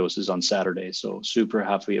second doses on Saturday. So super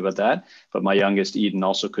happy about that. But my youngest, Eden,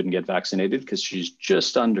 also couldn't get vaccinated because she's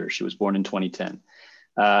just under. She was born in 2010.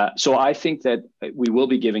 So I think that we will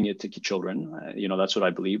be giving it to children. That's what I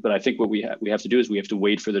believe. But I think what we have to do is we have to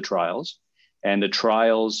wait for the trials. And the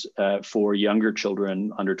trials for younger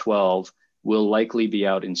children under 12 will likely be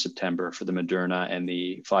out in September for the Moderna and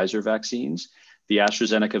the Pfizer vaccines. The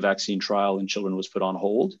AstraZeneca vaccine trial in children was put on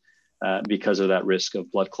hold because of that risk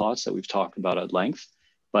of blood clots that we've talked about at length.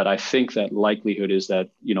 But I think that likelihood is that,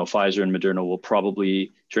 Pfizer and Moderna will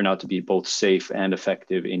probably turn out to be both safe and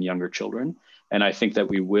effective in younger children. And I think that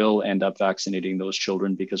we will end up vaccinating those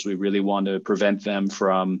children because we really want to prevent them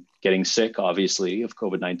from getting sick, obviously, of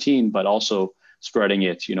COVID-19, but also spreading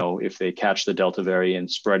it, if they catch the Delta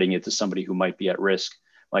variant, spreading it to somebody who might be at risk,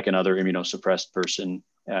 like another immunosuppressed person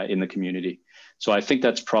in the community. So I think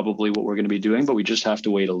that's probably what we're going to be doing, but we just have to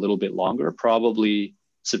wait a little bit longer. Probably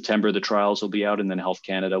September, the trials will be out, and then Health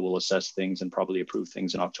Canada will assess things and probably approve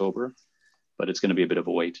things in October, but it's going to be a bit of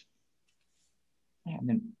a wait. And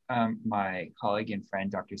then my colleague and friend,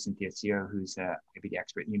 Dr. Cynthia Seo, who's an IBD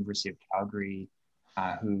expert at the University of Calgary,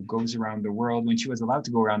 who goes around the world, when she was allowed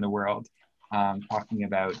to go around the world, talking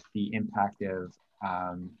about the impact of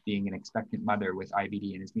being an expectant mother with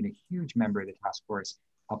IBD, and has been a huge member of the task force,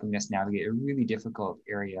 helping us navigate a really difficult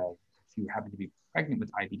area if you happen to be pregnant with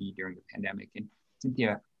IBD during the pandemic. And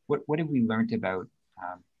Cynthia, what have we learned about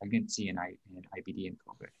pregnancy and IBD and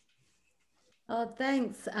COVID? Oh,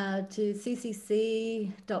 thanks to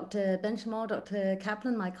CCC, Dr. Benjamin, Dr.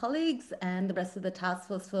 Kaplan, my colleagues, and the rest of the task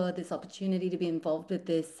force for this opportunity to be involved with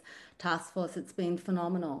this task force. It's been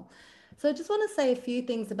phenomenal. So I just want to say a few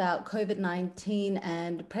things about COVID-19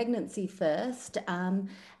 and pregnancy first.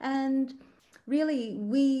 And really,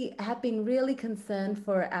 we have been really concerned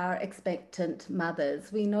for our expectant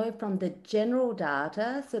mothers. We know from the general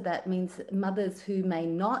data, so that means mothers who may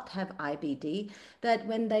not have IBD, that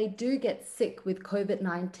when they do get sick with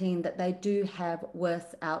COVID-19, that they do have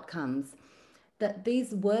worse outcomes. That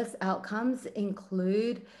these worse outcomes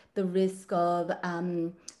include the risk of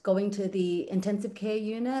going to the intensive care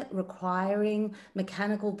unit, requiring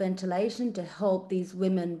mechanical ventilation to help these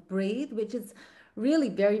women breathe, which is really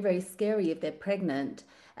very, very scary if they're pregnant.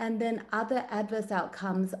 And then other adverse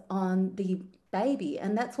outcomes on the baby.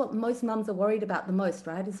 And that's what most mums are worried about the most,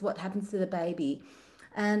 right? Is what happens to the baby.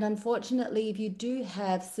 And unfortunately, if you do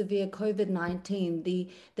have severe COVID-19,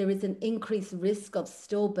 there is an increased risk of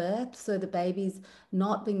stillbirth, so the baby's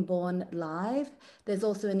not being born live. There's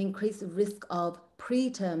also an increased risk of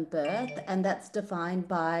preterm birth, and that's defined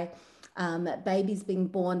by babies being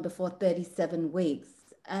born before 37 weeks.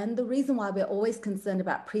 And the reason why we're always concerned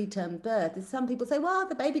about preterm birth is some people say, well,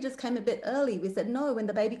 the baby just came a bit early. We said, no, when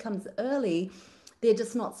the baby comes early, they're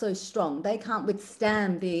just not so strong. They can't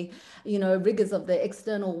withstand the, rigors of the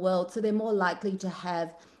external world. So they're more likely to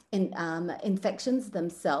have infections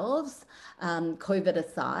themselves, COVID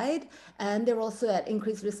aside, and they're also at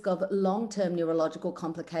increased risk of long-term neurological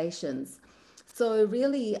complications. So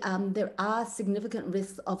really, there are significant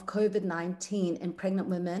risks of COVID-19 in pregnant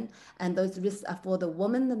women, and those risks are for the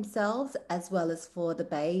women themselves as well as for the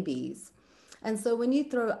babies. And so when you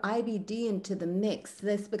throw IBD into the mix,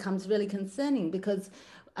 this becomes really concerning because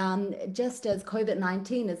just as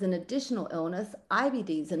COVID-19 is an additional illness,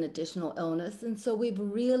 IBD is an additional illness. And so we've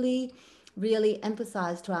really, really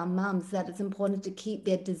emphasized to our mums that it's important to keep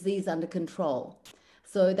their disease under control.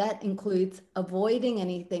 So that includes avoiding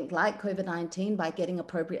anything like COVID-19 by getting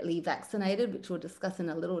appropriately vaccinated, which we'll discuss in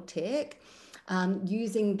a little tick,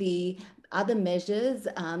 using the other measures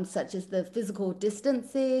such as the physical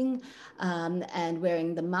distancing and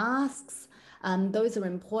wearing the masks. Those are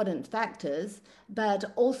important factors, but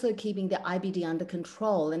also keeping the IBD under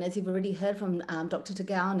control. And as you've already heard from Dr.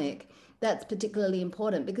 Tagawnik, that's particularly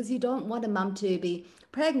important because you don't want a mum to be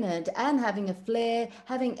pregnant and having a flare,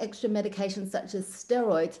 having extra medications such as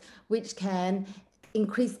steroids, which can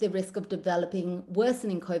increase the risk of developing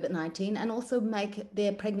worsening COVID-19 and also make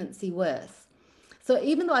their pregnancy worse. So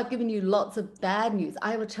even though I've given you lots of bad news,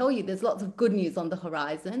 I will tell you there's lots of good news on the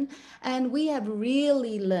horizon. And we have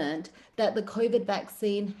really learned that the COVID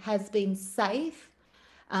vaccine has been safe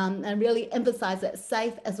and really emphasize that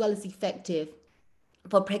safe as well as effective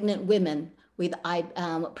for pregnant women with IBD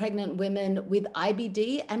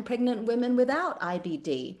and pregnant women without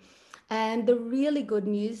IBD. And the really good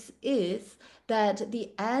news is that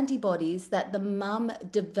the antibodies that the mum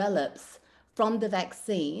develops from the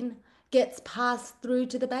vaccine gets passed through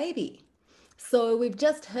to the baby. So we've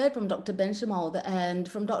just heard from Dr. Benjamin and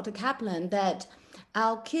from Dr. Kaplan that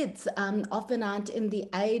our kids often aren't in the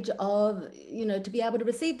age of, to be able to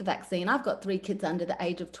receive the vaccine. I've got 3 kids under the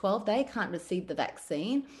age of 12. They can't receive the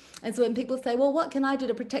vaccine. And so when people say, well, what can I do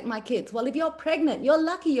to protect my kids? Well, if you're pregnant, you're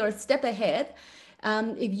lucky, you're a step ahead.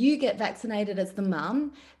 If you get vaccinated as the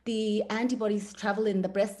mum, the antibodies travel in the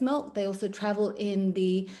breast milk. They also travel in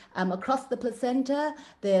the across the placenta.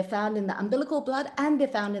 They're found in the umbilical blood and they're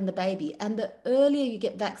found in the baby. And the earlier you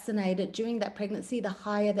get vaccinated during that pregnancy, the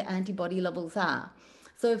higher the antibody levels are.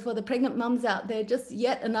 So for the pregnant mums out there, just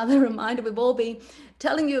yet another reminder, we've all been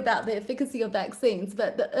telling you about the efficacy of vaccines,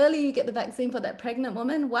 but the earlier you get the vaccine for that pregnant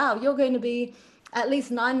woman, wow, you're going to be at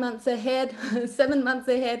least 9 months ahead, 7 months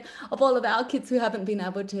ahead of all of our kids who haven't been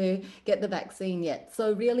able to get the vaccine yet.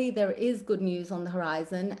 So really there is good news on the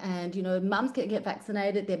horizon, and mums can get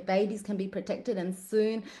vaccinated, their babies can be protected, and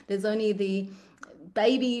soon there's only the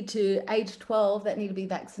baby to age 12 that need to be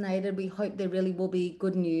vaccinated. We hope there really will be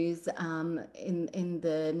good news in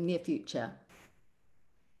the near future.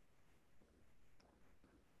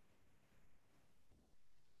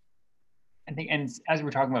 I think, and as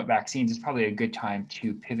we're talking about vaccines, it's probably a good time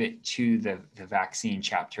to pivot to the vaccine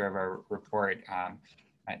chapter of our report.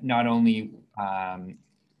 Not only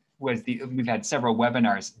we've had several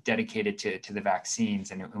webinars dedicated to the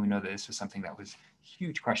vaccines, and we know that this was something that was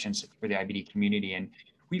huge questions for the IBD community. And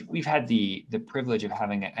we've had the privilege of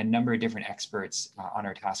having a number of different experts on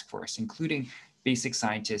our task force, including basic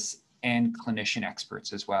scientists and clinician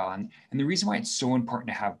experts as well. And the reason why it's so important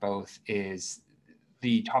to have both is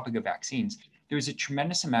the topic of vaccines, there was a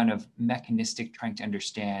tremendous amount of mechanistic trying to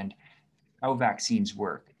understand how vaccines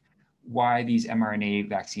work, why these mRNA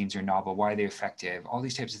vaccines are novel, why they're effective, all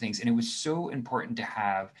these types of things. And it was so important to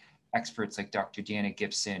have experts like Dr. Deanna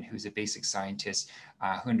Gibson, who's a basic scientist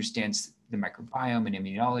who understands the microbiome and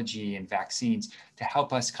immunology and vaccines, to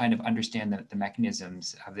help us kind of understand the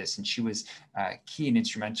mechanisms of this. And she was key and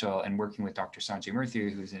instrumental in working with Dr. Sanjay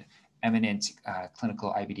Murthy, who's an eminent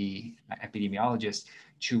clinical IBD epidemiologist,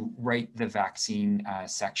 to write the vaccine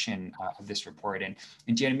section of this report. And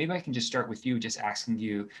Deanna, maybe I can just start with you, just asking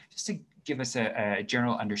you just to give us a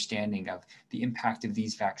general understanding of the impact of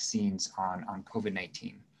these vaccines on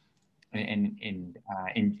COVID-19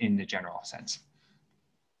 in the general sense.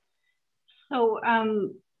 So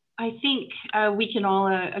I think we can all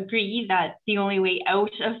agree that the only way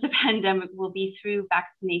out of the pandemic will be through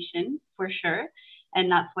vaccination, for sure.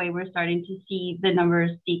 And that's why we're starting to see the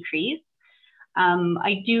numbers decrease.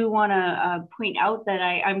 I do want to point out that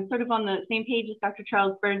I'm sort of on the same page as Dr.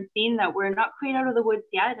 Charles Bernstein, that we're not quite out of the woods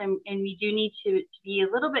yet, and we do need to be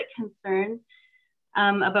a little bit concerned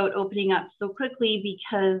about opening up so quickly,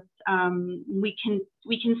 because we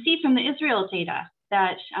can see from the Israel data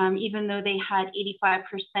that even though they had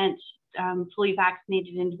 85% fully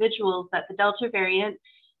vaccinated individuals, that the Delta variant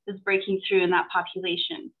is breaking through in that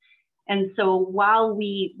population. And so while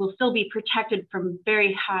we will still be protected from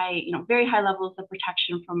very high levels of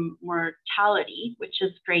protection from mortality, which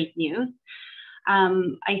is great news,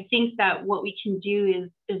 I think that what we can do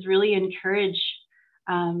is really encourage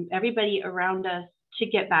everybody around us to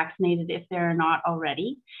get vaccinated if they're not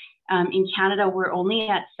already. In Canada, we're only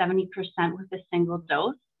at 70% with a single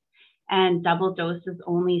dose, and double dose is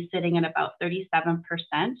only sitting at about 37%.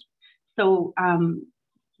 So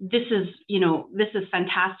this is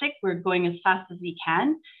fantastic. We're going as fast as we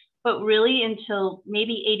can, but really until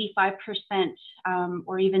maybe 85%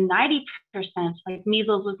 or even 90%, like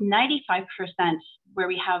measles was 95%, where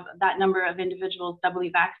we have that number of individuals doubly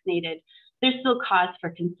vaccinated, there's still cause for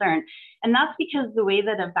concern. And that's because the way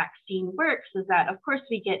that a vaccine works is that, of course,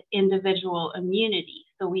 we get individual immunity.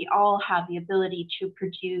 So we all have the ability to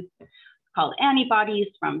produce what's called antibodies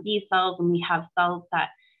from B cells, and we have cells that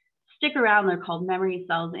stick around. They're called memory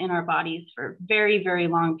cells in our bodies for very, very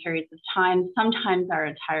long periods of time, sometimes our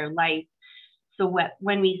entire life. So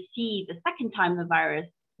when we see the second time the virus,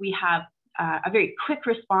 we have a very quick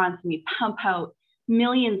response, and we pump out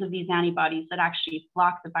millions of these antibodies that actually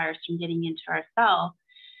block the virus from getting into our cell.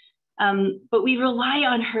 But we rely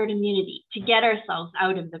on herd immunity to get ourselves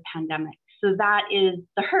out of the pandemic. So that is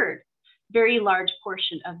the herd, very large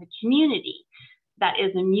portion of the community that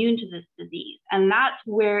is immune to this disease. And that's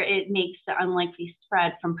where it makes the unlikely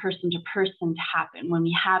spread from person to person to happen, when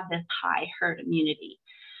we have this high herd immunity.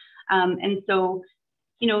 And so,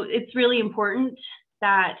 it's really important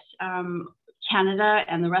that Canada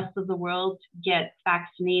and the rest of the world get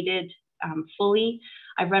vaccinated fully.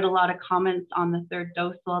 I've read a lot of comments on the third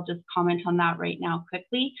dose, so I'll just comment on that right now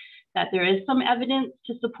quickly, that there is some evidence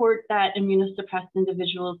to support that immunosuppressed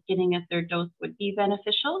individuals getting a third dose would be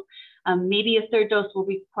beneficial. Maybe a third dose will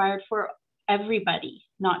be required for everybody,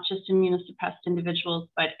 not just immunosuppressed individuals,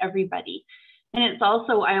 but everybody. And it's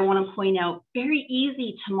also, I want to point out, very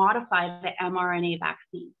easy to modify the mRNA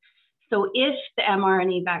vaccine. So if the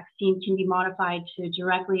mRNA vaccine can be modified to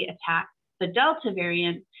directly attack the Delta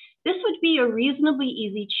variant, this would be a reasonably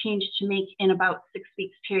easy change to make in about 6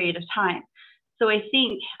 weeks period of time. So I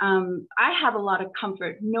think I have a lot of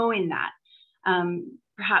comfort knowing that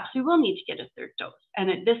perhaps we will need to get a third dose. And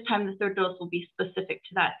at this time, the third dose will be specific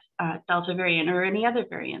to that Delta variant or any other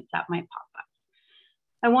variants that might pop up.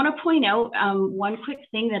 I want to point out one quick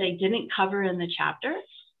thing that I didn't cover in the chapter,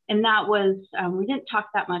 and that was, we didn't talk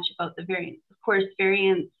that much about the variants. Of course,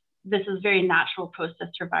 variants, this is a very natural process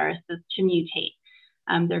for viruses to mutate.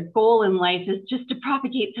 Their goal in life is just to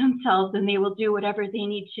propagate themselves, and they will do whatever they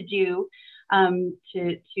need to do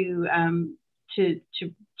to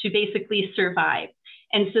basically survive.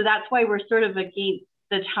 And so that's why we're sort of against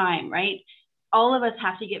the time, right? All of us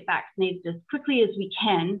have to get vaccinated as quickly as we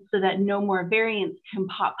can so that no more variants can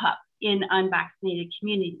pop up in unvaccinated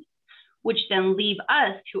communities, which then leave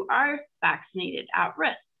us who are vaccinated at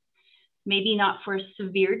risk. Maybe not for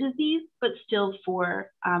severe disease, but still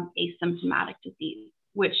for asymptomatic disease,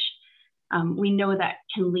 which we know that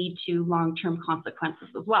can lead to long-term consequences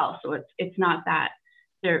as well. So it's not that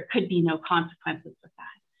there could be no consequences with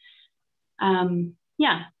that.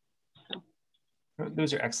 Yeah. So.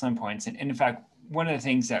 Those are excellent points. And in fact, one of the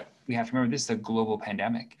things that we have to remember, this is a global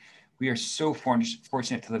pandemic. We are so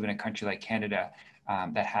fortunate to live in a country like Canada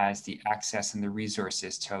that has the access and the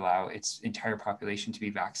resources to allow its entire population to be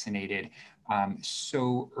vaccinated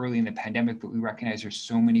so early in the pandemic, but we recognize there's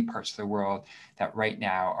so many parts of the world that right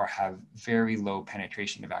now have very low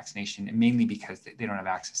penetration of vaccination, and mainly because they don't have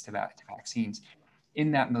access to vaccines.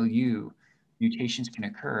 In that milieu, mutations can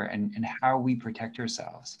occur, and how we protect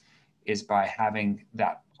ourselves is by having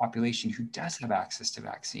that population who does have access to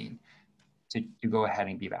vaccine to go ahead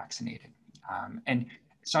and be vaccinated. And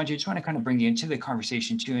Sanjay, I just want to kind of bring you into the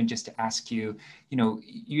conversation too, and just to ask you,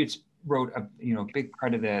 you wrote a big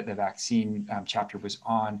part of the vaccine chapter was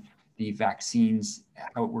on the vaccines,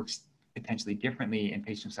 how it works potentially differently in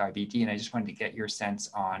patients with IBD, and I just wanted to get your sense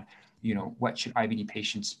on, what should IBD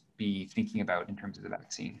patients be thinking about in terms of the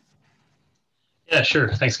vaccine? Yeah,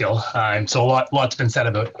 sure. Thanks, Gil. So lots been said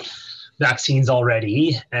about vaccines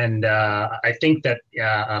already, and I think that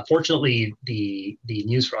fortunately the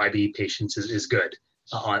news for IBD patients is good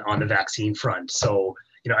on the vaccine front. So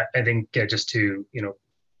I think just to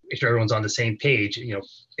make sure everyone's on the same page,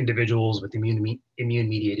 individuals with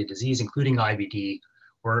immune-mediated disease, including IBD,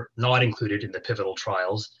 were not included in the pivotal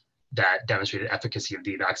trials that demonstrated efficacy of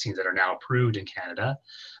the vaccines that are now approved in Canada.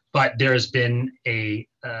 But there's been a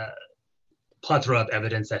plethora of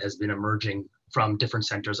evidence that has been emerging from different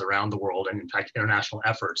centers around the world, and in fact, international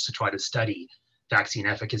efforts to try to study vaccine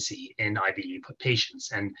efficacy in IBD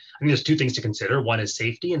patients. And I think there's two things to consider. One is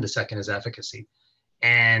safety, and the second is efficacy.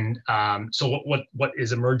 And so what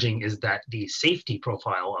is emerging is that the safety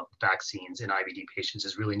profile of vaccines in IBD patients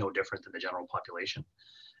is really no different than the general population.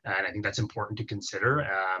 And I think that's important to consider,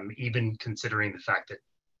 even considering the fact that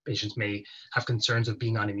patients may have concerns of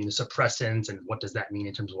being on immunosuppressants and what does that mean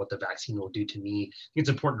in terms of what the vaccine will do to me. I think it's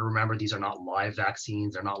important to remember these are not live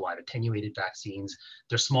vaccines, they're not live attenuated vaccines.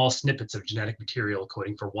 They're small snippets of genetic material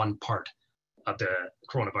coding for one part of the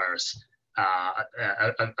coronavirus,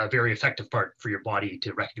 a very effective part for your body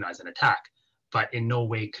to recognize an attack, but in no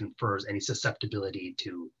way confers any susceptibility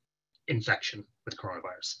to infection with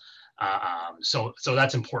coronavirus. So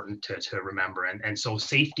that's important to remember. And so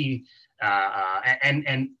safety,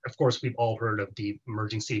 and of course, we've all heard of the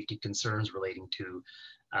emerging safety concerns relating to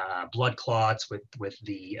blood clots with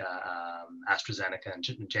the AstraZeneca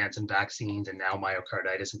and Janssen vaccines, and now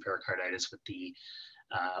myocarditis and pericarditis with the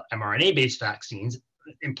mRNA-based vaccines.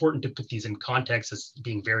 Important to put these in context as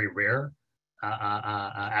being very rare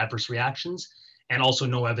adverse reactions, and also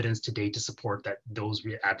no evidence to date to support that those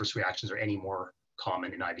adverse reactions are any more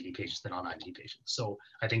common in IBD patients than non-IBD patients. So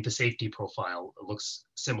I think the safety profile looks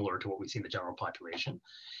similar to what we see in the general population.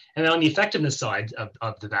 And then on the effectiveness side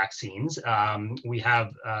of the vaccines, we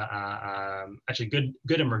have actually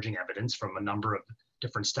good emerging evidence from a number of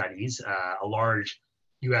different studies. A large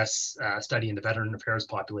US study in the veteran affairs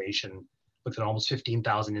population looked at almost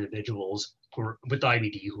 15,000 individuals who were with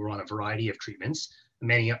IBD who were on a variety of treatments,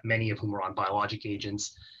 many of whom were on biologic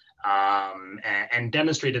agents, and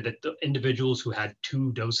demonstrated that the individuals who had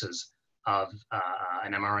 2 doses of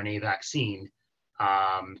an mRNA vaccine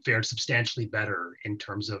fared substantially better in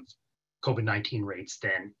terms of COVID-19 rates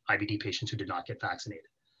than IBD patients who did not get vaccinated.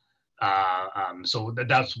 So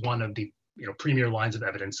that's one of the premier lines of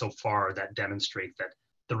evidence so far that demonstrate that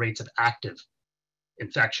the rates of active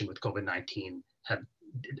infection with COVID-19 have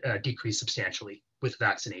decreased substantially with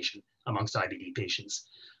vaccination amongst IBD patients.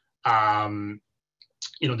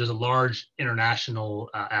 There's a large international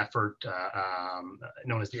effort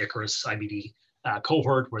known as the Icarus IBD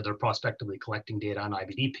cohort, where they're prospectively collecting data on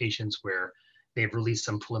IBD patients, where they've released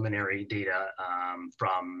some preliminary data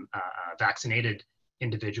from vaccinated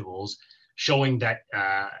individuals showing that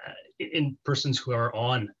in persons who are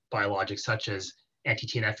on biologics such as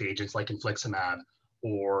anti-TNF agents like infliximab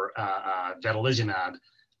or vedolizumab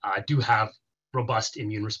do have robust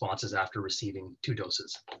immune responses after receiving 2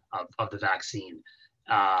 doses of the vaccine.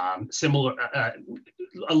 Similar,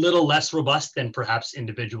 a little less robust than perhaps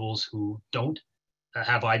individuals who don't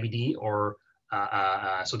have IBD, or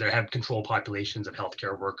so they have control populations of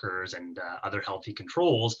healthcare workers and other healthy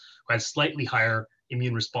controls who have slightly higher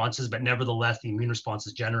immune responses, but nevertheless the immune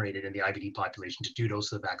responses generated in the IBD population to 2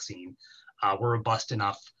 doses of the vaccine were robust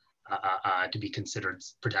enough to be considered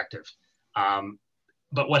protective.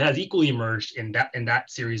 But what has equally emerged in that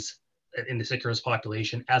series, in the Icarus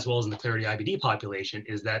population, as well as in the Clarity IBD population,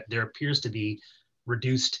 is that there appears to be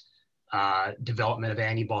reduced development of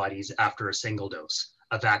antibodies after a single dose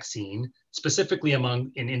of vaccine, specifically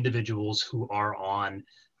in individuals who are on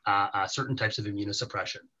certain types of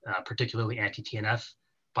immunosuppression, particularly anti-TNF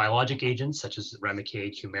biologic agents such as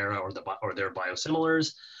Remicade, Humira, or their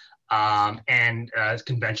biosimilars, and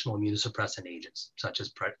conventional immunosuppressant agents such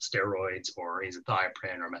as steroids or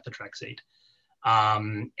azathioprine or methotrexate.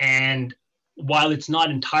 And while it's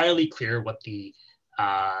not entirely clear what the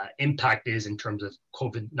impact is in terms of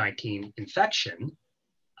COVID-19 infection,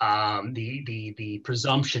 the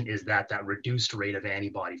presumption is that that reduced rate of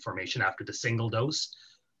antibody formation after the single dose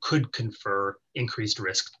could confer increased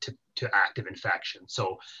risk to active infection.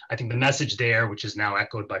 So I think the message there, which is now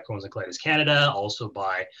echoed by Crohn's and Colitis Canada, also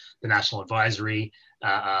by the National Advisory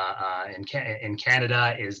in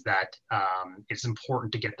Canada, is that it's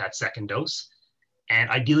important to get that second dose, and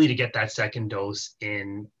ideally to get that second dose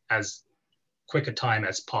in as quick a time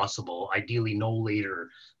as possible, ideally no later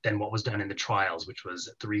than what was done in the trials, which was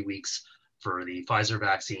 3 weeks for the Pfizer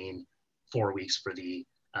vaccine, 4 weeks for the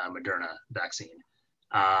Moderna vaccine.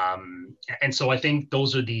 And so I think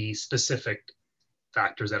those are the specific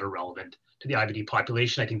factors that are relevant to the IBD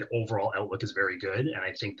population. I think the overall outlook is very good, and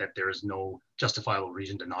I think that there is no justifiable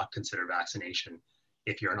reason to not consider vaccination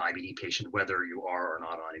if you're an IBD patient, whether you are or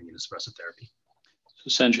not on immunosuppressive therapy. So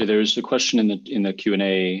Sanjay, there's a question in the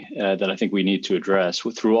Q&A that I think we need to address.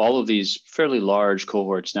 Through all of these fairly large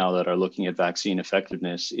cohorts now that are looking at vaccine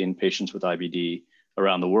effectiveness in patients with IBD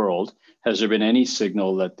around the world, has there been any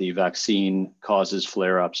signal that the vaccine causes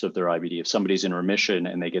flare-ups of their IBD? If somebody's in remission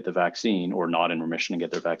and they get the vaccine, or not in remission and get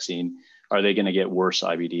their vaccine, are they going to get worse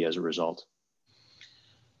IBD as a result?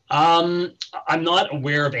 I'm not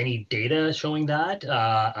aware of any data showing that.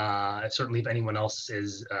 Certainly, if anyone else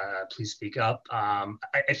is, please speak up.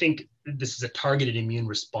 I think this is a targeted immune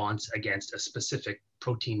response against a specific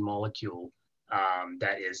protein molecule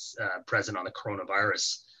that is present on the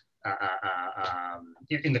coronavirus,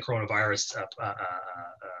 in the coronavirus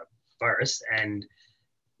virus. And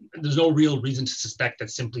there's no real reason to suspect that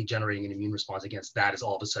simply generating an immune response against that is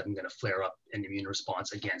all of a sudden going to flare up an immune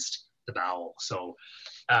response against the bowel. So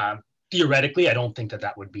theoretically, I don't think that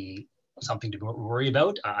that would be something to worry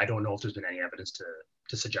about. I don't know if there's been any evidence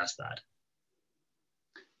to suggest that.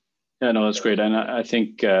 Yeah, no, that's great. And I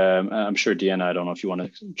think, I'm sure, Deanna, I don't know if you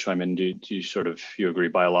want to chime in. Do you agree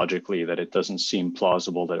biologically that it doesn't seem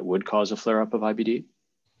plausible that it would cause a flare-up of IBD?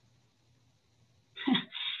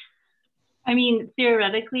 I mean,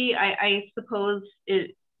 theoretically, I suppose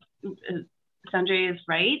Sanjay is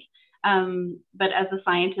right. But as a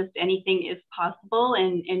scientist, anything is possible.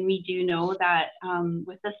 And we do know that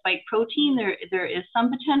with the spike protein, there is some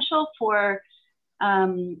potential for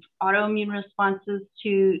autoimmune responses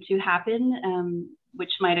to happen,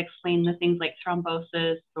 which might explain the things like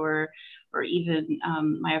thrombosis or even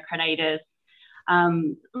myocarditis,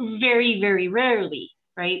 very, very rarely,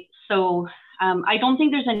 right? So I don't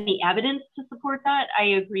think there's any evidence to support that. I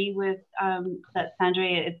agree with that,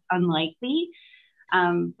 Sanjay, it's unlikely,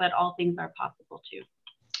 but all things are possible too.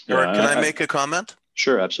 Eric, can I make a comment?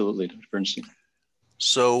 Sure, absolutely, Dr. Bernstein.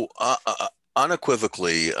 So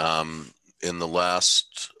unequivocally, in the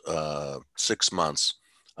last 6 months,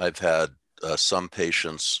 I've had some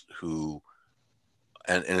patients who,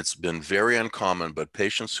 and it's been very uncommon, but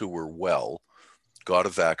patients who were well, got a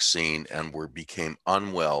vaccine and became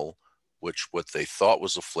unwell, what they thought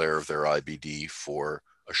was a flare of their IBD for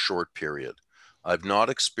a short period. I've not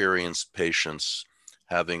experienced patients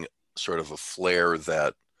having sort of a flare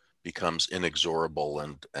that becomes inexorable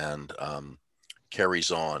and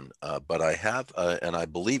carries on. But I have, and I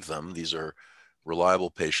believe them, these are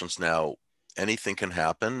reliable patients. Now, anything can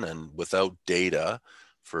happen, and without data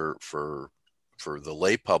for the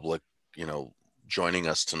lay public, joining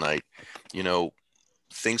us tonight,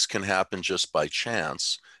 things can happen just by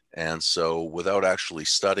chance. And so without actually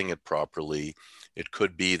studying it properly, it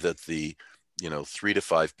could be that the 3 to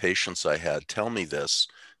 5 patients I had tell me this,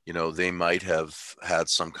 they might have had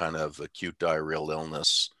some kind of acute diarrheal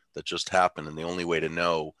illness that just happened. And the only way to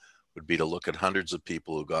know would be to look at hundreds of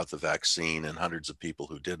people who got the vaccine and hundreds of people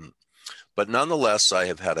who didn't. But nonetheless, I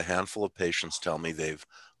have had a handful of patients tell me they've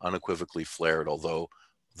unequivocally flared, although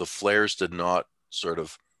the flares did not sort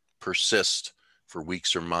of persist for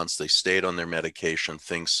weeks or months. They stayed on their medication,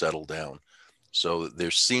 things settled down. So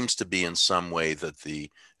there seems to be in some way that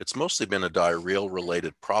it's mostly been a diarrheal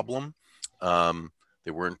related problem.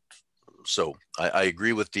 They weren't, so I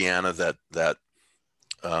agree with Deanna that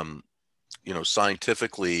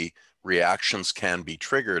scientifically reactions can be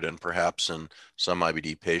triggered, and perhaps in some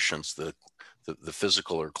IBD patients, the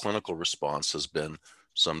physical or clinical response has been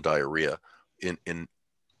some diarrhea.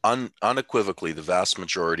 Unequivocally, the vast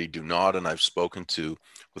majority do not, and I've spoken to,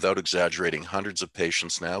 without exaggerating, hundreds of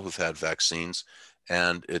patients now who've had vaccines,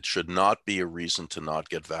 and it should not be a reason to not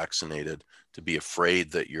get vaccinated, to be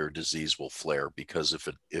afraid that your disease will flare, because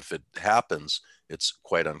if it happens, it's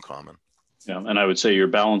quite uncommon. Yeah, and I would say you're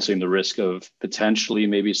balancing the risk of potentially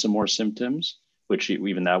maybe some more symptoms, which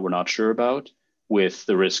even that we're not sure about, with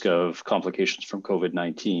the risk of complications from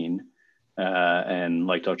COVID-19. And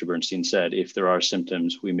like Dr. Bernstein said, if there are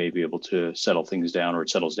symptoms, we may be able to settle things down, or it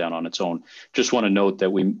settles down on its own. Just want to note that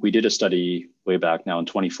we did a study way back now in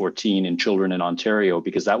 2014 in children in Ontario,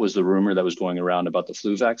 because that was the rumor that was going around about the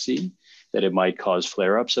flu vaccine, that it might cause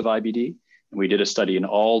flare-ups of IBD. And we did a study in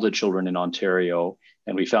all the children in Ontario,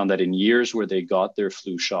 and we found that in years where they got their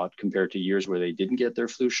flu shot compared to years where they didn't get their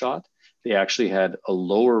flu shot, they actually had a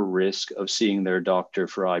lower risk of seeing their doctor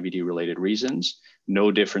for IBD-related reasons,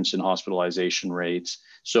 no difference in hospitalization rates.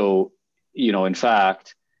 So, you know, in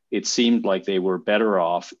fact, it seemed like they were better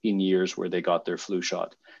off in years where they got their flu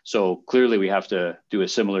shot. So clearly we have to do a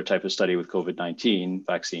similar type of study with COVID-19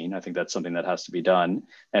 vaccine. I think that's something that has to be done,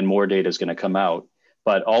 and more data is going to come out.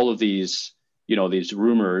 But all of these, you know, these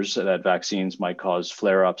rumors that vaccines might cause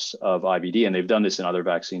flare-ups of IBD, and they've done this in other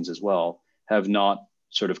vaccines as well, have not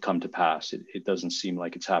sort of come to pass. It doesn't seem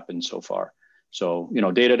like it's happened so far. So, you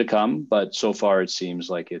know, data to come, but so far it seems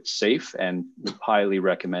like it's safe and highly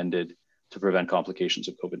recommended to prevent complications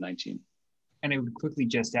of COVID-19. And I would quickly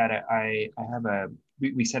just add,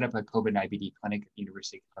 we set up a COVID IBD clinic at the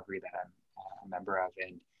University of Calgary that I'm a member of.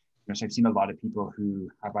 And, you know, so I've seen a lot of people who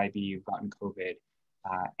have IBD who've gotten COVID,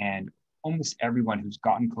 and almost everyone who's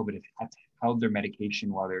gotten COVID has held their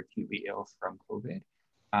medication while they're acutely ill from COVID.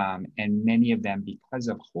 And many of them, because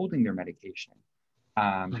of holding their medication,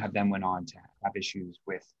 have then went on to have issues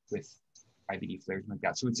with IBD flares like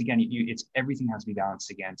that. So it's, again, it's everything has to be balanced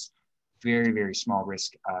against very, very small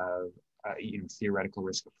risk of, you know, theoretical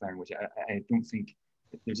risk of flaring, which I don't think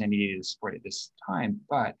that there's any data to support at this time.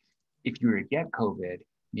 But if you were to get COVID,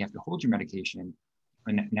 you have to hold your medication,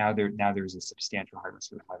 and now there's a substantial high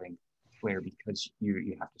risk of having flare because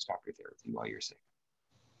you have to stop your therapy while you're sick.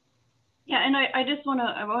 Yeah, and I just want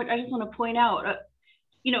to point out,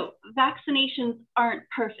 you know, vaccinations aren't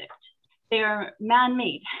perfect. They are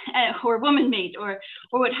man-made or woman-made or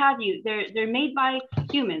what have you. They're made by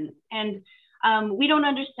humans, and we don't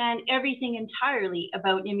understand everything entirely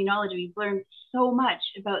about immunology. We've learned so much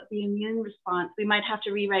about the immune response. We might have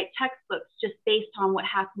to rewrite textbooks just based on what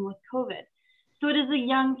happened with COVID. So it is a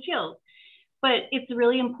young field, but it's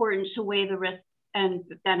really important to weigh the risks and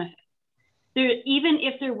the benefits. Even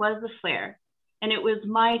if there was a flare and it was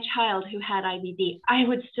my child who had IBD, I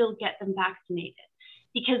would still get them vaccinated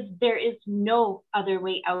because there is no other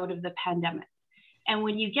way out of the pandemic. And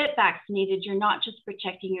when you get vaccinated, you're not just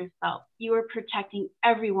protecting yourself, you are protecting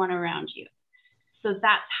everyone around you. So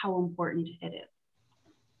that's how important it is.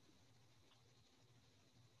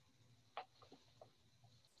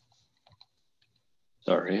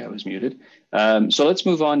 Sorry, I was muted. So let's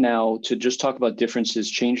move on now to just talk about differences,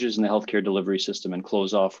 changes in the healthcare delivery system, and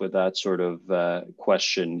close off with that sort of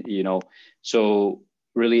question. You know, so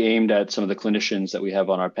really aimed at some of the clinicians that we have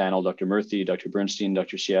on our panel, Dr. Murthy, Dr. Bernstein,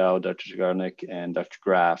 Dr. Xiao, Dr. Zagarnik, and Dr.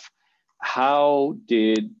 Graff. How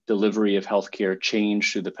did delivery of healthcare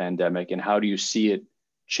change through the pandemic, and how do you see it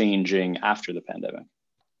changing after the pandemic?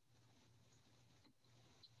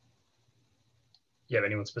 You have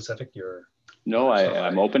anyone specific? No,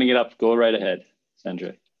 I'm opening it up. Go right ahead,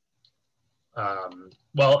 Sanjay.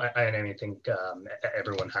 Well, I think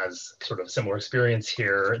everyone has sort of similar experience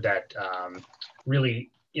here that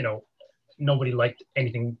really, you know, nobody liked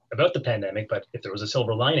anything about the pandemic, but if there was a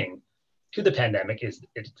silver lining to the pandemic is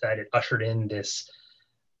that it ushered in this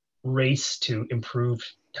race to improve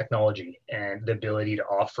technology and the ability to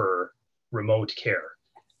offer remote care,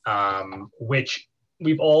 which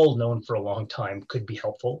we've all known for a long time could be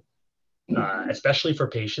helpful. Especially for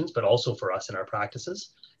patients, but also for us in our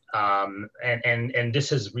practices. And this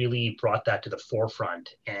has really brought that to the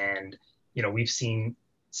forefront. And, you know, we've seen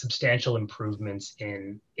substantial improvements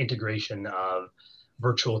in integration of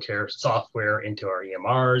virtual care software into our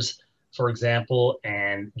EMRs, for example,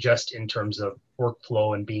 and just in terms of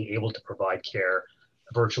workflow and being able to provide care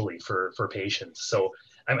virtually for patients. So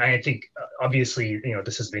I think, obviously, you know,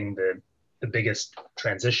 this has been the biggest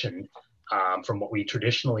transition from what we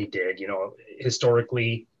traditionally did. You know,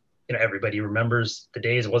 historically, you know, everybody remembers the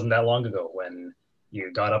days, it wasn't that long ago, when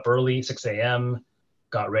you got up early, 6 a.m.,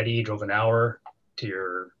 got ready, drove an hour to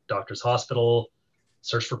your doctor's hospital,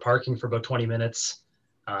 searched for parking for about 20 minutes,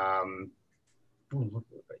 you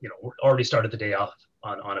know, already started the day off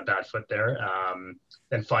on a bad foot there.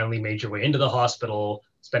 Then finally made your way into the hospital,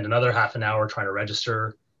 spend another half an hour trying to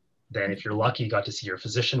register. Then if you're lucky, you got to see your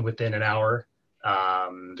physician within an hour.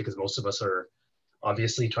 Because most of us are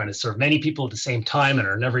obviously trying to serve many people at the same time and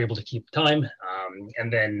are never able to keep time.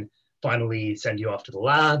 And then finally send you off to the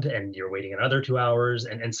lab and you're waiting another 2 hours.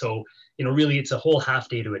 And so, you know, really it's a whole half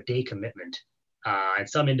day to a day commitment. And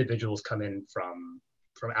some individuals come in from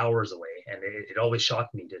hours away. And it always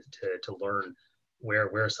shocked me to learn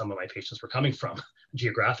where some of my patients were coming from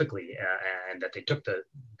geographically, and that they took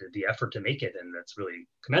the effort to make it, and that's really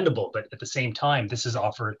commendable. But at the same time, this has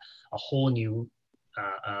offered a whole new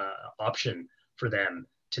option for them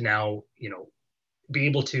to now, be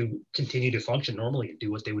able to continue to function normally and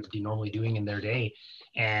do what they would be normally doing in their day,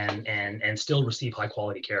 and still receive high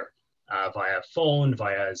quality care via phone,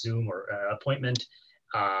 via Zoom or appointment.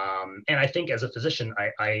 And I think as a physician,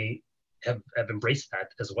 I have embraced that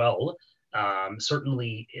as well.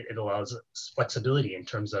 Certainly, it allows flexibility in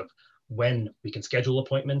terms of when we can schedule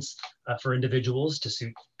appointments for individuals to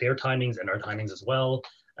suit their timings and our timings as well.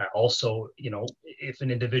 Also, if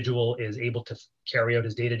an individual is able to carry out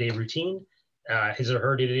his day-to-day routine, his or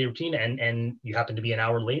her day-to-day routine, and you happen to be an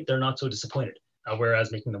hour late, they're not so disappointed.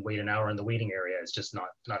 Whereas making them wait an hour in the waiting area is just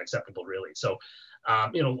not acceptable, really. So, a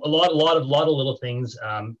lot of little things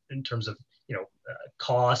in terms of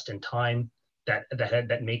cost and time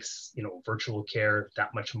that makes virtual care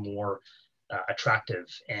that much more attractive,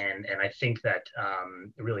 and I think that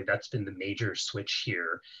really that's been the major switch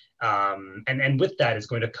here, and with that is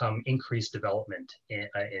going to come increased development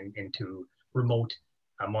into remote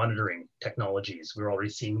monitoring technologies. We're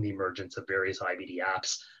already seeing the emergence of various IBD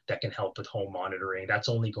apps that can help with home monitoring. That's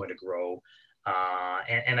only going to grow,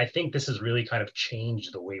 and I think this has really kind of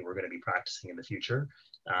changed the way we're going to be practicing in the future.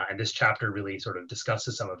 And this chapter really sort of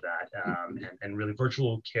discusses some of that, and really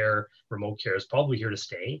virtual care, remote care is probably here to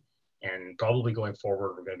stay. And probably going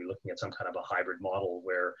forward, we're going to be looking at some kind of a hybrid model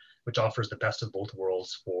which offers the best of both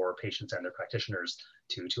worlds for patients and their practitioners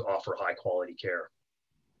to offer high quality care.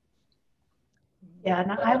 Yeah,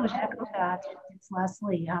 and I would echo that. It's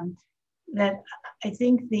Lesley. That I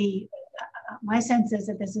think my sense is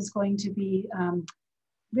that this is going to be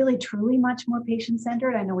really truly much more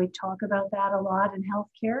patient-centered. I know we talk about that a lot in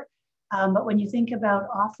healthcare, but when you think about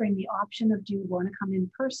offering the option of, do you want to come in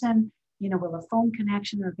person? Will a phone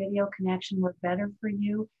connection or video connection work better for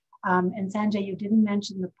you? And Sanjay, you didn't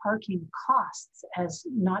mention the parking costs as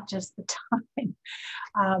not just the time.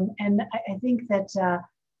 And I think that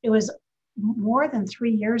it was more than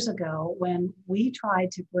 3 years ago when we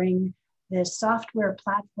tried to bring this software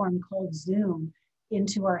platform called Zoom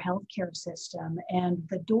into our healthcare system, and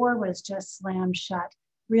the door was just slammed shut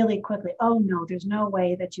really quickly. Oh no, there's no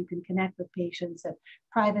way that you can connect with patients, and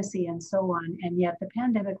privacy and so on. And yet the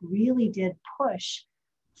pandemic really did push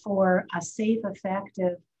for a safe,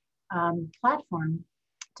 effective platform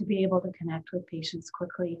to be able to connect with patients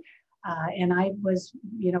quickly. And I was,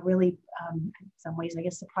 really, in some ways, I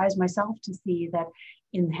guess, surprised myself to see that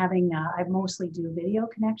in having, I mostly do video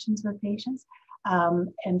connections with patients,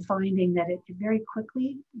 and finding that it very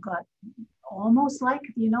quickly got almost like,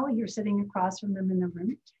 you're sitting across from them in the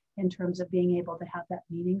room, in terms of being able to have that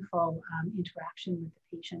meaningful interaction with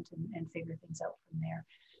the patient and figure things out from there.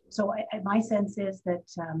 So my sense is that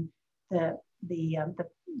the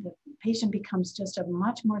patient becomes just a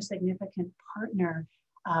much more significant partner,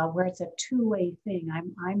 where it's a two-way thing.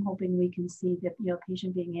 I'm hoping we can see the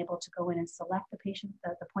patient being able to go in and select the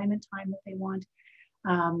appointment time that they want,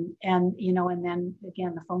 and then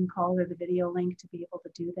again the phone call or the video link to be able to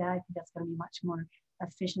do that. I think that's going to be much more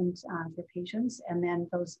efficient for patients, and then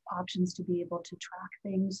those options to be able to track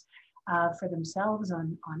things for themselves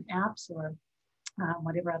on apps or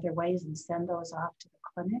whatever other ways, and send those off to the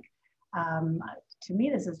clinic. To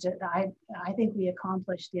me, this is just, I think we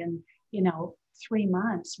accomplished in 3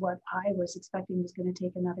 months what I was expecting was going to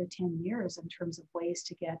take another 10 years in terms of ways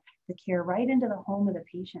to get the care right into the home of the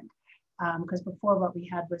patient. Because before, what we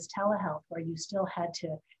had was telehealth, where you still had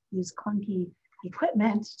to use clunky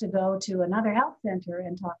equipment to go to another health center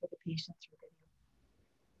and talk with the patient through video.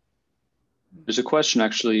 There's a question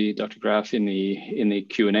actually, Dr. Graff, in the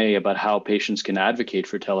Q&A about how patients can advocate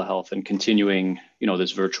for telehealth and continuing,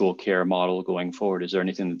 this virtual care model going forward. Is there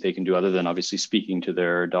anything that they can do other than obviously speaking to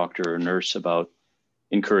their doctor or nurse about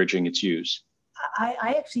encouraging its use?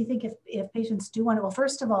 I actually think if patients do want to, well,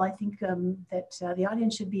 first of all, I think that the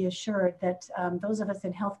audience should be assured that those of us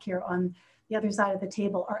in healthcare on the other side of the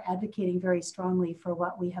table are advocating very strongly for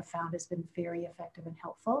what we have found has been very effective and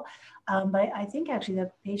helpful. But I think actually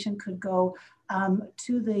the patient could go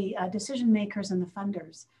to the decision makers and the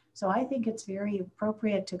funders. So I think it's very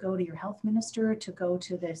appropriate to go to your health minister, to go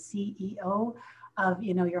to the CEO of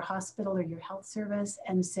your hospital or your health service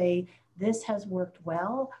and say, this has worked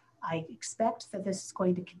well. I expect that this is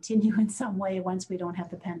going to continue in some way once we don't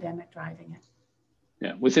have the pandemic driving it.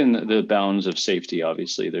 Yeah, within the bounds of safety,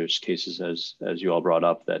 obviously, there's cases, as you all brought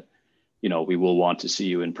up, that, we will want to see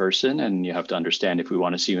you in person, and you have to understand if we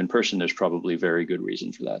want to see you in person, there's probably very good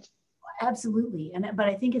reason for that. Absolutely. But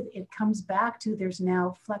I think it comes back to there's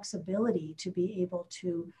now flexibility to be able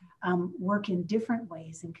to work in different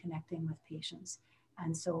ways in connecting with patients.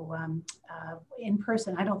 And so in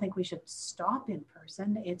person, I don't think we should stop in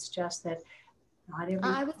person. It's just that not every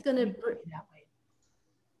I was going to that way.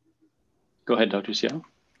 Go ahead, Dr. Xiao.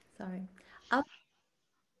 Sorry.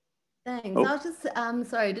 Thanks. Oh. I was just,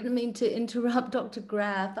 sorry, I didn't mean to interrupt Dr.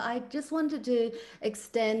 Graff. I just wanted to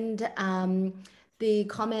extend the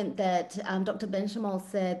comment that Dr. Benchamal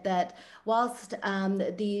said that whilst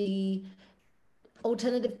the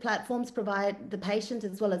alternative platforms provide the patient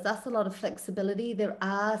as well as us a lot of flexibility, there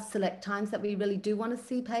are select times that we really do want to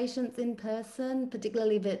see patients in person,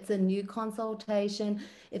 particularly if it's a new consultation,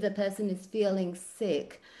 if a person is feeling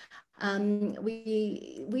sick.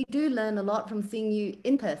 We do learn a lot from seeing you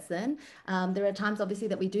in person. There are times obviously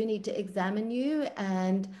that we do need to examine you,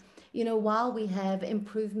 and you know, while we have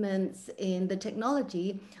improvements in the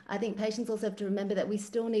technology, I think patients also have to remember that we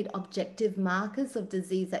still need objective markers of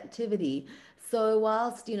disease activity. So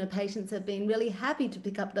whilst, you know, patients have been really happy to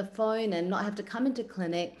pick up the phone and not have to come into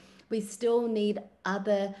clinic, we still need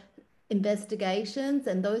other investigations,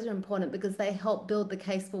 and those are important because they help build the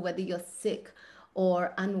case for whether you're sick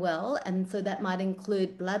or unwell. And so that might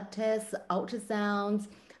include blood tests, ultrasounds,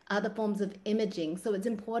 other forms of imaging. So it's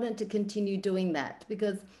important to continue doing that,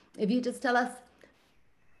 because if you just tell us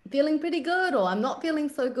feeling pretty good or I'm not feeling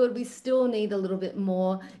so good, we still need a little bit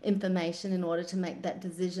more information in order to make that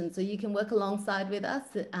decision. So you can work alongside with us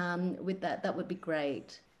with that. That would be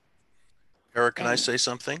great. Eric, can I say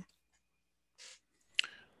something?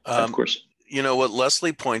 Of course. You know, what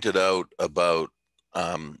Lesley pointed out about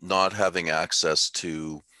not having access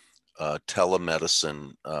to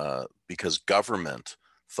telemedicine because government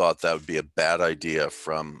thought that would be a bad idea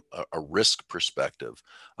from a risk perspective.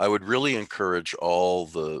 I would really encourage all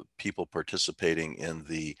the people participating in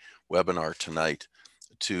the webinar tonight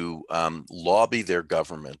to lobby their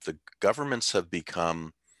government. The governments have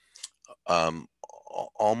become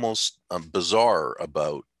almost bizarre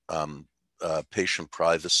about patient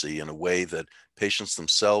privacy in a way that patients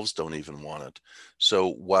themselves don't even want it.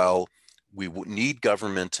 So while we need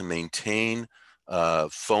government to maintain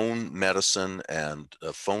phone medicine and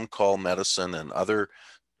phone call medicine and other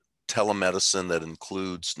telemedicine that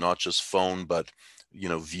includes not just phone, but, you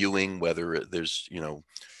know, viewing, whether there's, you know,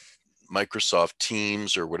 Microsoft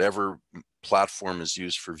Teams or whatever platform is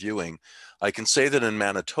used for viewing. I can say that in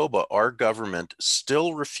Manitoba, our government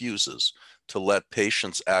still refuses to let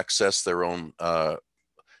patients access their own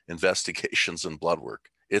investigations and blood work.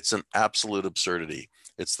 It's an absolute absurdity.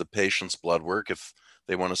 It's the patient's blood work. If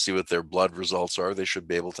they want to see what their blood results are, they should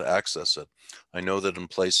be able to access it. I know that in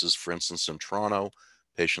places, for instance, in Toronto,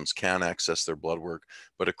 patients can access their blood work,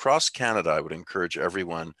 but across Canada, I would encourage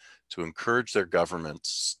everyone to encourage their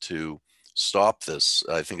governments to stop this.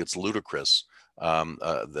 I think it's ludicrous,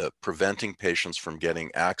 the preventing patients from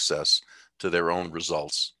getting access to their own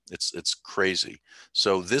results. It's crazy.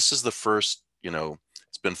 So this is the first, you know,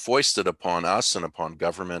 it's been foisted upon us and upon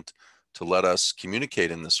government to let us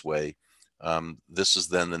communicate in this way. This is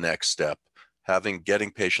then the next step,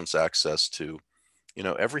 getting patients access to, you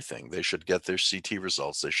know, everything. They should get their CT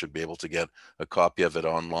results. They should be able to get a copy of it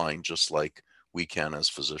online, just like we can as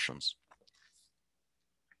physicians.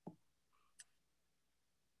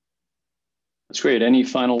 That's great. Any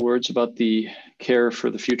final words about the care for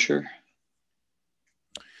the future?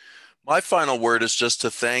 My final word is just to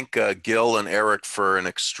thank Gil and Eric for an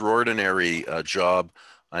extraordinary job.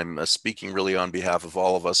 I'm speaking really on behalf of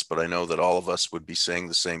all of us, but I know that all of us would be saying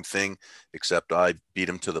the same thing, except I beat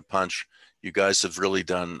him to the punch. You guys have really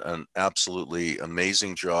done an absolutely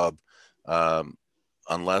amazing job.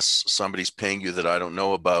 Unless somebody's paying you that I don't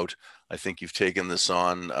know about, I think you've taken this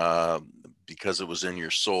on because it was in your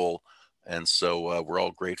soul. And so we're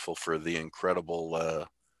all grateful for the incredible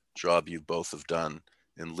job you both have done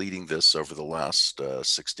in leading this over the last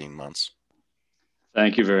 16 months.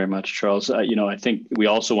 Thank you very much, Charles. You know, I think we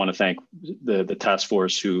also want to thank the task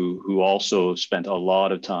force who also spent a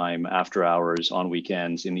lot of time after hours, on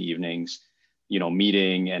weekends, in the evenings, you know,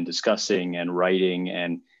 meeting and discussing and writing.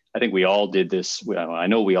 And I think we all did this. I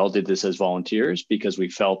know we all did this as volunteers because we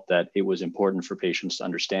felt that it was important for patients to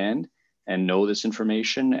understand and know this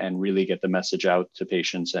information and really get the message out to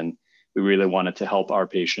patients. And we really wanted to help our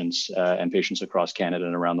patients and patients across Canada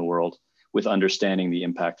and around the world with understanding the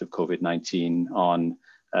impact of COVID-19 on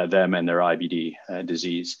them and their IBD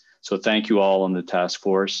disease. So thank you all on the task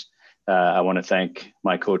force. I want to thank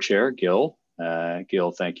my co-chair, Gil.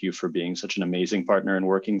 Gil, thank you for being such an amazing partner and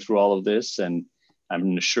working through all of this. And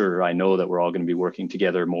I know that we're all going to be working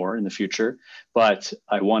together more in the future, but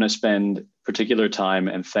I want to spend particular time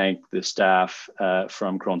and thank the staff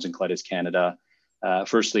from Crohn's and Colitis Canada.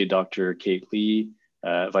 Firstly, Dr. Kate Lee,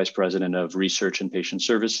 Vice President of Research and Patient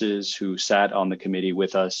Services, who sat on the committee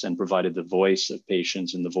with us and provided the voice of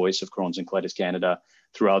patients and the voice of Crohn's and Colitis Canada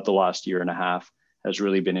throughout the last year and a half, has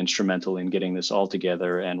really been instrumental in getting this all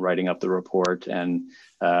together and writing up the report and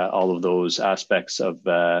all of those aspects of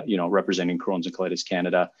representing Crohn's and Colitis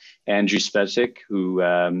Canada. Angie Cpsych, who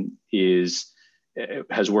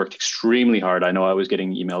has worked extremely hard. I know I was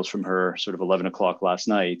getting emails from her sort of 11 o'clock last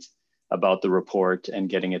night about the report and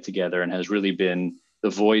getting it together, and has really been the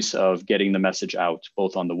voice of getting the message out,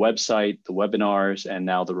 both on the website, the webinars, and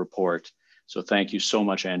now the report. So thank you so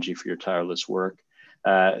much, Angie, for your tireless work.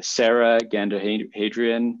 Sarah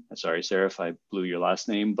Gandahadrian, sorry, Sarah, if I blew your last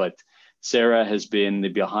name, but Sarah has been the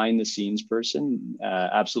behind the scenes person,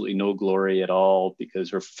 absolutely no glory at all, because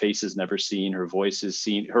her face is never seen, her voice is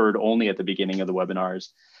heard only at the beginning of the webinars.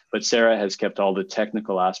 But Sarah has kept all the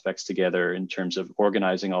technical aspects together in terms of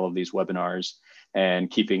organizing all of these webinars and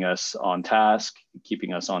keeping us on task,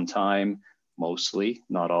 keeping us on time, mostly,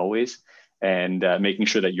 not always, and making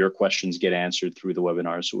sure that your questions get answered through the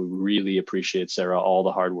webinar. So we really appreciate, Sarah, all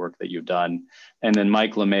the hard work that you've done. And then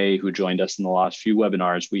Mike LeMay, who joined us in the last few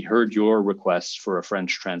webinars, we heard your requests for a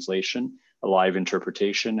French translation, a live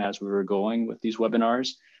interpretation as we were going with these webinars.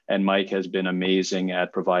 And Mike has been amazing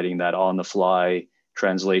at providing that on-the-fly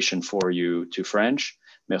translation for you to French.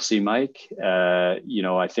 Merci, Mike.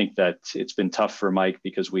 I think that it's been tough for Mike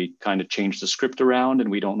because we kind of changed the script around and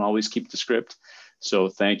we don't always keep the script. So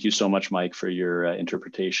thank you so much, Mike, for your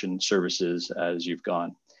interpretation services as you've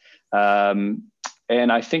gone. And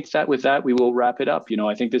I think that with that, we will wrap it up.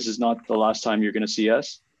 I think this is not the last time you're going to see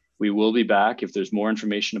us. We will be back. If there's more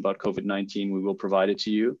information about COVID-19, we will provide it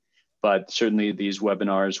to you. But certainly these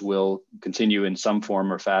webinars will continue in some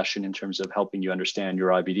form or fashion in terms of helping you understand your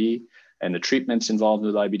IBD and the treatments involved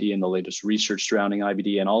with IBD and the latest research surrounding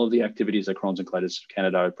IBD and all of the activities that Crohn's and Colitis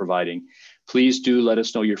Canada are providing. Please do let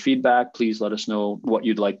us know your feedback. Please let us know what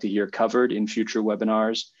you'd like to hear covered in future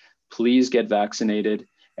webinars. Please get vaccinated.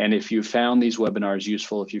 And if you found these webinars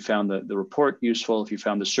useful, if you found the report useful, if you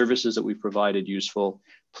found the services that we've provided useful,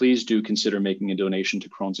 please do consider making a donation to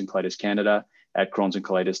Crohn's and Colitis Canada at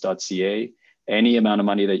crohnsandcolitis.ca. Any amount of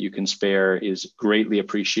money that you can spare is greatly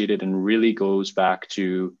appreciated and really goes back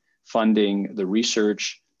to funding the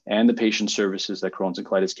research and the patient services that Crohn's and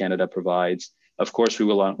Colitis Canada provides. Of course, we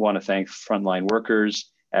will want to thank frontline workers,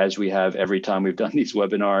 as we have every time we've done these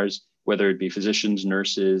webinars, whether it be physicians,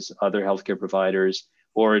 nurses, other healthcare providers,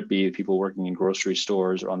 or it be people working in grocery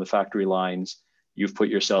stores or on the factory lines. You've put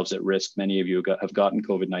yourselves at risk. Many of you have gotten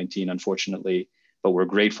COVID-19, unfortunately, but we're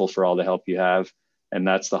grateful for all the help you have. And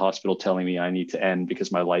that's the hospital telling me I need to end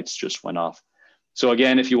because my lights just went off. So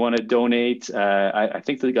again, if you want to donate, I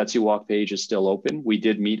think the Gutsy Walk page is still open. We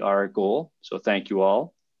did meet our goal, so thank you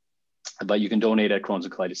all. But you can donate at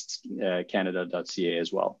crohnsandcolitiscanada.ca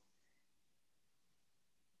as well.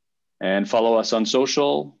 And follow us on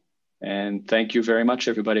social. And thank you very much,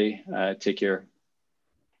 everybody. Take care.